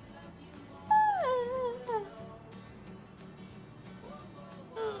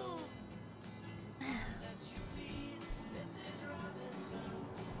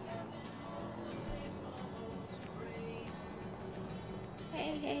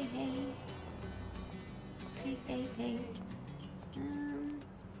 Hey, hey, hey. Hey, hey, hey.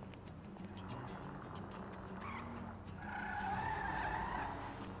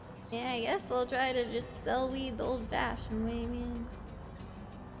 Yeah, I guess I'll try to just sell weed the old-fashioned way, man.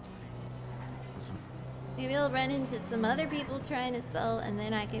 Maybe I'll run into some other people trying to sell, and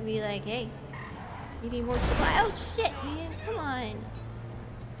then I can be like, hey, you need more supply? Oh, shit, man, come on.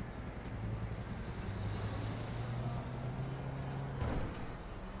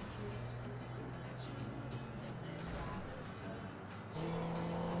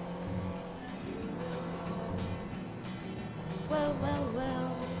 Whoa, whoa, whoa.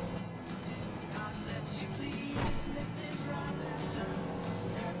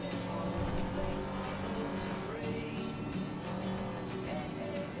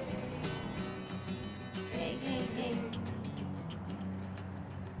 Hey, hey, hey.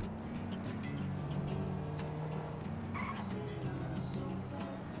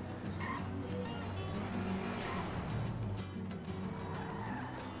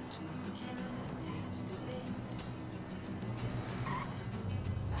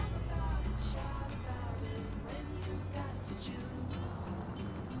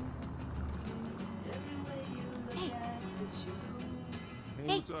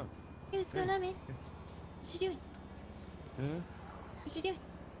 Hey, what's up? Hey, what's going on, man? What you doing? Yeah? What you doing?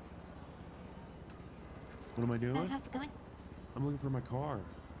 What am I doing? How's it going? I'm looking for my car.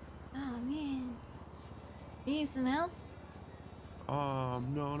 Oh, man. You need some help? No.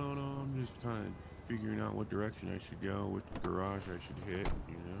 I'm just kind of figuring out what direction I should go, which garage I should hit,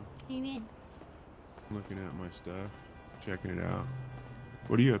 you know? Hey, man. Looking at my stuff, checking it out.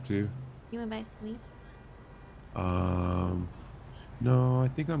 What are you up to? You wanna buy some weed? No, I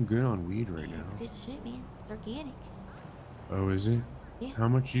think I'm good on weed right now. It's good shit, man. It's organic. Oh, is it? Yeah. How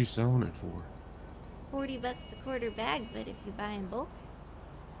much are you selling it for? $40 a quarter bag, but if you buy in bulk,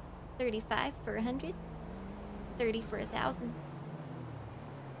 35 for 100, 30 for 1,000.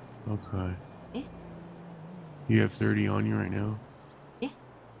 Okay. Yeah. You have 30 on you right now? Yeah.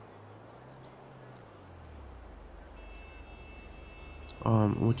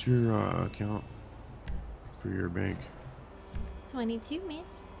 What's your account for your bank? 22, man.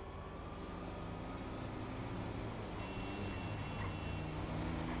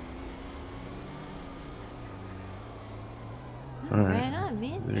 All right. Right on,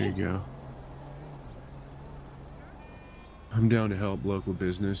 man. There you go. I'm down to help local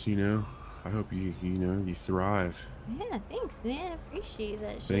business, you know. I hope you thrive. Yeah, thanks, man. I appreciate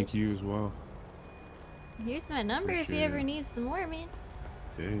that shit. Thank you as well. Here's my number if you Appreciate ever it. need some more, man.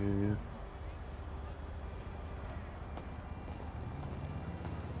 Yeah.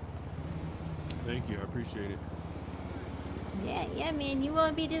 Thank you, I appreciate it. Yeah, man. You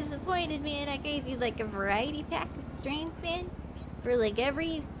won't be disappointed, man. I gave you like a variety pack of strains, man. For like every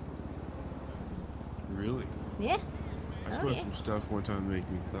use. Really? Yeah. I Oh, smoked yeah. some stuff one time to make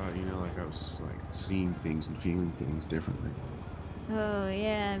me thought, you know, like I was like seeing things and feeling things differently. Oh,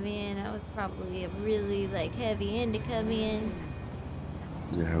 yeah, man. I was probably a really like heavy indica, man.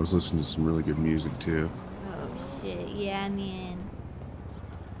 Yeah, I was listening to some really good music too. Oh, shit. Yeah, man.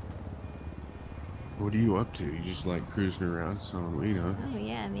 What are you up to? You just like cruising around selling weed, huh? Oh,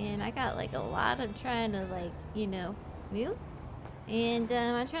 yeah, man. I got like a lot of trying to like, you know, move. And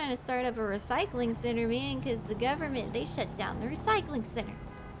I'm trying to start up a recycling center, man, because the government, they shut down the recycling center.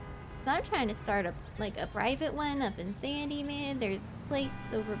 So I'm trying to start up like a private one up in Sandy, man. There's this place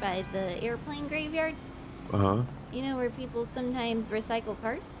over by the airplane graveyard. Uh-huh. You know where people sometimes recycle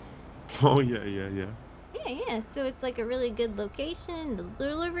cars? Oh, yeah, yeah, yeah. Yeah, so it's like a really good location. The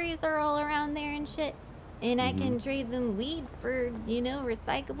deliveries are all around there and shit. And I can trade them weed for, you know,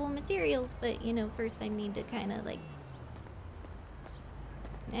 recyclable materials. But, you know, first I need to kind of like...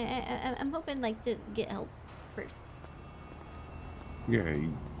 I'm hoping like to get help first. Yeah,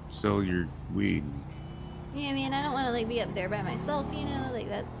 you sell your weed. Yeah, man, I don't want to like be up there by myself, you know? Like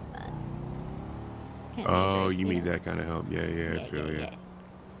that's not... Oh, you need that kind of help. Yeah, I feel ya.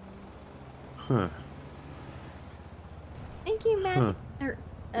 Huh. Thank you, Magic. Or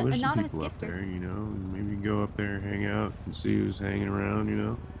Well, there's some anonymous people gifter. up there, you know. Maybe go up there and hang out and see who's hanging around, you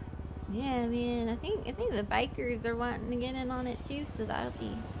know. Yeah, man. I think the bikers are wanting to get in on it too, so that'll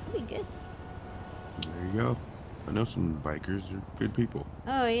be good. There you go. I know some bikers are good people.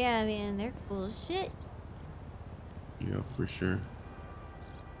 Oh yeah, man. They're cool as shit. Yeah, for sure.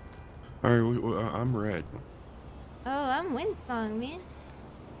 All right, well, I'm Red. Oh, I'm Windsong, man.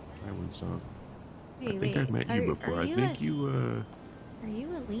 Hi, Windsong. Wait, I think I've met you before. I think you, Are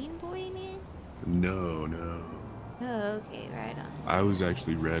you a lean boy, man? No. Oh, okay, right on. I was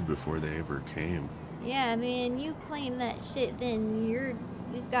actually Red before they ever came. Yeah, man, you claim that shit, then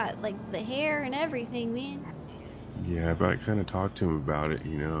you've got like the hair and everything, man. Yeah, but I kind of talked to him about it,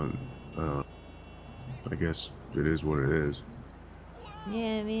 you know. And, I guess it is what it is.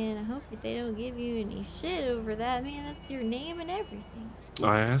 Yeah, man, I hope that they don't give you any shit over that, man. That's your name and everything.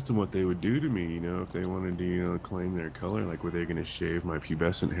 I asked them what they would do to me, you know, if they wanted to, you know, claim their color. Like, were they going to shave my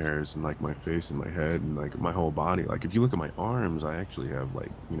pubescent hairs and, like, my face and my head and, like, my whole body? Like, if you look at my arms, I actually have, like,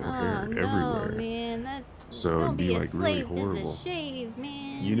 you know, hair everywhere. Oh, man, that's... So don't it'd be, like, really slave horrible. to the shave,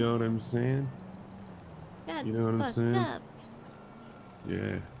 man. You know what I'm saying? That's you know what I'm saying? up.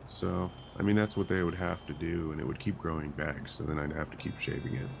 Yeah, so, I mean, that's what they would have to do, and it would keep growing back, so then I'd have to keep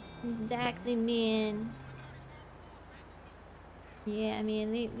shaving it. Exactly, man. Yeah, I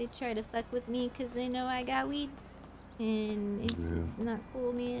mean, they try to fuck with me because they know I got weed. And it's not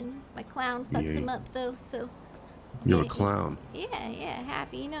cool, man. My clown fucked them up, though, so... You're a clown. Yeah,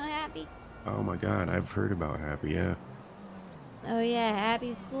 Happy. You know Happy? Oh my god, I've heard about Happy, yeah. Oh, yeah,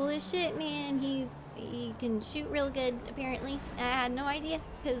 Happy's cool as shit, man. He can shoot real good, apparently. I had no idea,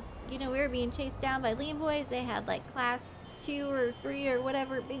 because, you know, we were being chased down by lean boys. They had, like, class 2 or 3 or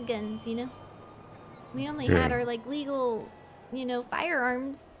whatever, big guns, you know? We only had our, like, legal... you know,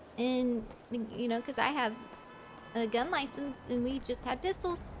 firearms, and, you know, because I have a gun license, and we just had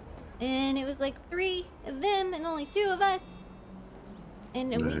pistols, and it was like 3 of them, and only 2 of us,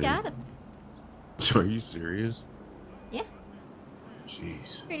 and we got them. Are you serious? Yeah.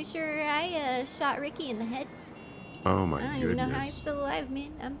 Jeez. Pretty sure I shot Ricky in the head. Oh my goodness. I don't even know how he's still alive,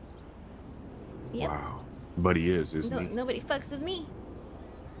 man. Yep. Wow. But he is, isn't he? Nobody fucks with me.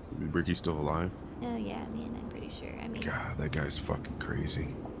 Ricky's still alive? Oh yeah, man, I'm pretty sure. I mean, God, that guy's fucking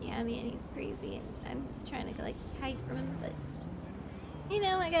crazy. Yeah, I mean, he's crazy. I'm trying to, like, hide from him, but... you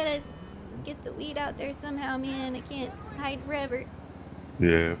know, I gotta get the weed out there somehow, man. I can't hide forever.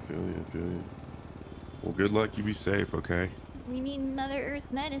 Yeah, I feel you. Well, good luck. You be safe, okay? We need Mother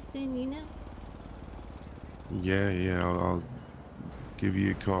Earth's medicine, you know? Yeah, I'll give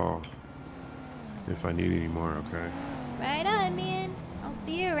you a call if I need any more, okay? Right on, man. I'll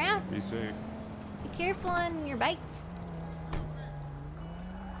see you around. Be safe. Be careful on your bike.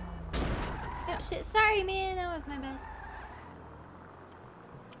 Oh, shit. Sorry, man. That was my bad.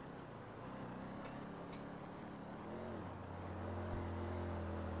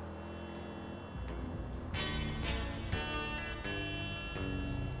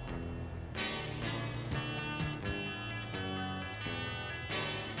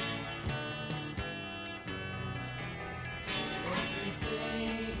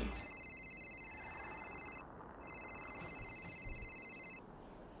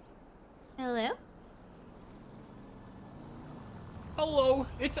 Hello? Hello,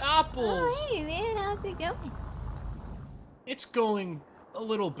 it's Apples. Oh, hey, man. How's it going? It's going a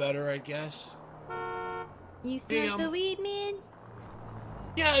little better, I guess. You smoked the weed, man?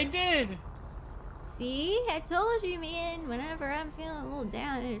 Yeah, I did. See? I told you, man. Whenever I'm feeling a little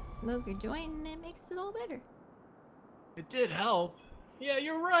down, I just smoke a joint and it makes it all better. It did help. Yeah,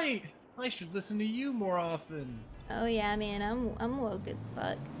 you're right. I should listen to you more often. Oh, yeah, man. I'm woke as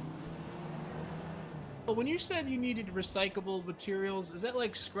fuck. But when you said you needed recyclable materials, is that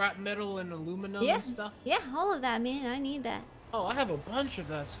like scrap metal and aluminum Yeah. and stuff? Yeah, all of that, man. I need that. Oh, I have a bunch of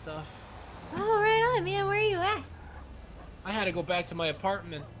that stuff. Oh, right on, man. Where are you at? I had to go back to my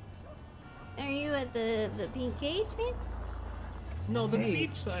apartment. Are you at the pink cage, man? No, the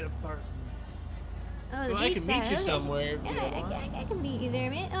beachside apartments. Oh, the Well, beach I can side. meet you Okay. somewhere if you Yeah, don't want. I can meet you there,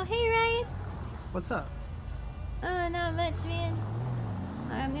 man. Oh, hey, Ryan. What's up? Oh, not much, man.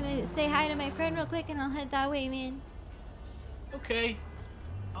 I'm gonna say hi to my friend real quick and I'll head that way, man. Okay.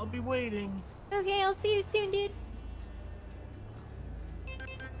 I'll be waiting. Okay, I'll see you soon, dude.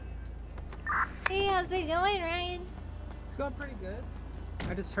 Hey, how's it going, Ryan? It's going pretty good.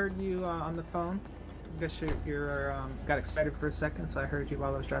 I just heard you on the phone. I guess you're got excited for a second, so I heard you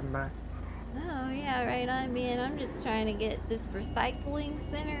while I was driving by. Oh, yeah, right on, man. I'm just trying to get this recycling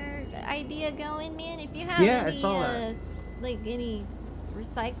center idea going, man. If you have Yeah, any, I saw that. like any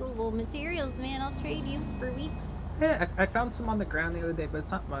recyclable materials, man, I'll trade you for wheat. Yeah, I found some on the ground the other day, but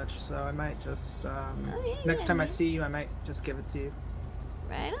it's not much, so I might just yeah, next time I man. see you, I might just give it to you.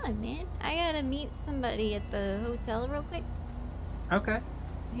 Right on, man. I gotta meet somebody at the hotel real quick Okay.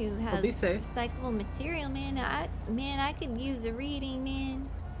 who has Well, be safe. recyclable material, man. I could use a reading, man.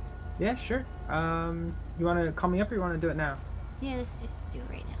 Yeah, sure. You want to call me up or you want to do it now? Yeah, let's just do it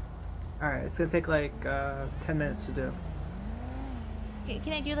right now. All right, it's gonna take like 10 minutes to do. Okay,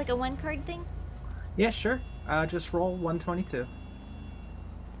 can I do like a one card thing? Yeah, sure. Just roll 122.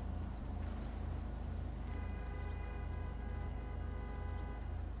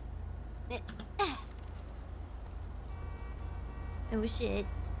 Oh shit.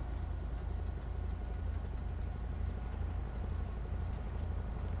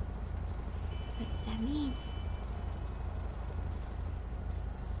 What does that mean?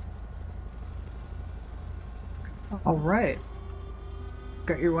 All right.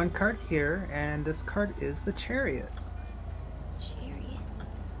 Got your one card here, and this card is the Chariot. Chariot.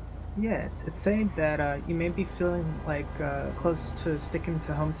 Yeah, it's saying that you may be feeling like close to sticking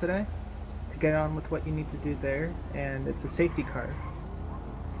to home today to get on with what you need to do there, and it's a safety card.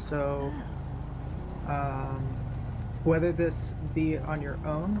 So, whether this be on your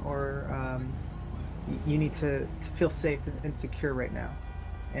own or you need to feel safe and secure right now,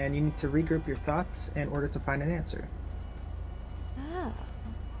 and you need to regroup your thoughts in order to find an answer. Oh.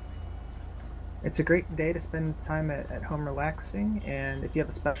 It's a great day to spend time at home relaxing, and if you have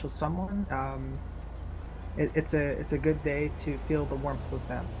a special someone, it's a good day to feel the warmth with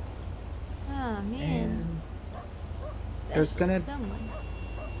them. Oh man. And Special there's gonna someone.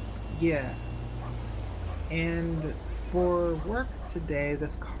 yeah. And for work today,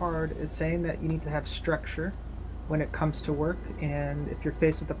 this card is saying that you need to have structure when it comes to work, and if you're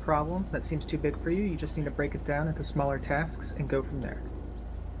faced with a problem that seems too big for you, you just need to break it down into smaller tasks and go from there.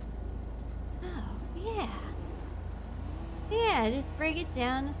 Yeah. Yeah, just break it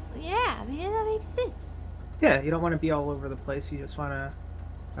down. Yeah, man, that makes sense. Yeah, you don't want to be all over the place. You just want to,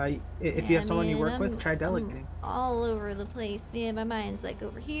 if you have someone you work with, try delegating. All over the place, man. My mind's like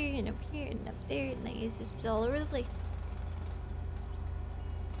over here and up there, and like it's just all over the place.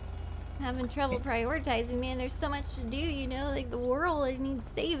 Having trouble prioritizing, man. There's so much to do, you know, like the world, it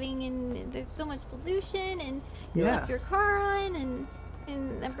needs saving, and there's so much pollution, and you left your car on, and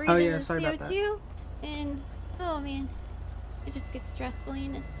I'm breathing the CO2, and oh man, it just gets stressful, you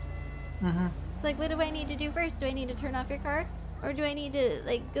know. It's like, what do I need to do first? Do I need to turn off your car, or do I need to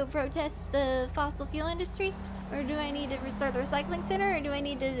like go protest the fossil fuel industry, or do I need to restart the recycling center, or do I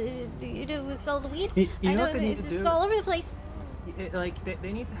need to sell the weed? You know what they need it's to just do? all over the place.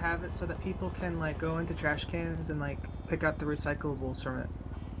 They need to have it so that people can like go into trash cans and like pick out the recyclables from it.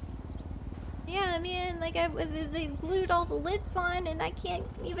 Yeah, man, like they glued all the lids on, and I can't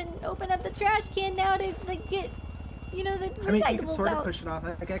even open up the trash can now to like get, you know, the recyclables I mean, you can sort of out. push it off.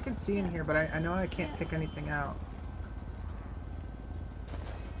 Like I can see in here, but I know I can't pick anything out.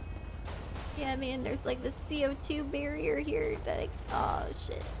 Yeah, man, there's like the CO2 barrier here that oh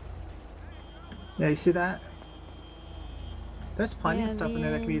shit. Yeah, you see that? There's plenty of stuff in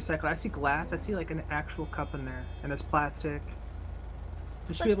there that can be man. recycled. I see glass. I see like an actual cup in there, and there's plastic.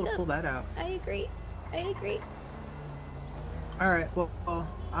 You should be able to pull that out. I agree. I agree. All right. Well,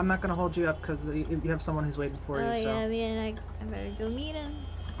 I'm not gonna hold you up because you have someone who's waiting for you. Oh So. yeah, man, I better go meet him.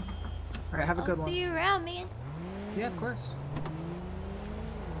 All right. Have a good one. I'll see you around, man. Yeah, of course.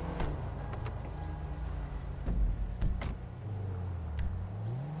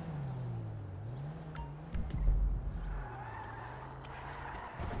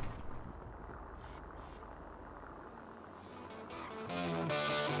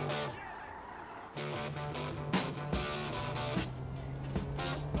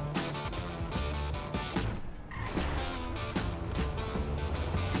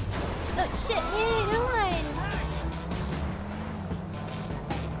 Oh shit, man, come on.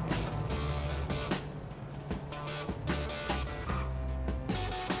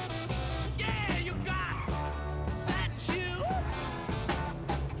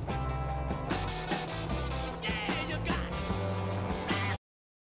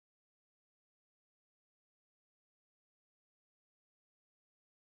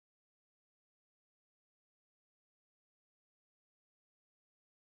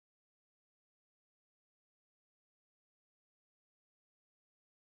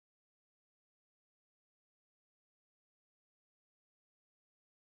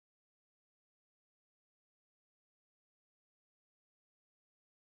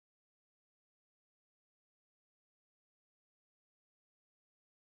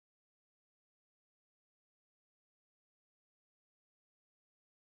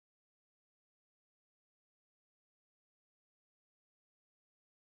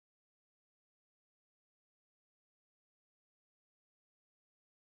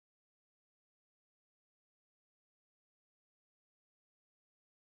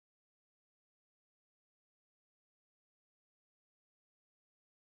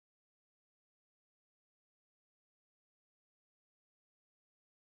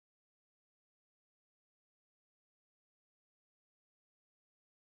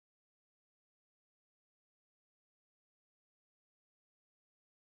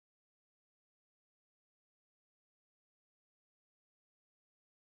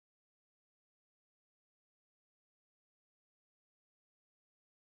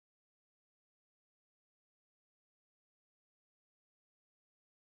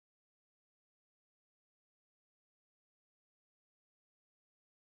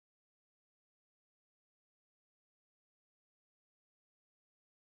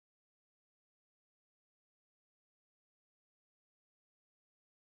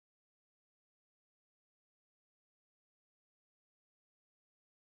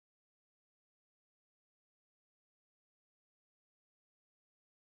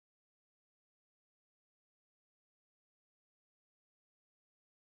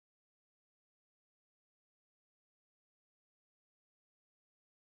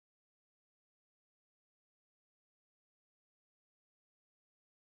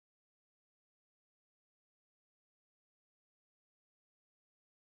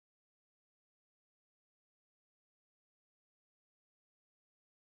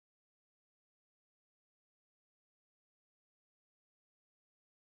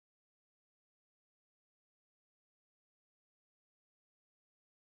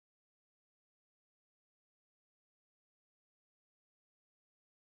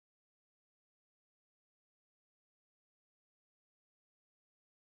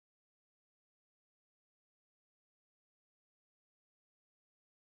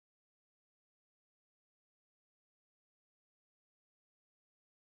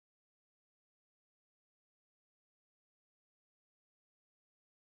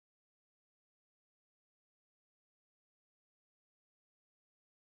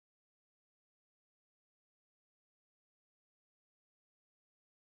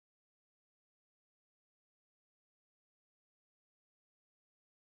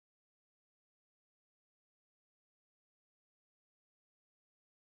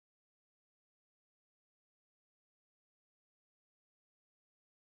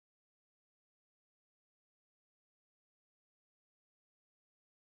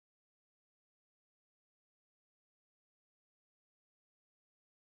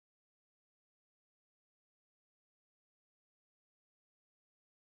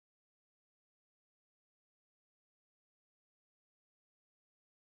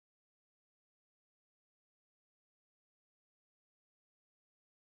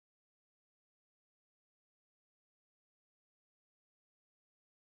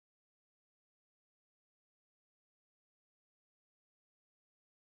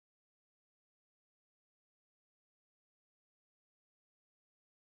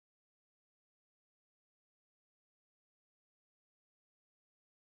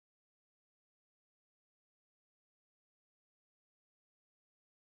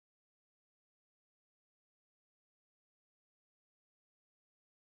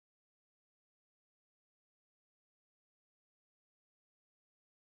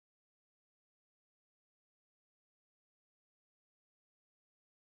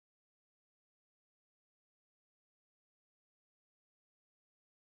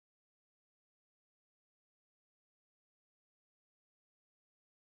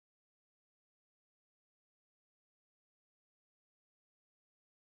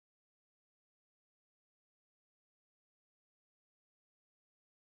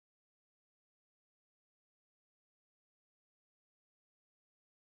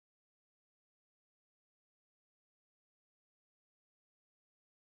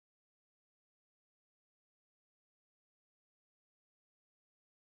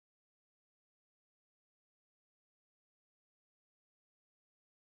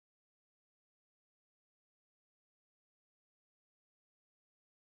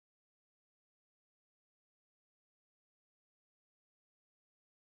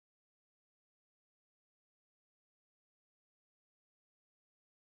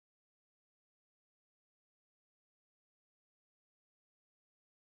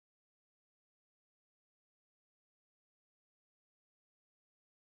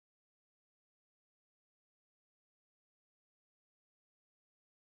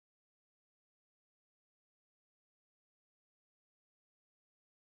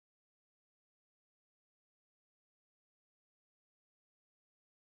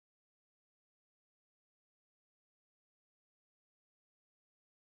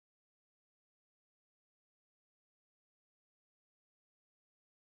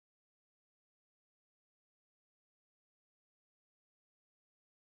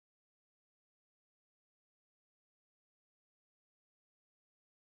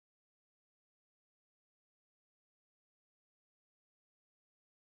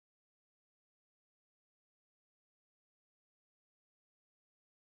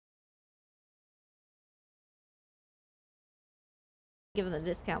 Give him the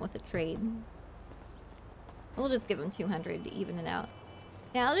discount with a trade. We'll just give him 200 to even it out.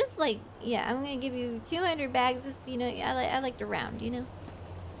 Yeah, I'll just like, yeah, I'm gonna give you 200 bags. Just, you know, I like to round, you know.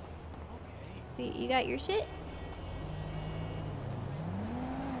 Okay. See, you got your shit?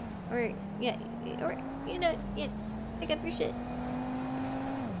 Or, yeah, or, you know, yeah, just pick up your shit.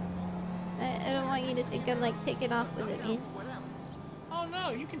 I don't want you to think I'm like taking off with it, man. Oh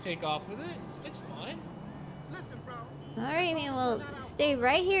no, you can take off with it. It's fine. Alright, man, well, stay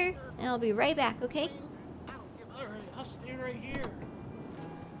right here, and I'll be right back, okay? Alright, I'll stay right here.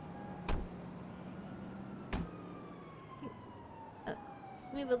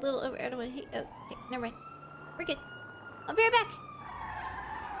 Just move a little over. I don't want to hit. Oh, okay, never mind. We're good. I'll be right back.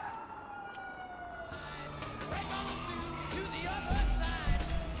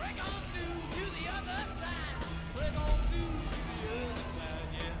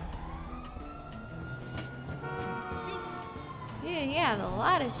 Yeah, yeah, a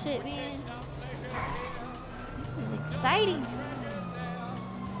lot of shit, man. This is exciting.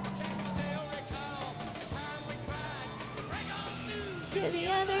 To the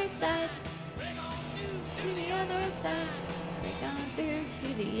other side. To the other side. Break on through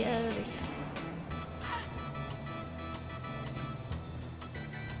to the other side.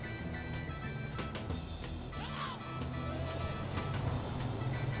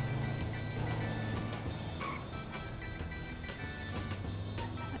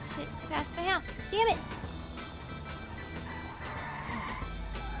 Oh shit, past my house. Damn it!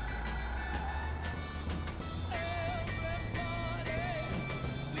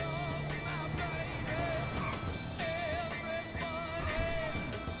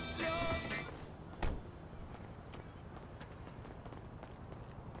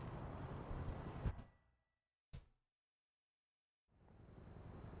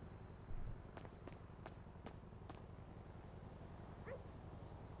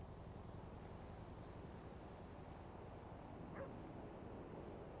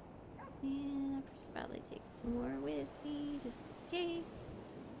 And I should probably take some more with me, just in case.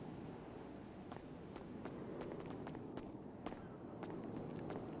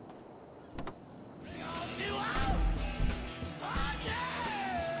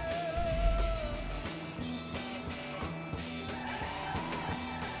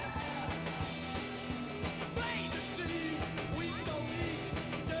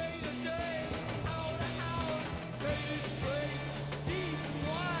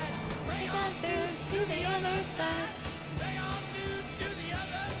 Break on through to the other side.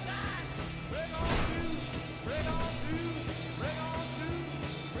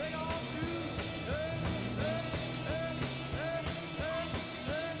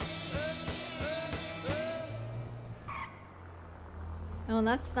 Oh, and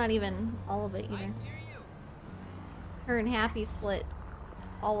that's not even all of it either. Her and Happy split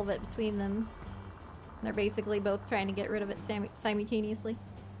all of it between them. They're basically both trying to get rid of it simultaneously.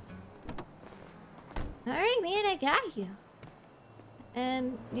 Alright, man, I got you.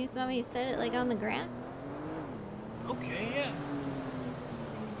 You just want me to set it like on the ground? Okay, yeah.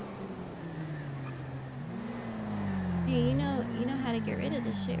 Hey, you know how to get rid of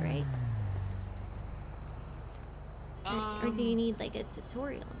this shit, right? Or do you need like a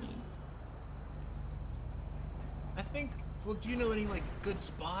tutorial, man? I think. Well, do you know any like good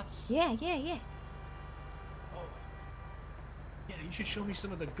spots? Yeah. Oh. Yeah, you should show me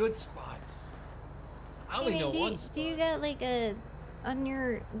some of the good spots. I Hey, only man, know do one spot. you got like a on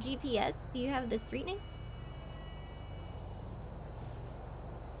your GPS? Do you have the street names?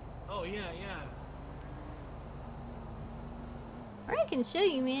 Oh yeah. Or I can show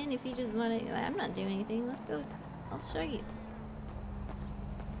you, man, if you just want to. I'm not doing anything. Let's go. I'll show you.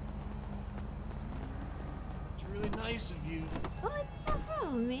 It's really nice of you. Oh, it's no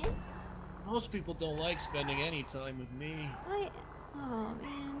problem, man. Most people don't like spending any time with me. What? Oh,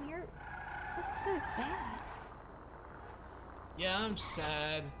 man, that's so sad. Yeah, I'm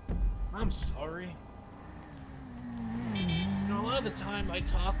sad. I'm sorry. You know, a lot of the time I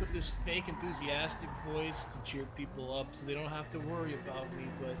talk with this fake enthusiastic voice to cheer people up so they don't have to worry about me,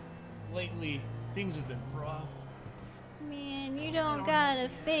 but lately things have been rough. Man, you don't gotta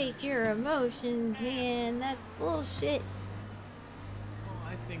fake your emotions, man. That's bullshit. Oh,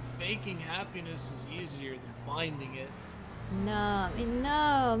 I think faking happiness is easier than finding it. No,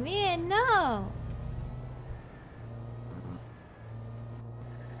 man, no.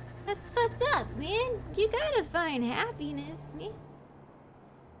 That's fucked up, man. You gotta find happiness, man.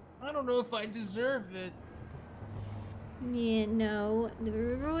 I don't know if I deserve it. Yeah, no.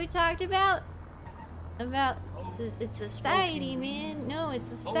 Remember we talked about? It's society, man. No, it's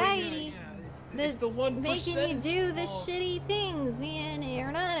society. Oh, yeah, that's the 1% making you do the fault. shitty things, man.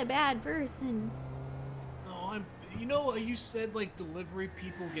 You're not a bad person. No, you know, you said like delivery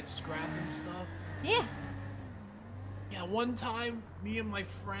people get scrap and stuff. Yeah. Yeah, one time, me and my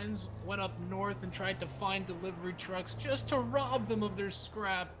friends went up north and tried to find delivery trucks just to rob them of their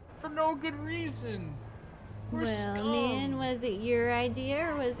scrap for no good reason. We're Well, scum. man, was it your idea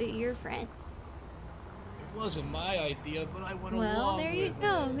or was it your friends? It wasn't my idea, but I went along Well, there you with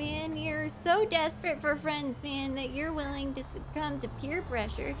go, it. man. You're so desperate for friends, man, that you're willing to succumb to peer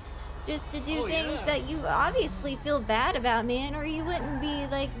pressure just to do things that you obviously feel bad about, man, or you wouldn't be,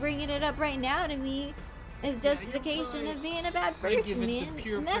 like, bringing it up right now to me as justification of being a bad They person, give man. it to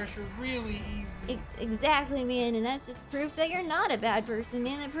peer And that's- pressure really easy. Exactly, man, and that's just proof that you're not a bad person,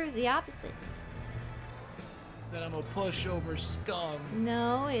 man. That proves the opposite. That I'm a pushover scum.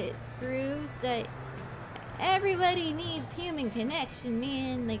 No, it proves that everybody needs human connection,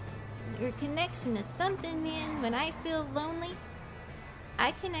 man. Like, your connection is something, man. When I feel lonely,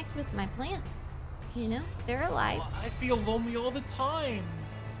 I connect with my plants. You know, they're alive. Well, I feel lonely all the time.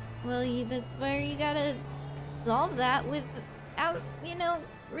 Well, that's where you gotta solve that without, you know,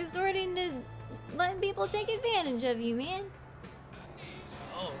 resorting to letting people take advantage of you, man.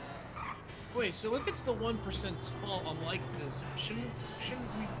 Oh. Wait, so if it's the 1%'s fault I'm like this, shouldn't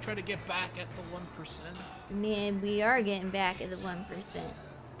we try to get back at the 1%? Man, we are getting back at the 1%.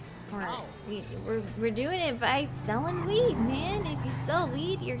 How? We're doing it by selling weed, man. If you sell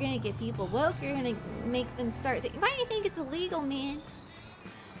weed, you're gonna get people woke. You're gonna make them start. Why do you think it's illegal, man?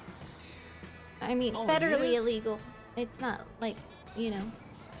 I mean, Oh, it federally is? illegal. It's not like, you know,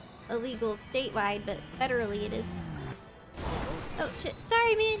 illegal statewide, but federally it is. Oh shit!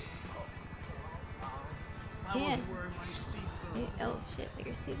 Sorry, man. I Yeah. wasn't wearing my seatbelt. Oh shit! Put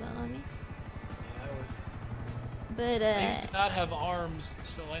your seatbelt on me. Yeah, But I used to not have arms,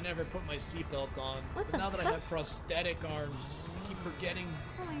 so I never put my seatbelt on. What But the now that I fuck? have prosthetic arms, I keep forgetting.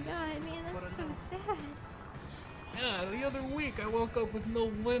 Oh my god, man, that's so sad. Yeah, the other week I woke up with no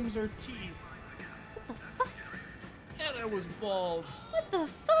limbs or teeth. What the fuck? And I was bald. What the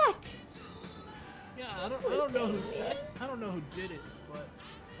fuck? Yeah, I don't know who I don't know who did it, but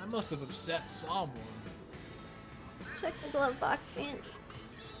I must have upset someone. Check the glove box, man.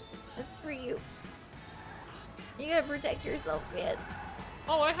 That's for you. You gotta protect yourself, man.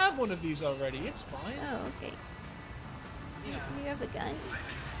 Oh, I have one of these already. It's fine. Oh, okay. Yeah. You have a gun?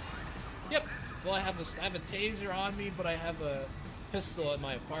 Yep. Well, I have a taser on me, but I have a pistol at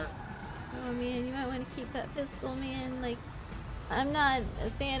my apartment. Oh man, you might want to keep that pistol, man. Like, I'm not a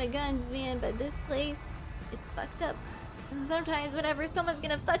fan of guns, man, but this place, it's fucked up. And sometimes whenever someone's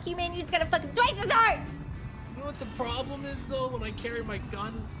gonna fuck you, man, you just gotta fuck them twice as hard! You know what the problem is, though? When I carry my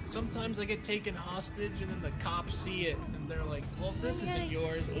gun, sometimes I get taken hostage, and then the cops see it, and they're like, well, this isn't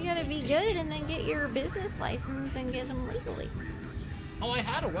yours. You and gotta they be take good it. and then get your business license and get them legally. Oh, I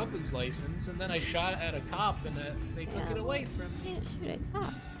had a weapons license, and then I shot at a cop, and they took it away from me. You can't shoot at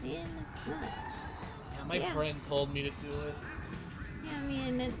cops, man. That's not... Yeah, my friend told me to do it. Yeah, I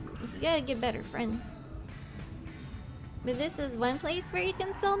mean, you gotta get better friends. But this is one place where you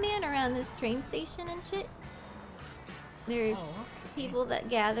can sell, man, around this train station and shit. There's people that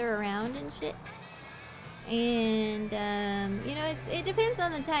gather around and shit. And, you know, it depends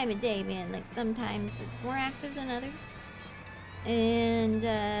on the time of day, man. Like, sometimes it's more active than others. And,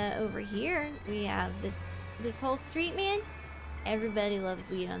 over here, we have this whole street, man. Everybody loves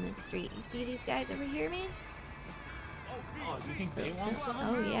weed on this street. You see these guys over here, man? Oh, do you think they want some?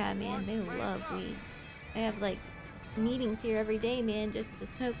 Oh yeah, man, they love weed. They have like meetings here every day, man, just to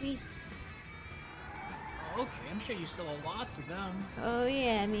smoke weed. Oh, okay, I'm sure you sell a lot to them. Oh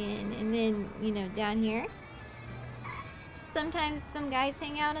yeah, man. And then, you know, down here, sometimes some guys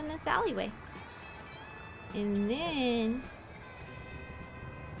hang out in this alleyway. And then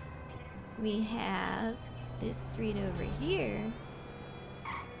we have this street over here.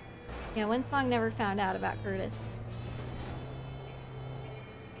 Yeah, one song never found out about Curtis.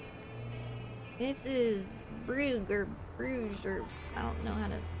 This is Brugge or Bruges, or I don't know how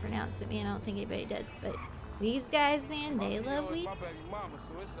to pronounce it, man. I don't think anybody does, but these guys, man, they love weed.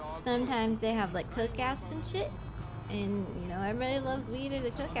 Sometimes they have like cookouts and shit, and you know, everybody loves weed at a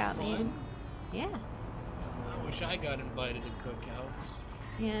cookout, man. Yeah. I wish I got invited to cookouts.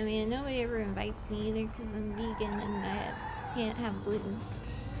 Yeah, man, nobody ever invites me either because I'm vegan and I can't have gluten.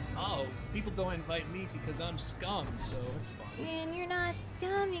 Oh, people don't invite me because I'm scum, so it's fine. Man, you're not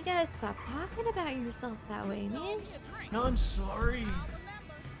scum. You gotta stop talking about yourself that way, man. No, I'm sorry.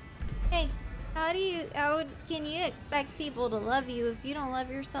 Hey, can you expect people to love you if you don't love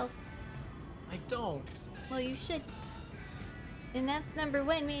yourself? I don't. Well, you should. And that's number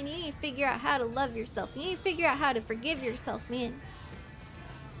one, man. You need to figure out how to love yourself. You need to figure out how to forgive yourself, man.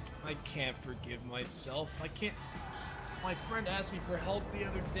 I can't forgive myself. I can't. My friend asked me for help the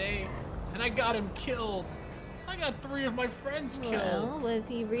other day, and I got him killed. I got 3 of my friends killed. Well, was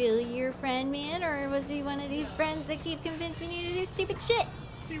he really your friend, man? Or was he one of these friends that keep convincing you to do stupid shit?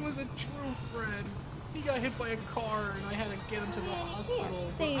 He was a true friend. He got hit by a car, and I had to get him to the hospital. Can't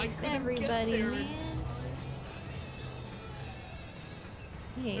but save I couldn't everybody, get there. man.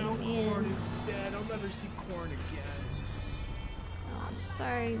 Hey, Now man. Corn is dead. I'll never see Corn again. Oh, I'm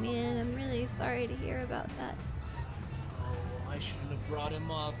sorry, man. I'm really sorry to hear about that. Oh, I shouldn't have brought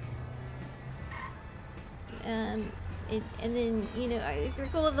him up. And then, you know, if you're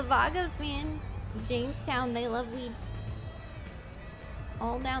cool with the Vagos, man, Jamestown, they love weed.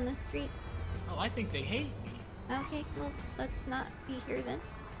 All down the street. Oh, I think they hate me. Okay, well, let's not be here then.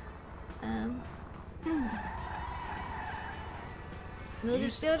 We'll You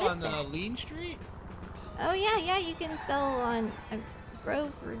just go on this way. Lean Street? Oh yeah, you can sell on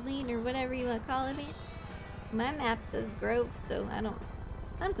Grove or Lean or whatever you want to call it, man. My map says Grove, so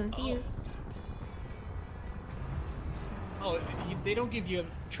I'm confused. Oh, they don't give you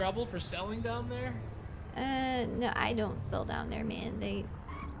trouble for selling down there? No, I don't sell down there, man.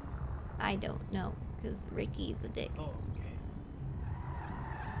 I don't know, because Ricky's a dick. Oh, okay.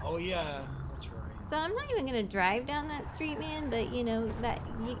 Oh, yeah, that's right. So I'm not even gonna drive down that street, man, but you know, that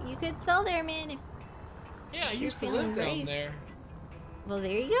you could sell there, man, if Yeah, I you're used to feeling live down brave. there. Well,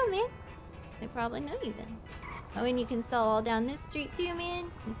 there you go, man. They probably know you then. Oh, and you can sell all down this street too,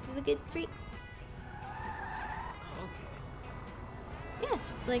 man. This is a good street. Okay. Yeah,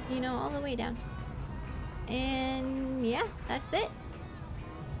 just like, you know, all the way down. And yeah, that's it.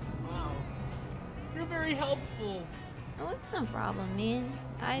 Wow. You're very helpful. Oh, it's no problem, man.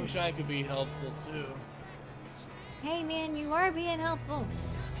 I wish I could be helpful too. Hey, man, you are being helpful.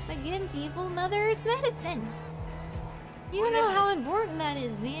 Again, people, mother is medicine. You don't know how important that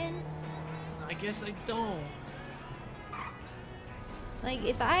is, man. I guess I don't. Like,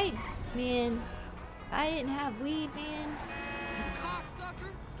 if I didn't have weed, man,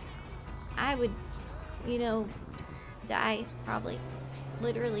 I would, you know, die, probably.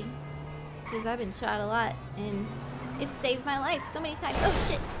 Literally. Because I've been shot a lot, and it saved my life so many times. Oh,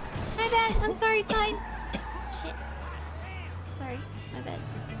 shit. My bad. I'm sorry, sign. Shit. Sorry. My bad.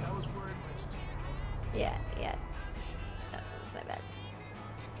 I think I was wearing my seatbelt. Yeah. That's my bad.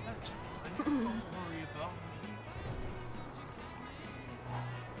 That's fine. Don't worry about me.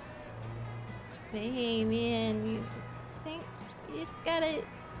 But hey, man, you think you just gotta,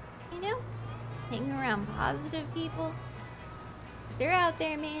 you know, hang around positive people? They're out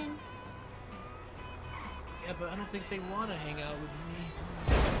there, man. Yeah, but I don't think they want to hang out with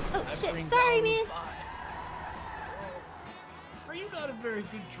me. Oh, I shit. bring Sorry, down man. the vibe. Are you not a very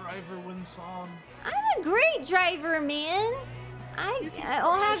good driver, Winsong? I'm a great driver, man.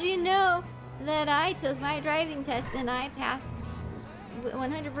 I'll have you know that I took my driving test and I passed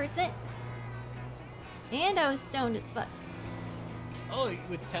 100%. And I was stoned as fuck. Oh,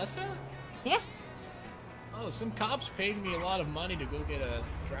 with Tessa? Yeah. Oh, some cops paid me a lot of money to go get a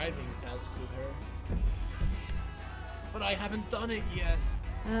driving test with her. But I haven't done it yet.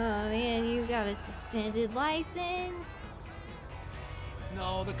 Oh, man, you got a suspended license.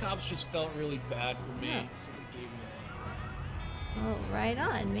 No, the cops just felt really bad for me, Yeah. so they gave me Oh, right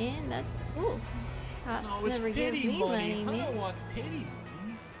on, man. That's cool. Cops No, it's never give pity me money, I man. don't want pity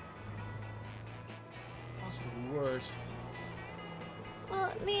money. That's the worst.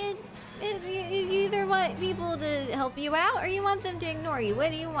 Well, man, you either want people to help you out or you want them to ignore you.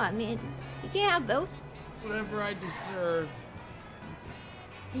 What do you want, man? You can't have both. Whatever I deserve.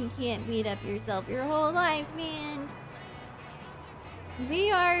 You can't beat up yourself your whole life, man.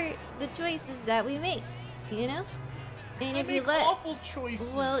 We are the choices that we make, you know? And I if you make let awful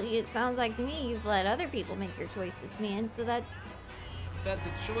choices. Well, it sounds like to me you've let other people make your choices, man. So that's a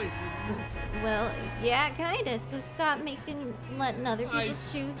choice, isn't it? well, yeah, kinda. So stop letting other people I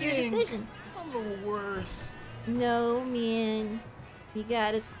choose your stink. decisions. I'm the worst. No, man. You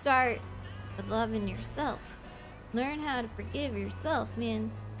gotta start with loving yourself. Learn how to forgive yourself,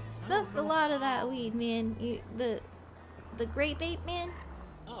 man. Smoke a lot of that weed, man. The grape ape, man.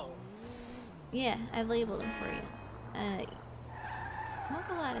 Oh. Yeah, I labeled them for you. Smoke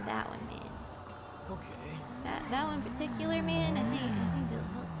a lot of that one, man. Okay. That one in particular, man. I think it'll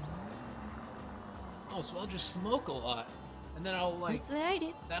help. Oh, so I'll just smoke a lot, and then I'll like. That's what I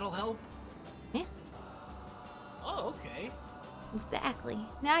do. That'll help. Yeah. Oh, okay. Exactly.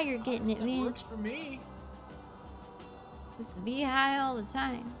 Now you're getting it, That man. works for me. Just to be high all the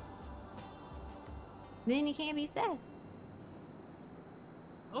time. Then you can't be sad.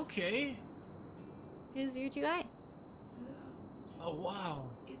 Okay. Who's your 2i? Oh, wow.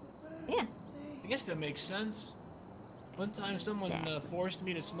 Yeah. I guess that makes sense. One time someone forced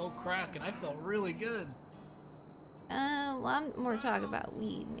me to smoke crack and I felt really good. Well, I'm more talking about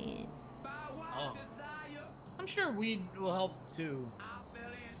weed, man. Oh. I'm sure weed will help too.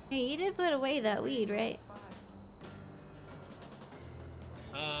 Hey, you did put away that weed, right?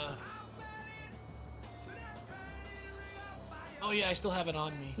 Oh yeah, I still have it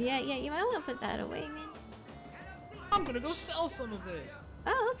on me. Yeah, you might want to put that away, man. I'm gonna go sell some of it.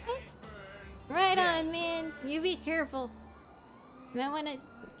 Oh, okay. Right on, man. You be careful. You might want to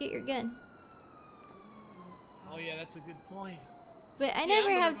get your gun. Oh yeah, that's a good point. But I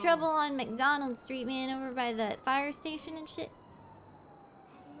never have trouble on McDonald Street, man, over by the fire station and shit.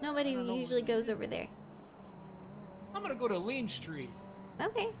 Nobody usually goes over there. I'm gonna go to Lean Street.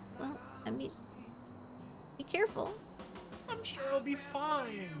 Okay, well, I mean, be careful. I'm sure it'll be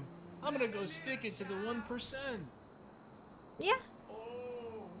fine. I'm gonna go stick it to the 1%. Yeah.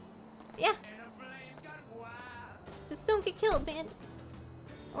 Yeah. Just don't get killed, man.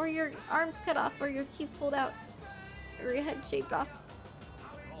 Or your arms cut off, or your teeth pulled out, or your head shaved off.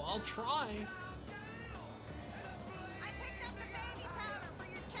 Oh, I'll try.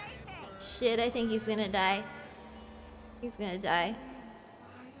 Shit, I think he's gonna die. He's gonna die.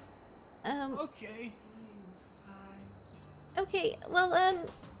 Okay. Okay, well,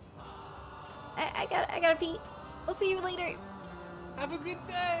 I gotta pee. I'll see you later. Have a good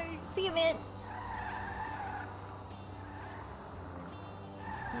day. See you, man.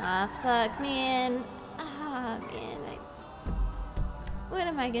 Ah, fuck, man. Ah, man. What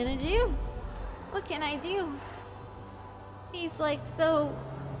am I gonna do? What can I do? He's like so...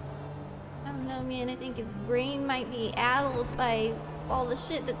 I don't know, man. I think his brain might be addled by all the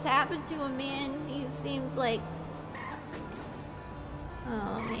shit that's happened to him, man. He seems like...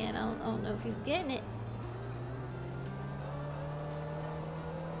 Oh, man. I don't know if he's getting it.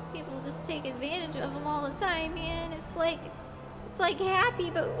 People just take advantage of him all the time, man. It's like Happy,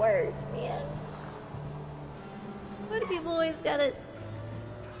 but worse, man. Why do people always gotta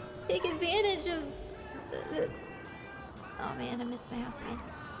take advantage of the... Oh, man, I missed my house again.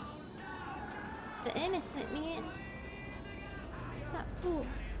 The innocent, man. It's not cool.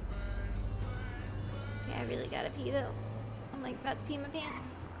 Okay, I really gotta pee, though. I'm like about to pee my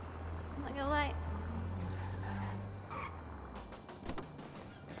pants. I'm not gonna lie.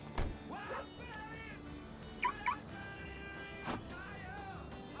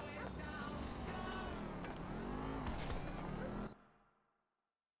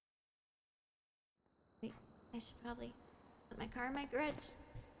 Wait, I should probably put my car in my garage.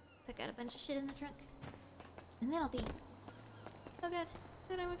 'Cause I got a bunch of shit in the trunk. And then I'll be... Oh god.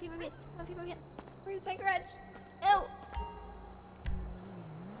 Then I want to pee my pants. I want to pee my pants. Where's my garage? Oh!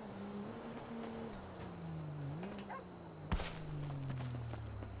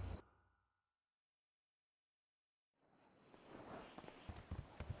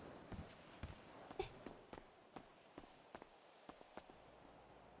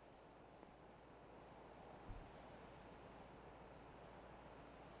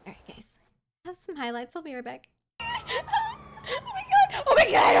 Alright, guys. Have some highlights. I'll be right back. Oh my god! Oh my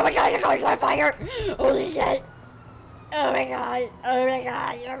god! Oh my god! You're going on fire! Holy shit! Oh my god! Oh my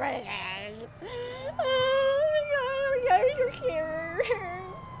god! Oh my god! Oh my god! Oh my god! I'm so scared!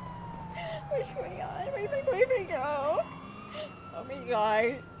 What's going on? Where did my boyfriend go? Oh my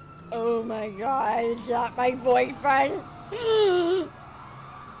god! Oh my god! It's not my boyfriend!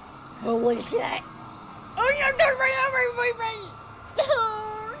 Holy shit! Oh no! Don't run over my boyfriend!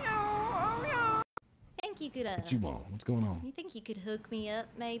 Oh no! Oh no! Think you could What you want? What's going on? You think you could hook me up,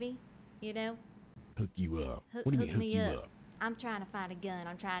 maybe? You know? Hook you up. Hook, What do you hook mean hook me you up. up? I'm trying to find a gun.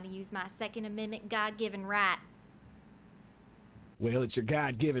 I'm trying to use my Second Amendment God-given right. Well, it's your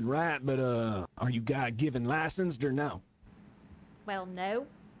God-given right, but are you God-given licensed or no? Well, no.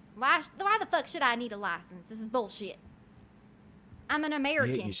 Why the fuck should I need a license? This is bullshit. I'm an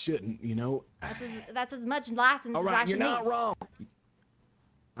American. Yeah, you shouldn't, you know. That's as much license All as I right, should you're not need. wrong.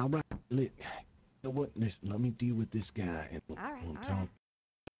 All right, you know what? Listen, let me deal with this guy. And All right, we'll all talk. right.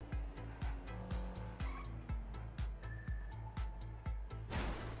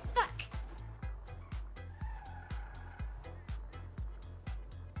 Fuck.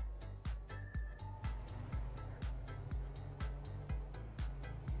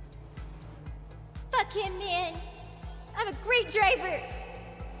 Fuck him, man. I'm a great driver.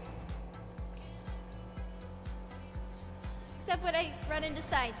 Except when I run into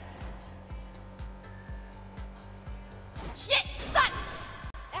sights. Shit! Fuck!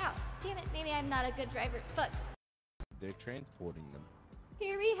 Ow! Damn it, maybe I'm not a good driver. Fuck. They're transporting them.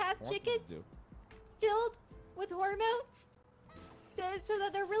 Here we have What did chickens you do? filled with hormones so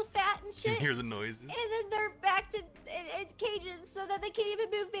that they're real fat and You shit. hear the noises? And then they're back to in cages so that they can't even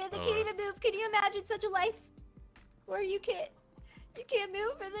move, man. They Oh, can't even move. Can you imagine such a life where you can't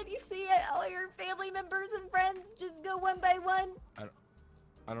move, and then you see all your family members and friends just go one by one?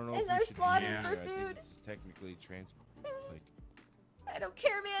 I don't know And if they're we should do slaughtered that for here. I think food. this is technically like I don't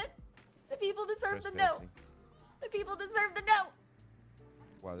care, man. The people deserve to know. trespassing. The people deserve to know.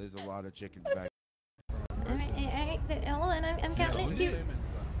 Wow, there's a lot of chickens back. Alright, hold on, I'm counting it too.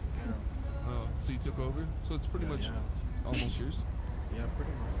 Oh, so you took over? So it's pretty much almost yours? Yeah,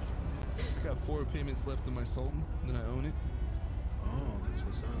 pretty much. I got 4 payments left in my Sultan, then I own it. Oh, that's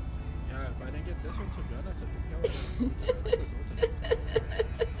what's up. Yeah, if I didn't get this one too good, that's a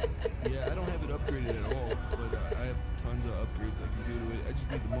big Yeah, I don't have it upgraded at all, but I have tons of upgrades I can do to it. I just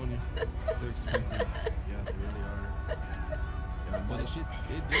need the money. They're expensive. Yeah, they really are. Yeah, but it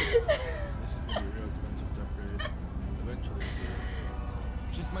does. This is gonna be real expensive to upgrade. Eventually.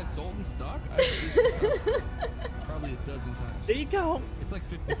 Just my Sultan stock? I've used this probably a dozen times. There you go. It's like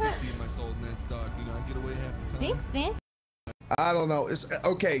 50-50 in my Sultan that stock. You know, I get away half the time. Thanks, man. I don't know. It's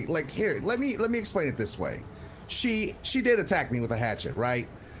okay. Like here, let me explain it this way. She did attack me with a hatchet, right?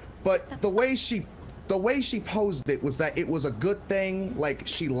 But the way she posed it was that it was a good thing. Like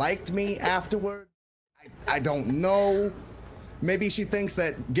she liked me afterward. I don't know. Maybe she thinks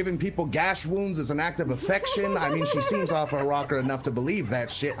that giving people gash wounds is an act of affection. I mean, she seems off her rocker enough to believe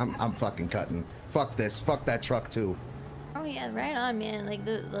that shit. I'm fucking cutting. Fuck this. Fuck that truck too. Oh yeah, right on, man. Like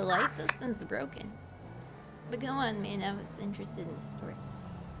the light system's broken. But go on, man. I was interested in the story.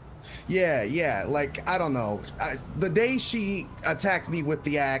 Yeah. Like, I don't know. The day she attacked me with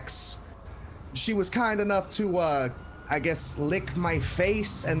the axe, she was kind enough to, I guess, lick my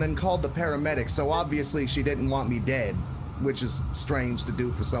face and then called the paramedics. So obviously she didn't want me dead, which is strange to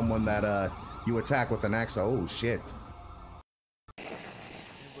do for someone that, you attack with an axe. Oh, shit.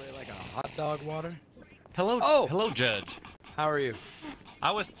 Anybody like a hot dog water? Hello, hello, Judge. How are you?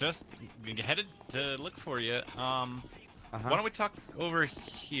 I was just headed to look for you. Why don't we talk over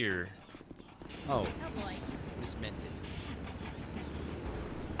here? Oh, Oh boy. Miss Minted.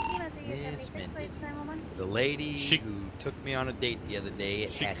 Miss Minted. The lady who took me on a date the other day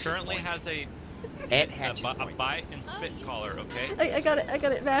at She Hatchet currently Point. has a Hatchet a Point. bite and spit collar, okay? I got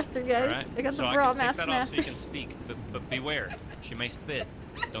it mastered, guys. All right. I got so the I raw can take mask that off so you mastered. can speak, but beware. She may spit.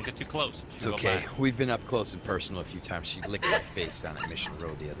 Don't get too close. It's She'll go okay. back. We've been up close and personal a few times. She licked my face down at Mission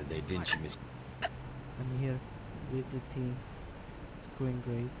Road the other day, didn't she, Miss? I'm here with the team. It's going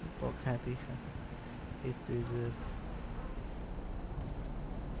great. Both happy. It is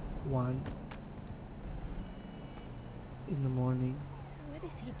 1 in the morning What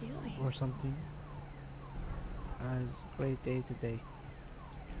is he doing? or something. It's a great day today.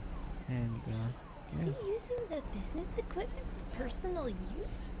 And Is yeah. he using the business equipment for personal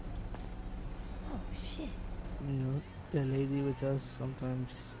use? Oh shit. You know, the lady with us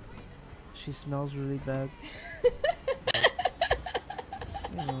sometimes she smells really bad.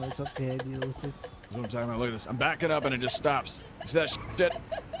 You know, it's okay, I deal with it. That's what I'm talking about. Look at this. I'm backing up and it just stops. You see that shit? The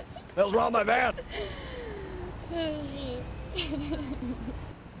hell's wrong with my van? Oh shit.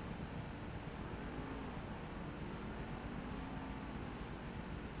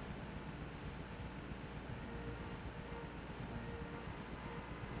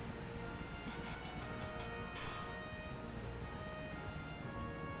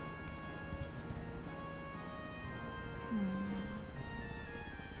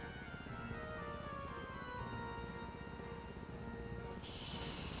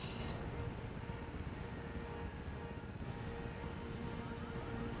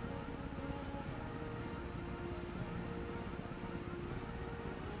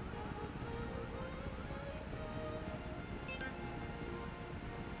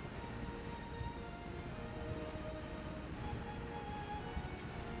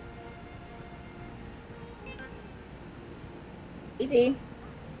 Hey, Dee.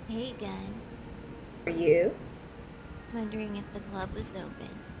 Hey, Gun. Are you? Just wondering if the club was open.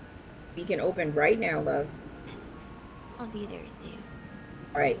 We can open right now, love. I'll be there soon.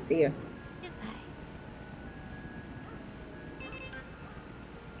 All right, see you. Goodbye.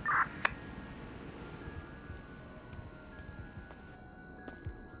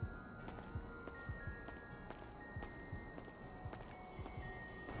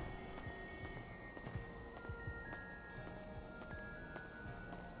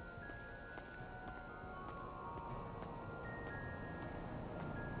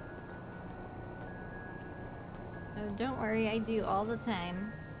 Oh, don't worry, I do all the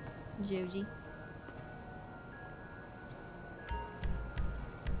time, Joji.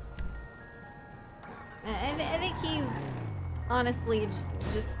 I think he's honestly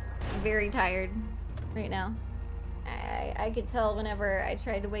just very tired right now. I could tell whenever I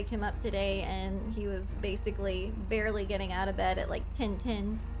tried to wake him up today, and he was basically barely getting out of bed at like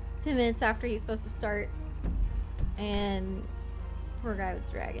 10 minutes after he's supposed to start. And poor guy was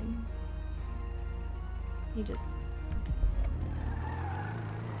dragging. He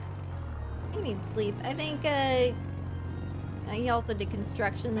needs sleep. I think he also did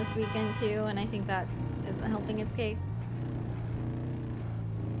construction this weekend too, and I think that isn't helping his case.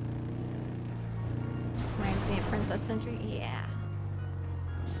 Reminds me of Princess Century.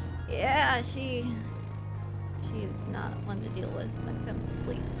 Yeah, she is not one to deal with when it comes to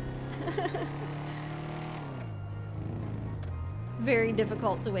sleep. It's very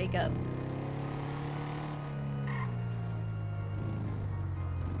difficult to wake up.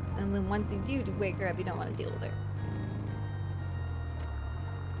 And then once you do wake her up, you don't want to deal with her.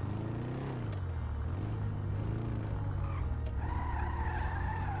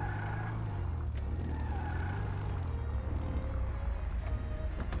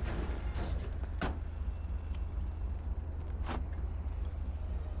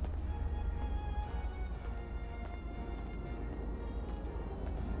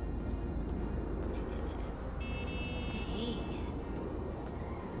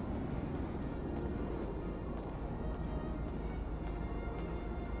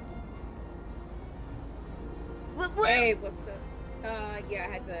 Hey, what's up? Yeah,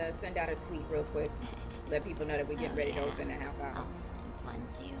 I had to send out a tweet real quick. Let people know that we're getting ready to open in a half hour. I'll send one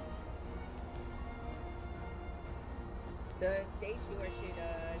too. The stage door should be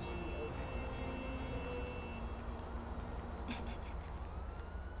open.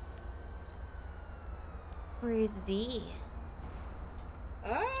 Where's Z?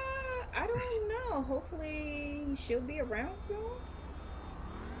 I don't know. Hopefully she'll be around soon.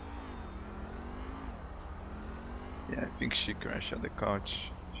 Yeah, I think she crashed on the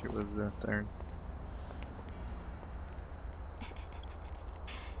couch. She was tired.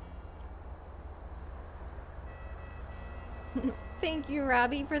 Thank you,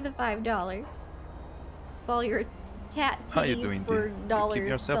 Robbie, for the $5. Saw your chat How you titties doing, for Dee? You dollars. keep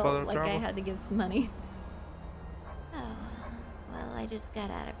yourself out Felt of like I trouble? had to give some money. Oh, well, I just got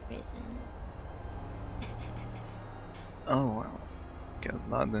out of prison. Oh wow. Guess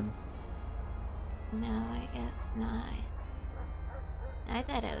not then. No, I guess not. I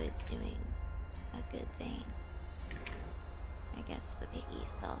thought I was doing a good thing. I guess the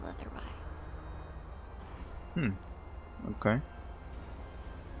piggies saw otherwise. Okay.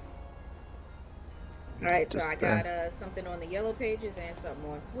 Alright, so Just, I got something on the yellow pages and something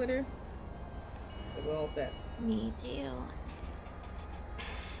on Twitter. So we're all set. Me too.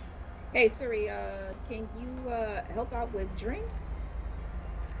 Hey Suri, can you help out with drinks?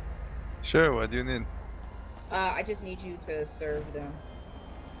 Sure, what do you need? I just need you to serve them.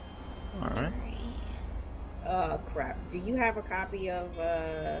 Alright. Crap. Do you have a copy of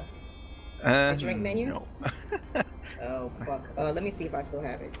the drink menu? No. Oh fuck. Let me see if I still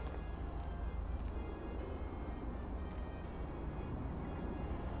have it.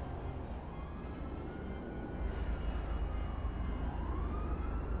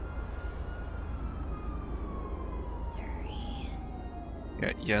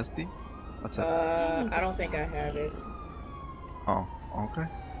 Yeah, yes, D? What's up? I don't think I have it. Oh, okay.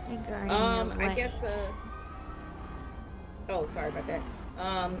 I guess oh, sorry about that.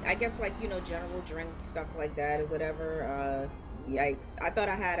 I guess like, you know, general drinks, stuff like that or whatever. Yikes. I thought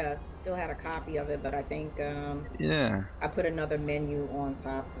I still had a copy of it, but I think Yeah. I put another menu on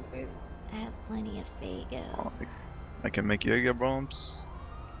top of it. I have plenty of Fago. Oh, I can make Jaeger bombs.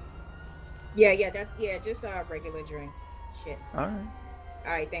 Yeah, just a regular drink. Shit. Alright.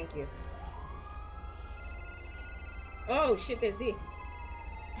 Alright, thank you. Oh shit, there's Z.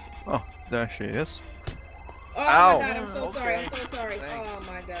 Oh, there she is. Oh Ow. my god, I'm so sorry, Okay. I'm so sorry. Thanks. Oh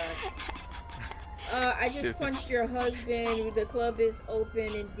my god. I just punched your husband. The club is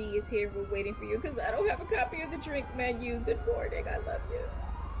open and D is here. We're waiting for you because I don't have a copy of the drink menu. Good morning, I love you.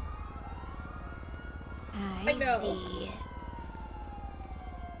 I know. See.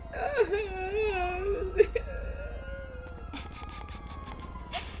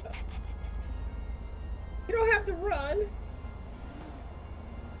 You don't have to run.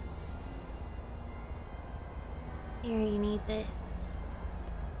 Here, you need this.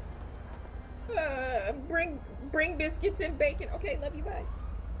 Bring biscuits and bacon. Okay, love you, bye.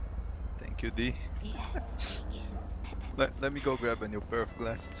 Thank you, D. Yes, Let me go grab a new pair of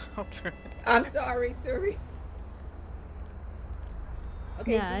glasses. I'm sorry, sorry.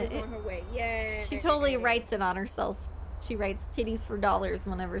 Okay, Yeah, she's on her way. Yay. She totally writes it on herself. She writes titties for dollars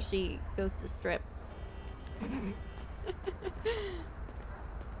whenever she goes to strip.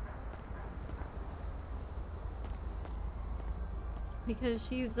 Because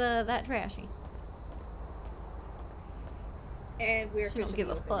she's that trashy. And we're She don't give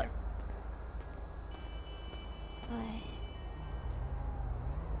a officially fuck. open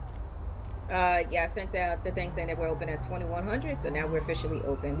now. Yeah, I sent out the thing saying that we're open at 2100, so now we're officially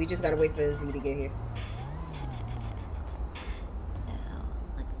open. We just gotta wait for Z to get here.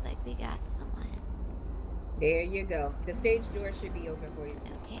 Looks like we got someone. There you go. The stage door should be open for you.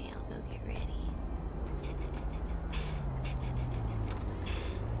 Okay, I'll go get ready.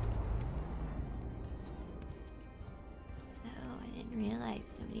 Oh, I didn't realize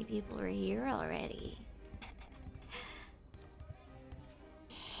so many people were here already.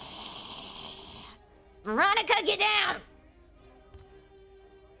 Veronica, get down!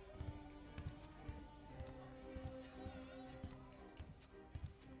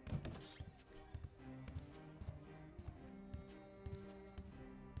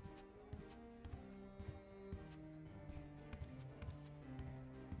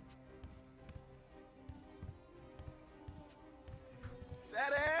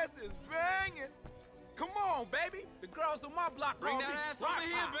 That ass is banging. Come on, baby. The girls on my block Bring call that me ass over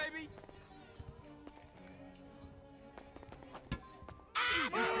here, Rock. baby.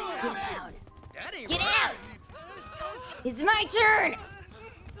 Get down! That ain't Get right. out! It's my turn!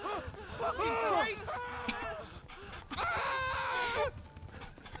 Fucking crazy.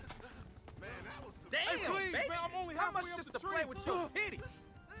 Damn, Hey, please, baby. man, I'm only how much just to play with your titties?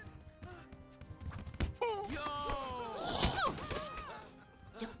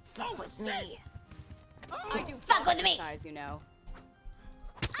 Don't fuck with me. I do Fuck with me! exercise, you know.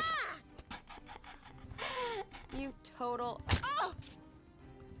 You total.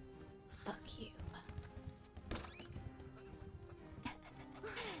 Fuck you.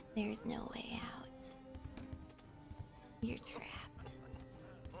 There's no way out. You're trapped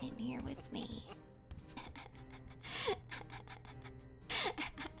in here with me.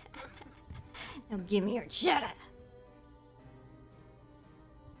 Now give me your cheddar.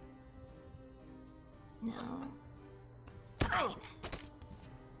 No. Fine.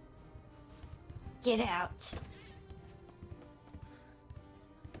 Get out.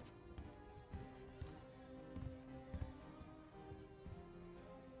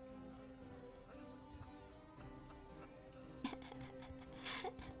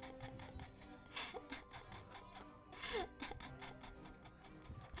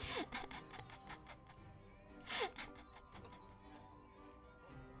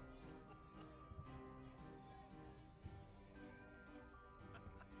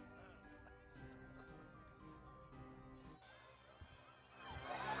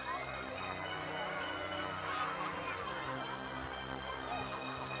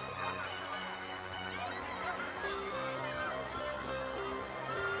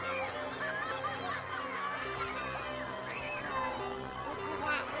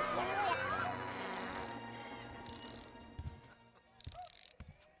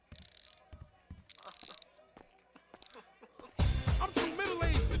 I'm too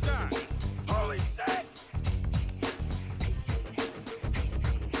middle-aged to die. Holy shit!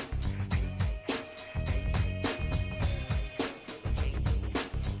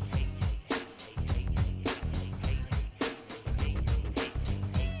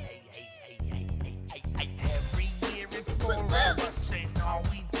 Every year it's more of us, and all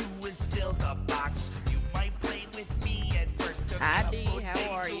we do is fill the box. You might play with me at first. Hi, D.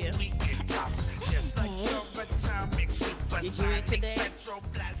 How are you? Just like your atomic super Did you eat today?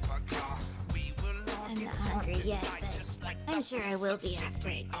 car. We will all I'm get not hungry tough yet, inside, but just like I'm sure I will be after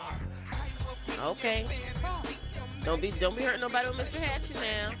I dance. Okay. Don't be hurting nobody with Mr. Hatchet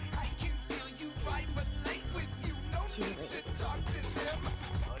now. Too late.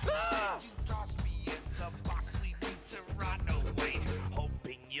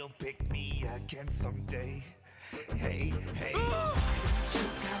 Hoping you'll pick me again someday. Hey, hey.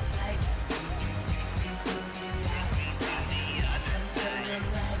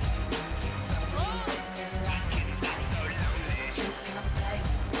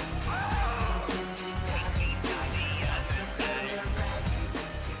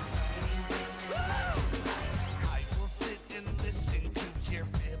 I will sit and listen to your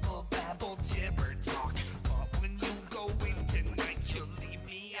bibble babble gibber talk. But when you go in tonight, you'll leave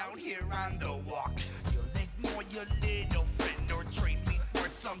me out here on the walk. You'll ignore your little friend or trade me for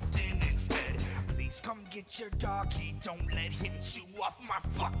something instead. Please come get your doggy, don't let him chew off my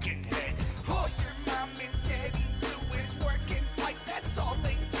fucking head. All your mom and daddy do is work and fight, that's all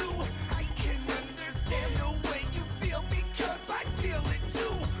they do. I can understand the way you feel because I feel it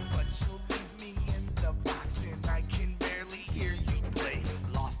too. But you'll leave me in the box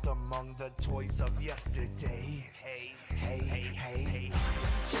yesterday. Hey, hey, hey, hey.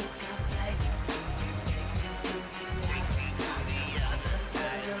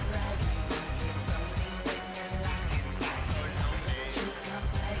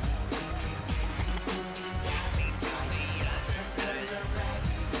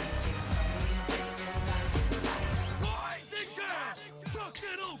 Boys and girls, talk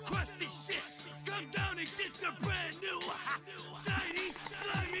that old crusty shit. Come down and get your brand new, shiny,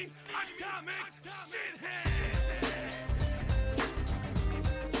 slimy, atomic shithead.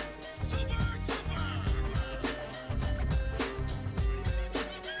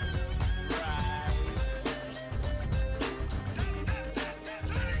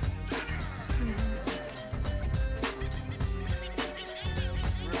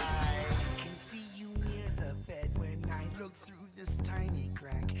 Look through this tiny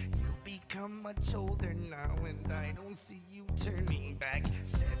crack. You've become much older now, and I don't see you turning back.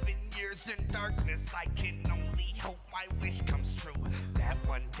 7 years in darkness, I can only hope my wish comes true. That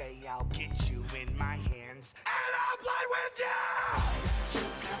one day I'll get you in my hands, and I'll play with you!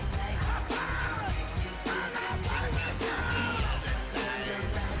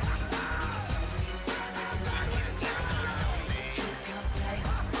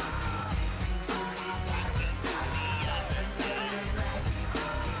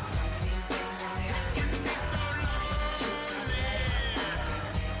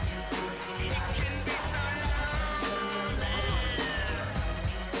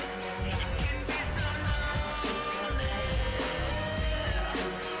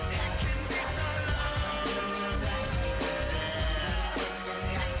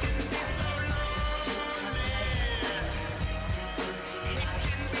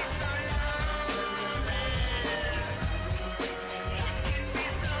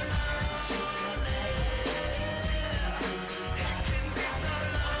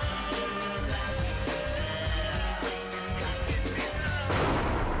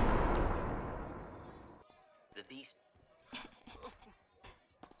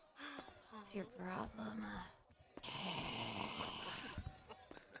 What's your problem?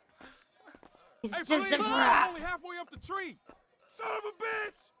 It's Hey, just a please, I'm prop. only halfway up the tree. Son of a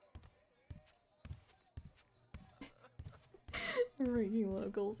bitch! Freaking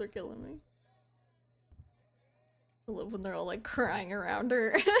locals are killing me. I love when they're all like crying around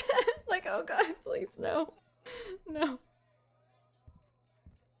her. Like, oh god, please, no. No.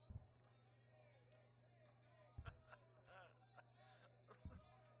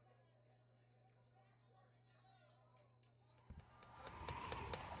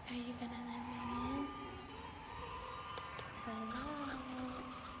 Are you gonna let me in? Hello?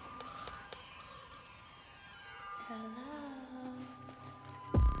 Hello?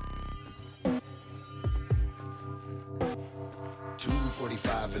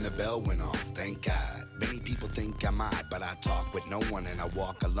 2:45 and the bell went off, thank God. Many people think I'm odd, but I talk with no one and I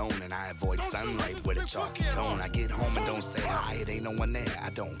walk alone and I avoid sunlight with a chalky tone. I get home and don't say hi, it ain't no one there.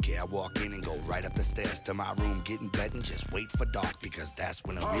 I don't care, I walk in and go right up the stairs to my room, get in bed and just wait for dark because that's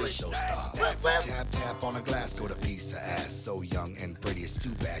when the real show starts. Tap, tap on the glass, go to piece of ass. So young and pretty, it's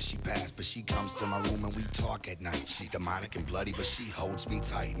too bad she passed, but she comes to my room and we talk at night. She's demonic and bloody, but she holds me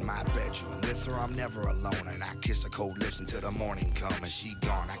tight in my bedroom. With her, I'm never alone, and I kiss her cold lips until the morning come and she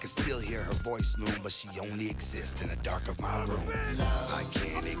gone. I can still hear her voice loom, but she only exists in the dark of my room. I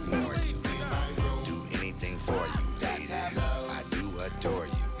can't ignore you. Do anything for you, baby. I do adore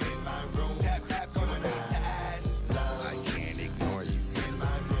you. In my room, tap tap on my ass. I can't ignore you. In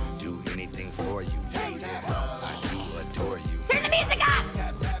my room, do anything for you, baby. I do adore you. Turn the music up!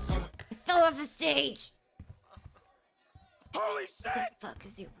 I fell off the stage. Holy shit! What the fuck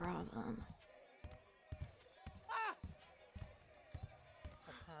is your problem?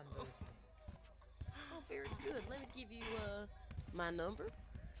 Oh, very good. Let me give you my number,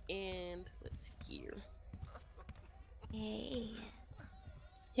 and let's see here. Hey.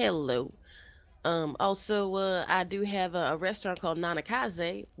 Hello. Also, I do have a restaurant called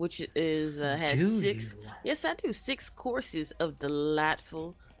Nanakaze, which is has Do 6. you? Yes, I do 6 courses of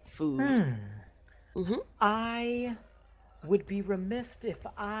delightful food. I would be remiss if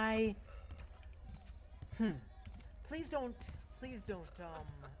I. Please don't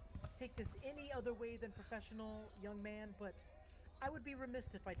take this any other way than professional, young man, but I would be remiss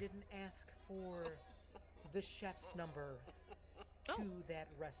if I didn't ask for the chef's number to that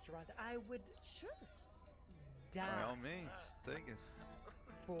restaurant. I would die. By all means, take it.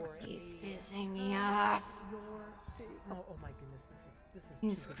 For He's pissing me off. Oh my goodness, this is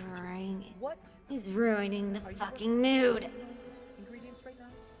He's too good to be true. crying. What? He's ruining the fucking mood. Ingredients right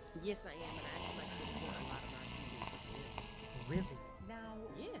now? Yes, I am, and I actually like to pour a lot of my ingredients as well. Really? Now,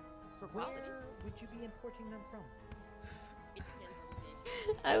 Yeah. for quality. Where would you be importing them from? It depends on the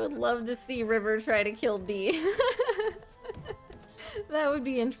dish. I would love to see River try to kill B. That would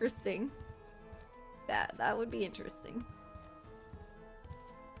be interesting. That would be interesting.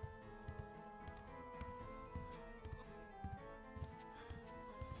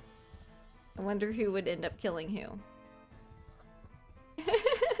 I wonder who would end up killing who.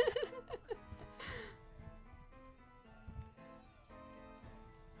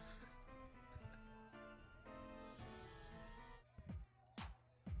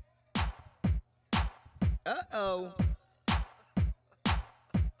 Uh-oh.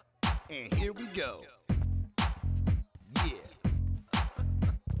 And here we go. Yeah.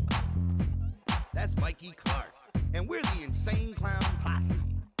 That's Mikey Clark. And we're the Insane Clown Posse.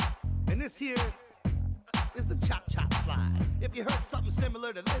 And this here is the Chop Chop Slide. If you heard something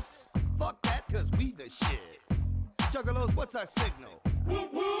similar to this, fuck that, cause we the shit. Juggalos, what's our signal?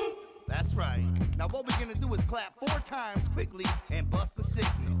 Whoop whoop! That's right. Now what we're gonna do is clap 4 times quickly and bust the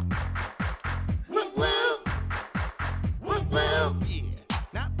signal. Whoop whoop! Whoop whoop! Yeah,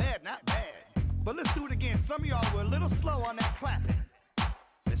 not bad, not bad. But let's do it again. Some of y'all were a little slow on that clapping.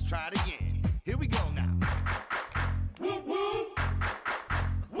 Let's try it again. Here we go now. Whoop whoop!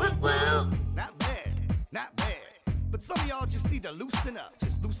 Whoop whoop! Not bad, not bad. But some of y'all just need to loosen up.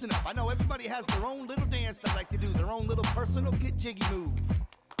 Just loosen up. I know everybody has their own little dance they like to do, their own little personal get jiggy move.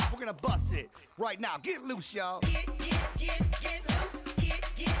 We're gonna bust it right now. Get loose, y'all. Get loose. Get loose.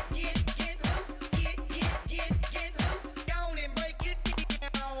 Down and break it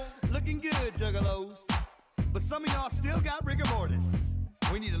down. Looking good, juggalos. But some of y'all still got rigor mortis.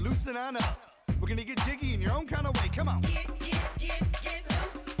 We need to loosen on up. We're gonna get jiggy in your own kind of way. Come on. Get loose. Get loose.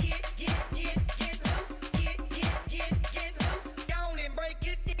 Down and break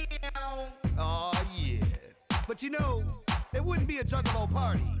it down. Oh yeah. But you know, it wouldn't be a juggalo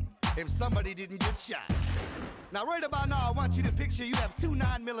party if somebody didn't get shot. Now right about now, I want you to picture you have 2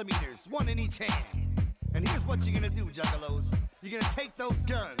 9mm, 1 in each hand. And here's what you're gonna do, juggalos. You're gonna take those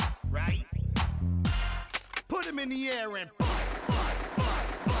guns, right? Put them in the air and bust, bust,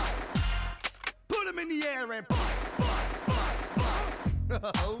 bust, bust. Put them in the air and bust, bust, bust,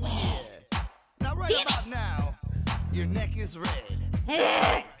 bust. Oh yeah. Now right about now, your neck is red.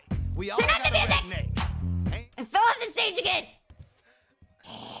 We all got a red neck. I fell off the stage again!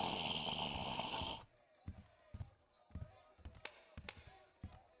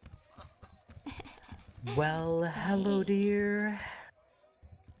 Well, hello, dear.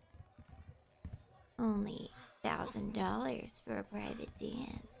 Only $1,000 for a private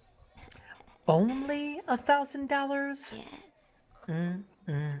dance. Only $1,000? Yes.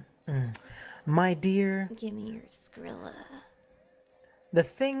 My dear, Give me your Skrilla. the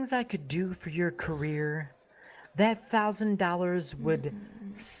things I could do for your career, that $1,000 would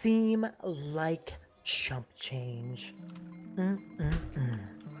seem like chump change.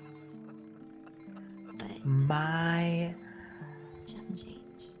 My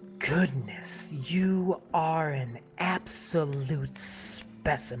goodness, you are an absolute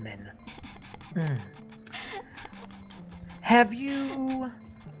specimen. Have you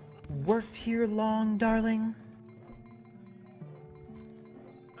worked here long, darling?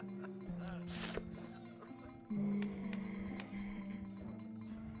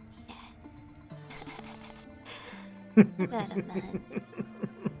 About a month.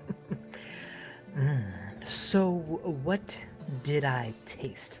 So, what did I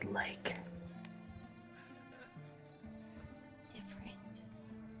taste like?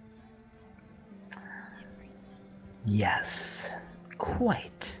 Yes,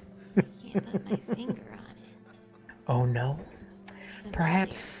 quite. Can't put my finger on it. Oh no?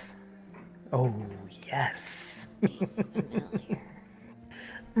 Perhaps. Oh, yes. Tastes familiar.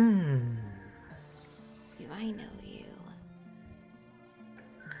 Do I know you?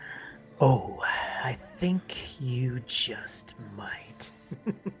 Oh, I think you just might.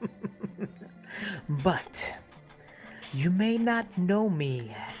 But you may not know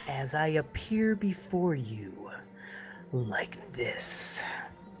me as I appear before you like this.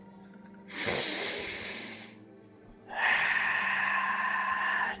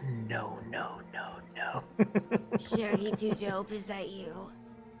 No, no, no, no. Shaggy Too Dope, is that you?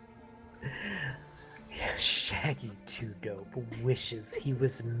 Shaggy Too Dope wishes he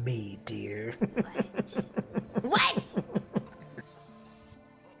was me, dear. What?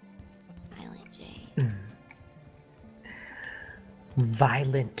 Violent J.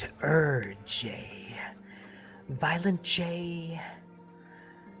 Violent J. Violent J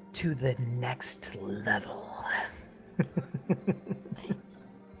to the next level.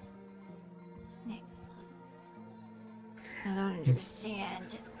 I don't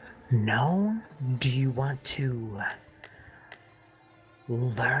understand. No? Do you want to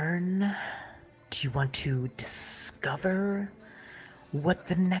learn? Do you want to discover what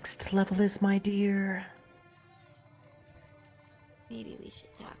the next level is, my dear? Maybe we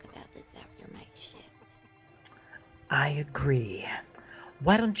should talk about this after my shift. I agree.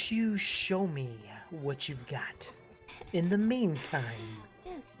 Why don't you show me what you've got? In the meantime.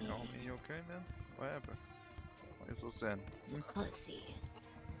 Naomi, you okay, man? What happened? Why are you so sad? It's a pussy.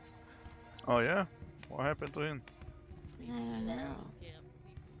 Oh yeah? What happened to him? I don't know.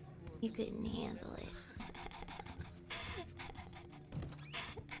 He couldn't handle it.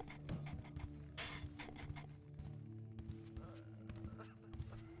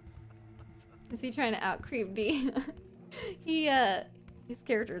 Is he trying to out creep D? His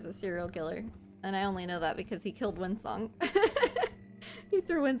character is a serial killer, and I only know that because he killed Winsong. He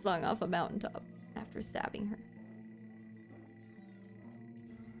threw Winsong off a mountaintop after stabbing her.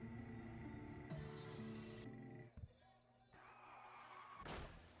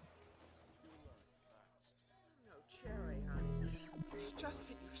 No, Cherry, honey. It's just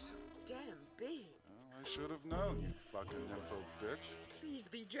that you're so damn big. I should have known, you fucking nympho bitch. Please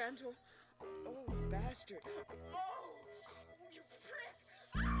be gentle. Oh, you bastard. Oh, you prick.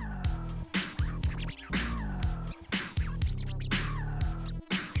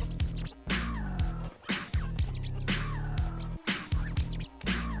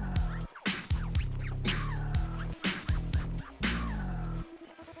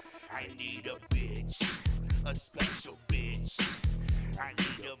 I need a bitch, a special bitch. I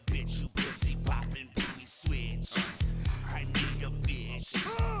need a bitch who pussy poppin' booty switch. I need a bitch,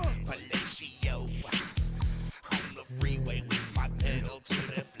 fellatio. On the freeway with my pedal to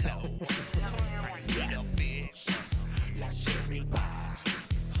the floor. I need a bitch like cherry pie.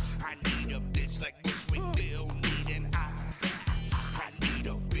 I need a bitch like Bushwick Bill need an eye. I need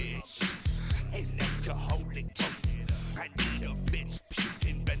a bitch, an alcoholic. I need a bitch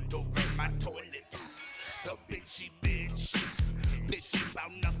puking bent over my toilet. A bitchy bitch, bitchy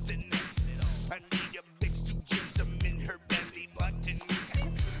about nothing. I need a bitch to jism in her belly button.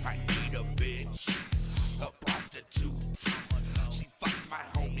 I need a bitch, a prostitute. She fucks my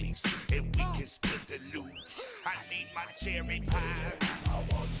homies and we can split the loot. I need my cherry pie. I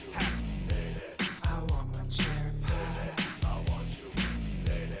want you, lady. I want my cherry pie. I want you,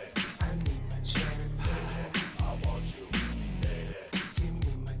 lady. I need my cherry pie. I want you, lady. Give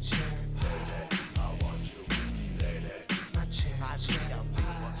me my cherry pie. I want you, lady. My cherry pie. I need a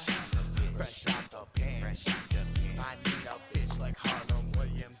bitch, fresh out the pen. I need a bitch like Harlem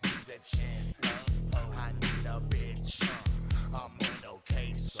Williams needs a chin. I need a bitch, I'm in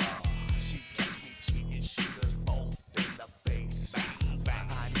okay, so she gets me cheating, shoot us both in the face.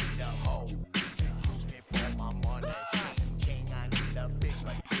 I need a hoe, use me for my money. Ching, I need a bitch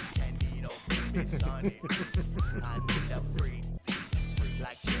like this Candido, baby Sunny. I need a freak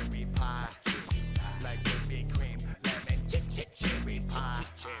like cherry pie, like whipped cream, lemon, cherry pie.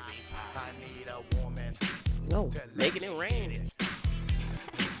 I need a woman. No, making it rain.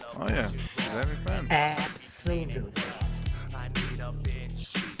 Oh yeah, is that your friend? Absolutely. I need a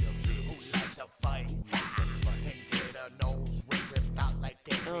bitch who likes to fight and get her nose ripped out like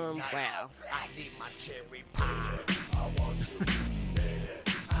every night. Wow. I need my cherry pie. I want you, lady.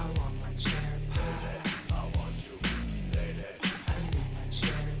 I want my cherry pie. I want you, lady. I need my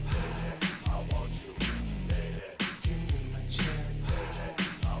cherry pie. I want you, lady. Give me my cherry pie.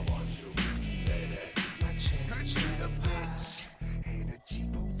 I want you, lady. My cherry pie. I need a bitch in a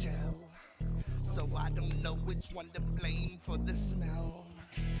cheap hotel, so I don't know which one to blame for the smell.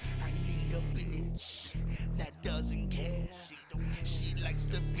 I need a bitch that doesn't care. She likes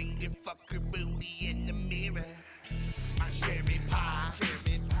to finger fuck her booty in the mirror. My cherry pie,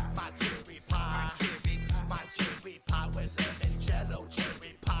 my cherry pie, my cherry pie with lemon jello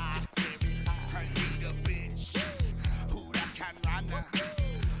cherry pie. I need a bitch who that can run,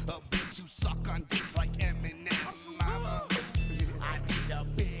 a bitch who suck on dick like Eminem, mama. I need a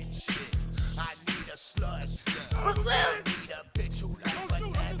bitch, I need a slut. I need a bitch who likes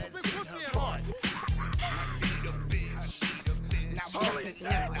bananas in her butt. I need a bitch, now hold it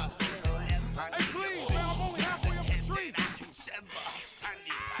down. Hey, please, man, I'm only halfway up the tree. I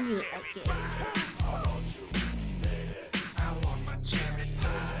need my cherry pie. I want you, lady. I want my cherry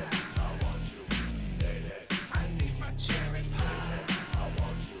pie. I want you, lady. I need my cherry pie. I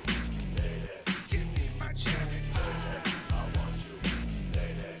want you, lady. Give me my cherry pie. I want you,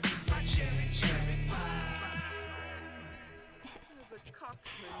 lady. My cherry pie. As a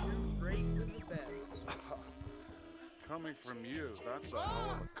coxman, you're great with the best. Coming from you, that's a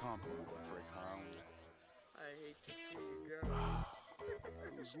hell of a compliment, Freakhound. I hate to see you go.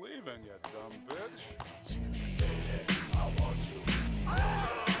 Who's leaving, you dumb bitch? I want you. I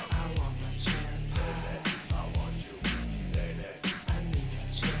want my cherry pie. I want you, lady. I need my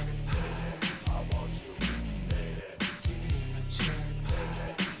cherry pie. I want you, lady. Give me my cherry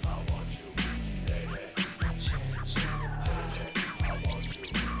pie. I want you, lady. My cherry pie. I want you,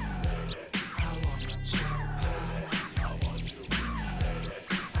 lady. I want my cherry pie. I want you, lady.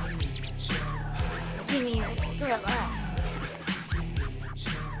 I need my cherry pie. Give me your Skrilla.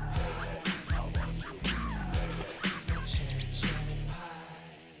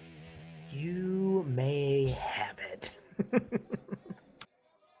 You may have it.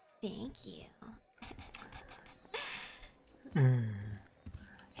 Thank you.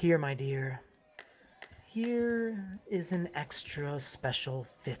 Here, my dear. Here is an extra special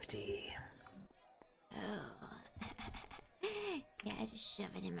 50. Oh. Yeah, just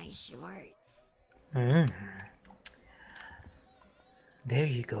shove it in my shorts. There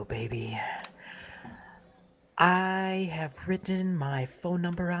you go, baby. I have written my phone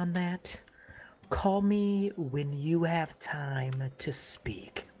number on that. Call me when you have time to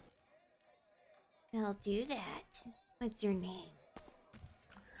speak. I'll do that. What's your name?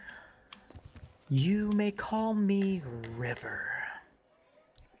 You may call me River.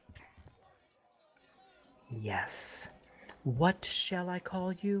 Yes. What shall I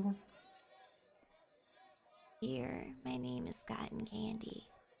call you? Here, my name is Cotton Candy.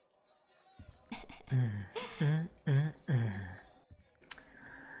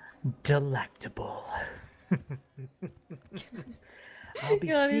 Delectable. I'll be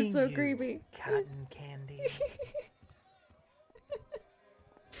God, seeing he's so you, creepy. Cotton Candy.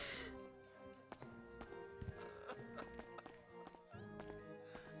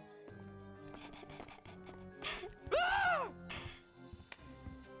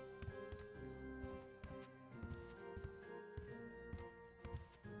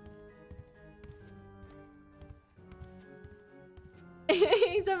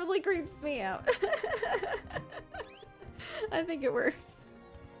 He definitely creeps me out. I think it works.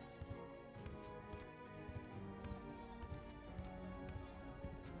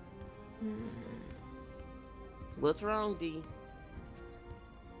 What's wrong, D?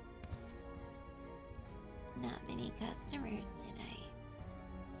 Not many customers tonight.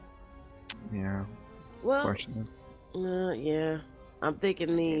 Yeah. Well, Fortunate. yeah. I'm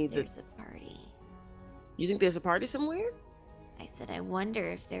thinking There's a party. You think there's a party somewhere? I said I wonder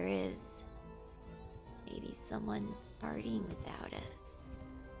if there is. Maybe someone's partying without us.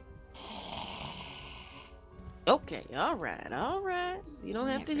 Okay, all right. You don't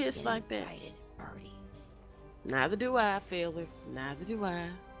have to Never hiss get like that. invited to parties. Neither do I, Failure. Neither do I.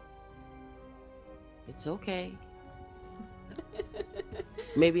 It's okay.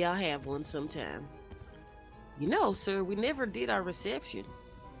 Maybe I'll have one sometime. You know, sir, we never did our reception.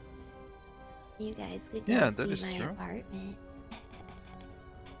 You guys could go Yeah, that see is my true. apartment.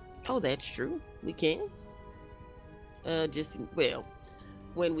 Oh, that's true. We can. Well,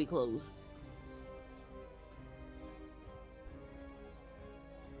 when we close.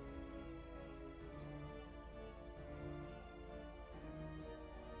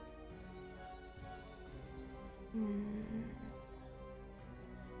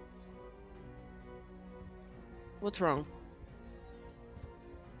 What's wrong?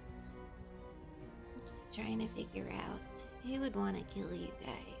 Just trying to figure out who would want to kill you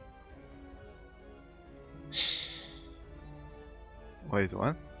guys. Wait,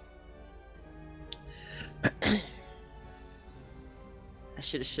 what? I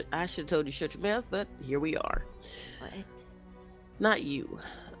should have told you shut your mouth, but here we are. What? Not you.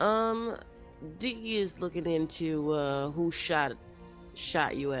 D is looking into who shot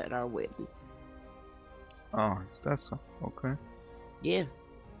you at our wedding. Oh, is that so? Okay. Yeah,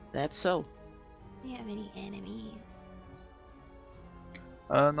 that's so. Do you have any enemies?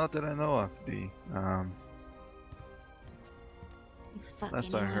 Not that I know of, D. You fucking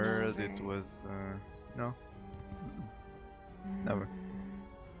Last I went heard, over. it was, no. Never.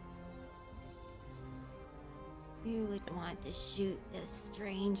 Who would want to shoot a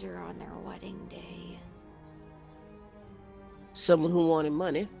stranger on their wedding day? Someone who wanted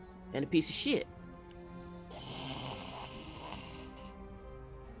money and a piece of shit.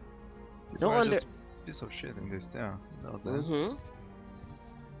 Don't under. Just piece of shit in this town. No, that. Mm-hmm.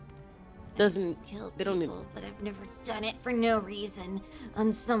 Doesn't Kill they don't need. people, but I've never done it for no reason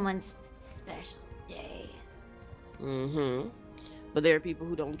on someone's special day. Mm-hmm. But there are people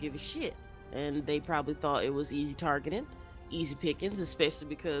who don't give a shit, and they probably thought it was easy targeting, easy pickings, especially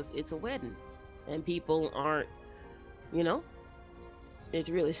because it's a wedding, and people aren't. You know, it's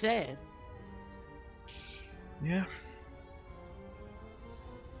really sad. Yeah.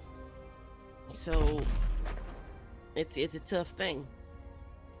 So it's a tough thing.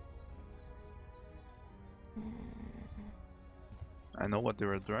 I know what they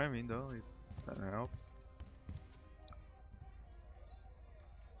were driving though, if that helps.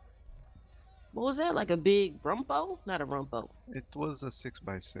 What was that? Like a big rumpo? Not a rumpo. It was a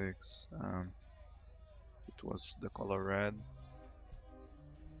 6x6. It was the color red.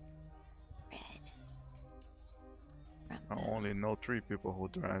 I only know 3 people who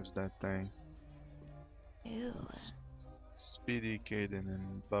drives that thing. Ew. It's Speedy, Caden,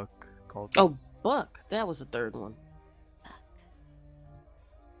 and Buck. Called Oh, Buck. That was the third one.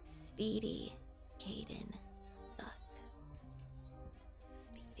 Speedy, Caden, Buck.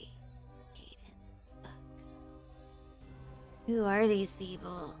 Speedy, Caden, Buck. Who are these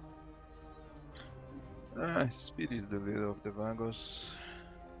people? Speedy's the leader of the Vagos.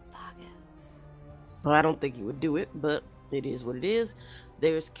 Well, I don't think he would do it, but it is what it is.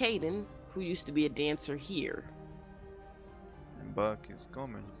 There's Caden, who used to be a dancer here. And Buck is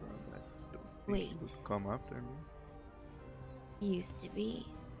coming, bro. I don't think he would come after me. Used to be.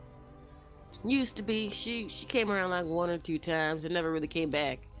 Used to be. She came around like 1 or 2 times and never really came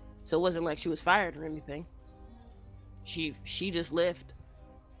back. So it wasn't like she was fired or anything. She just left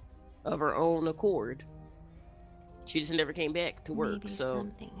of her own accord. She just never came back to work. Maybe so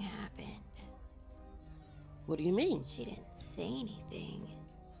something happened. What do you mean? She didn't say anything.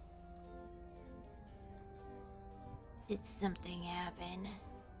 Did something happen?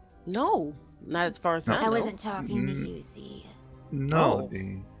 No, not as far as I know. I wasn't talking to you, Z. No,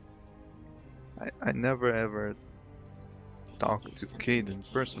 D. I never ever talked to Caden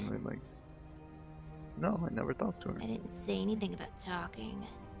personally. Like, no, I never talked to her. I didn't say anything about talking.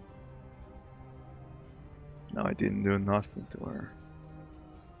 No, I didn't do nothing to her.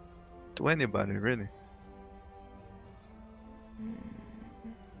 To anybody, really.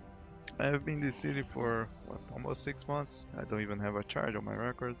 I have been in this city for what, almost 6 months. I don't even have a charge on my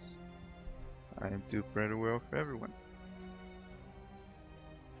records. I do pretty well for everyone.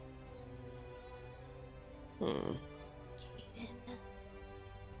 Caden.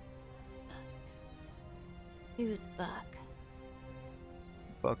 Who's Buck?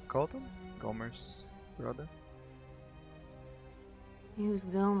 Buck Colton? Gomer's brother? Who's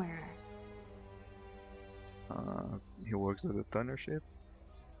Gomer? He works at the Thunder ship.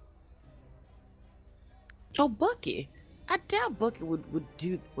 Oh, Bucky. I doubt Bucky would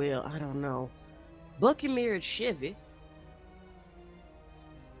do well. I don't know. Bucky married Chevy.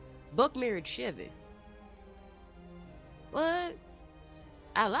 Buck married Chevy. What?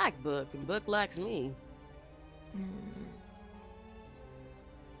 I like Buck, and Buck likes me.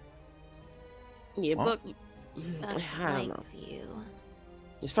 Yeah, Huh? Buck. Buck I don't know. likes you.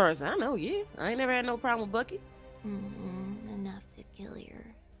 As far as I know, yeah. I ain't never had no problem with Bucky. Enough to kill your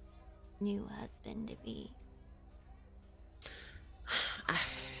new husband to be.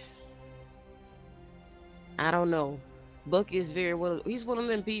 I don't know. Buck is he's one of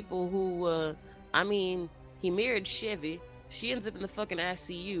them people who, I mean, he married Chevy. She ends up in the fucking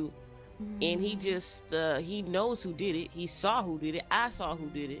ICU. And he just, he knows who did it. He saw who did it. I saw who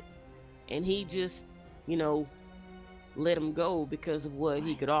did it. And he just, you know, let him go because of what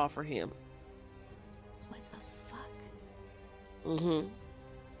he could offer him. What the fuck? Mm-hmm.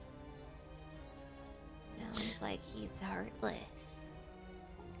 Sounds like he's heartless.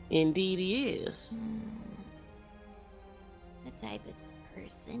 Indeed he is. The type of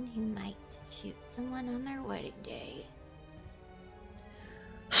person who might shoot someone on their wedding day.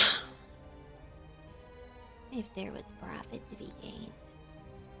 If there was profit to be gained.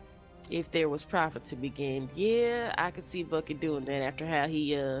 If there was profit to be gained, yeah, I could see Bucky doing that after how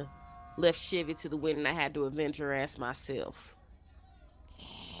he left Chevy to the wind and I had to avenge her ass myself.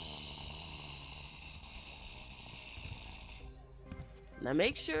 Now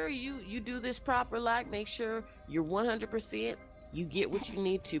make sure you do this proper, like make sure you're 100%, you get what you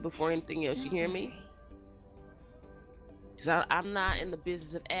need to before anything else, you hear me? Because I'm not in the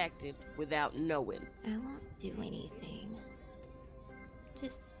business of acting without knowing. I won't do anything.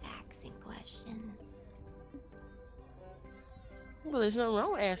 Just asking questions. Well, there's no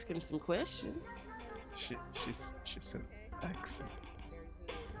wrong with asking some questions. She said accent.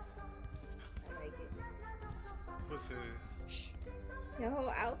 What's it? Your whole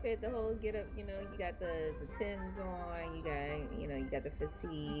outfit, the whole get up, you know, you got the Timbs on, you got the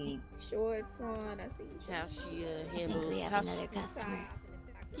fatigue shorts on. I see you. How she I handles. think we have another customer.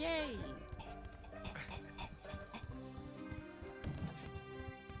 Yay!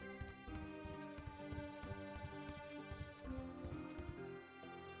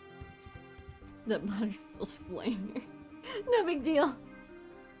 That body's still just laying here. No big deal.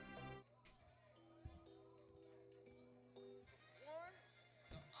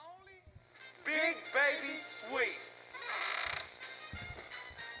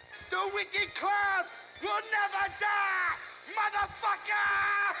 wicked claws will never die, motherfucker!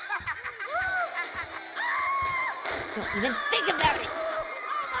 Don't even think about it.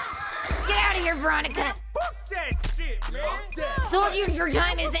 Get out of here, Veronica. Fuck that shit, man. Told you your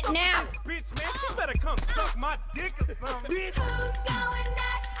time isn't now. Bitch, man, she better come suck my dick or something. Bitch. Who's going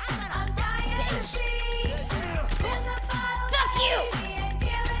next? I'm dying to see. Fuck you.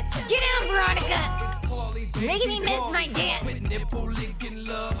 Get down, Veronica. You're making me miss my dance. With nipple licking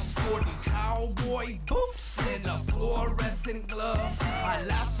love, sporting cowboy boots and a fluorescent glove. I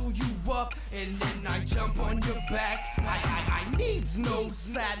lasso you up and then I jump on your back. I needs no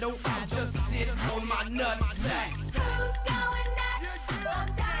saddle, I just sit on my nutsack. Who's going next?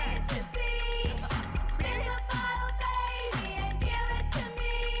 I'm dying to see. Spin the bottle, baby, and give it to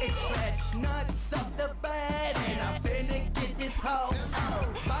me. Stretch nuts up the bed and I'm finna get this hoe.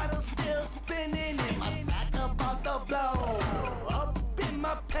 Bottle still spinning in my sack about to blow. Up in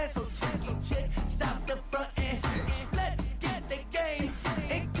my pencil, chick, stop the front end. Let's get the game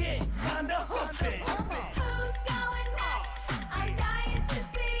and get down to humping. Who's going next? I'm dying to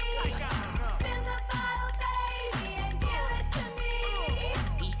see. Spin the bottle, baby, and give it to me.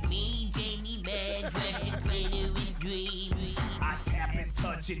 It's me, Jamie Bad, Dragon Cleaner is dream. I tap and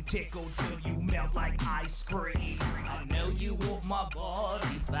touch and tickle till you melt like ice cream. I know you want my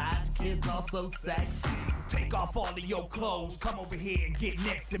body, fat kids are so sexy. Take off all of your clothes, come over here and get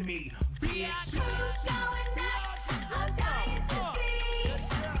next to me, bitch. Who's going next? I'm dying to see.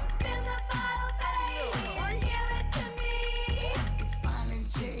 Spin the bottle, baby, and give it to me. It's Fun and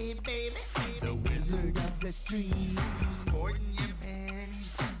Jay, baby, the wizard of the streets. Sporting your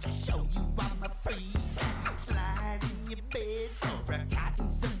panties just to show you I'm a freak. Slide in your bed for a cotton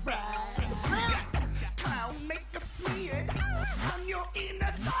surprise. Clown makeup smeared on your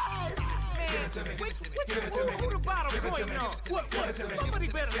inner thighs. Who the bottle pointing on? What? Somebody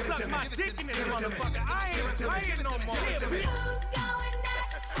better suck my dick in this motherfucker. I ain't playing no more. Who's going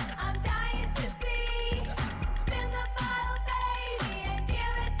next? I'm dying to see. Spin the bottle, baby, and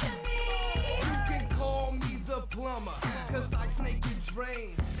give it to me. You can call me the plumber, cause I snake and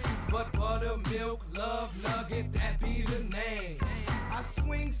drain. But buttermilk, love nugget, that be the name. I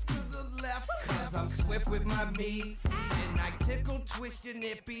swings to the left, cause I'm swift with my meat. And I tickle, twist your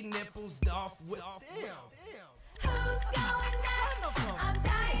nippy nipples off with them. Who's going next? I'm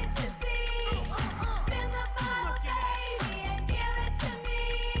dying to see. Spin the bottle, baby, and give it to me.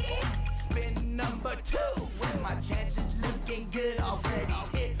 Spin number 2, when my chances looking good already.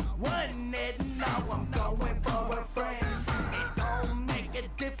 Hit 1 and now I'm going for a friend. It don't make a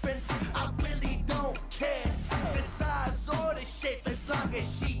difference, I really don't care. The size or the shape, as long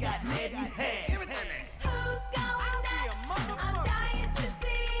as she got net and hair. Who's going next? I'm dying to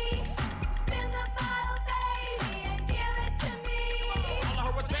see. Spin the bottle, baby, and give it to me. All I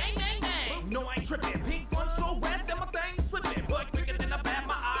heard was bang, bang, bang. No, I ain't tripping. Pink one so red that my thing slipping. But quicker than I bat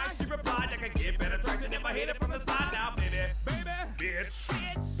my eyes, she replied I could get better traction if I hit it from the side. Now, baby, bitch.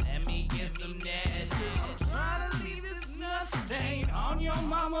 Let me get some net. I'm trying to leave this nut stain on your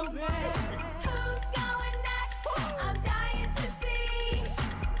mama bed. Who's going next? I'm dying to see.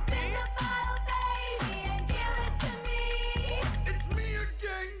 Spin the bottle, baby, and give it to me. It's me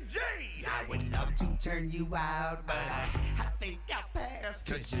again, Jay. I would love to turn you out, but I think I'll pass,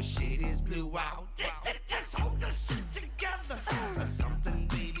 cause your shit is blew out. Just hold the shit together, or something,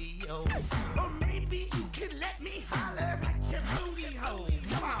 baby, yo. Or maybe you can let me holler at your booty hole.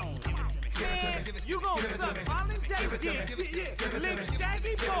 Come on. Man, you gon' suck Fallen J dick, lick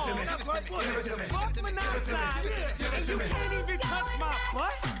shaggy balls, fuck me outside, and you can't even touch my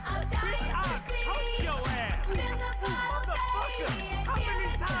butt? Bitch, I'll choke your ass. Motherfucker, how many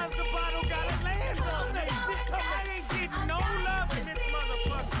times the bottle gotta land on me? Bitch, I ain't getting no love in this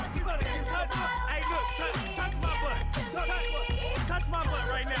motherfucker. You gonna get touched? Hey, look, touch my butt. Touch my butt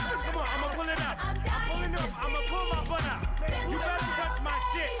right now. Come on, I'ma pull it out. I'm pulling up. I'ma pull my butt out. You better touch my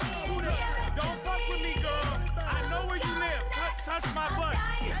shit. Don't fuck with me, girl. I know where you live. Touch my butt.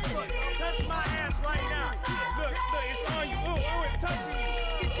 Touch my ass right now. Look, it's on you. Ooh, it's touching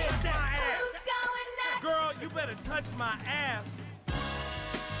you. Touch my ass. Girl, you better touch my ass.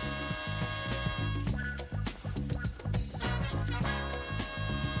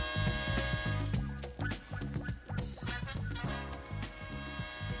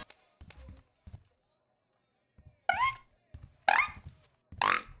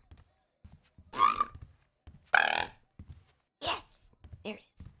 There it is.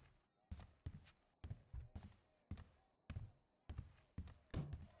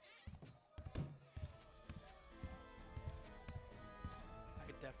 I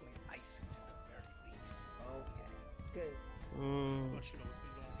could definitely ice it at the very least. Okay, good. What you know what's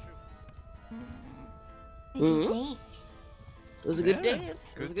been going on with you? What do you think? It was a good Yeah,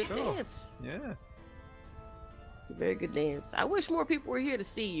 dance. It was a good good show. dance. Yeah. Very good dance. I wish more people were here to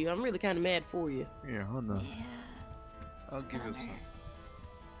see you. I'm really kind of mad for you. Here, hold on. Yeah. I'll give you some.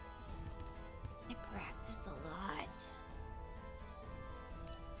 I practice a lot.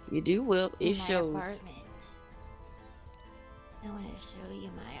 You do well. In It my shows. apartment. I want to show you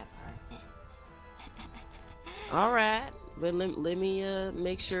my apartment. All right, but let me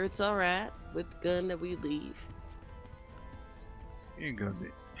make sure it's all right with the gun that we leave. You got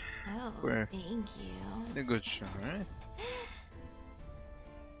it. Oh, Where? thank you. The good shot, right?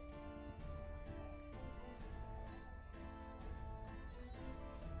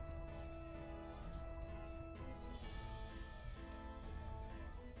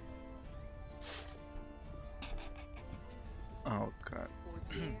 Oh god.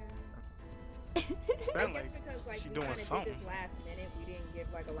 I That guess like because like she we doing kind of did something. this last minute, we didn't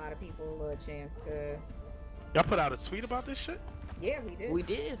give like a lot of people a chance to. Y'all put out a tweet about this shit? Yeah, we did. We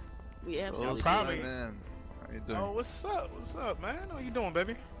did. We absolutely probably- did. Man, how you doing? Oh, what's up? What's up, man? How you doing,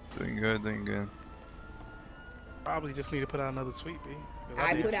 baby? Doing good, doing good. Probably just need to put out another tweet, B. 'cause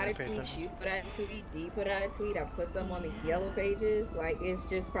I did put out a pay tweet, attention. you put out a tweet, D put out a tweet, I put some on the yellow pages. Like, it's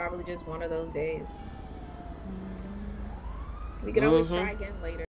just probably just one of those days. We can always try again later.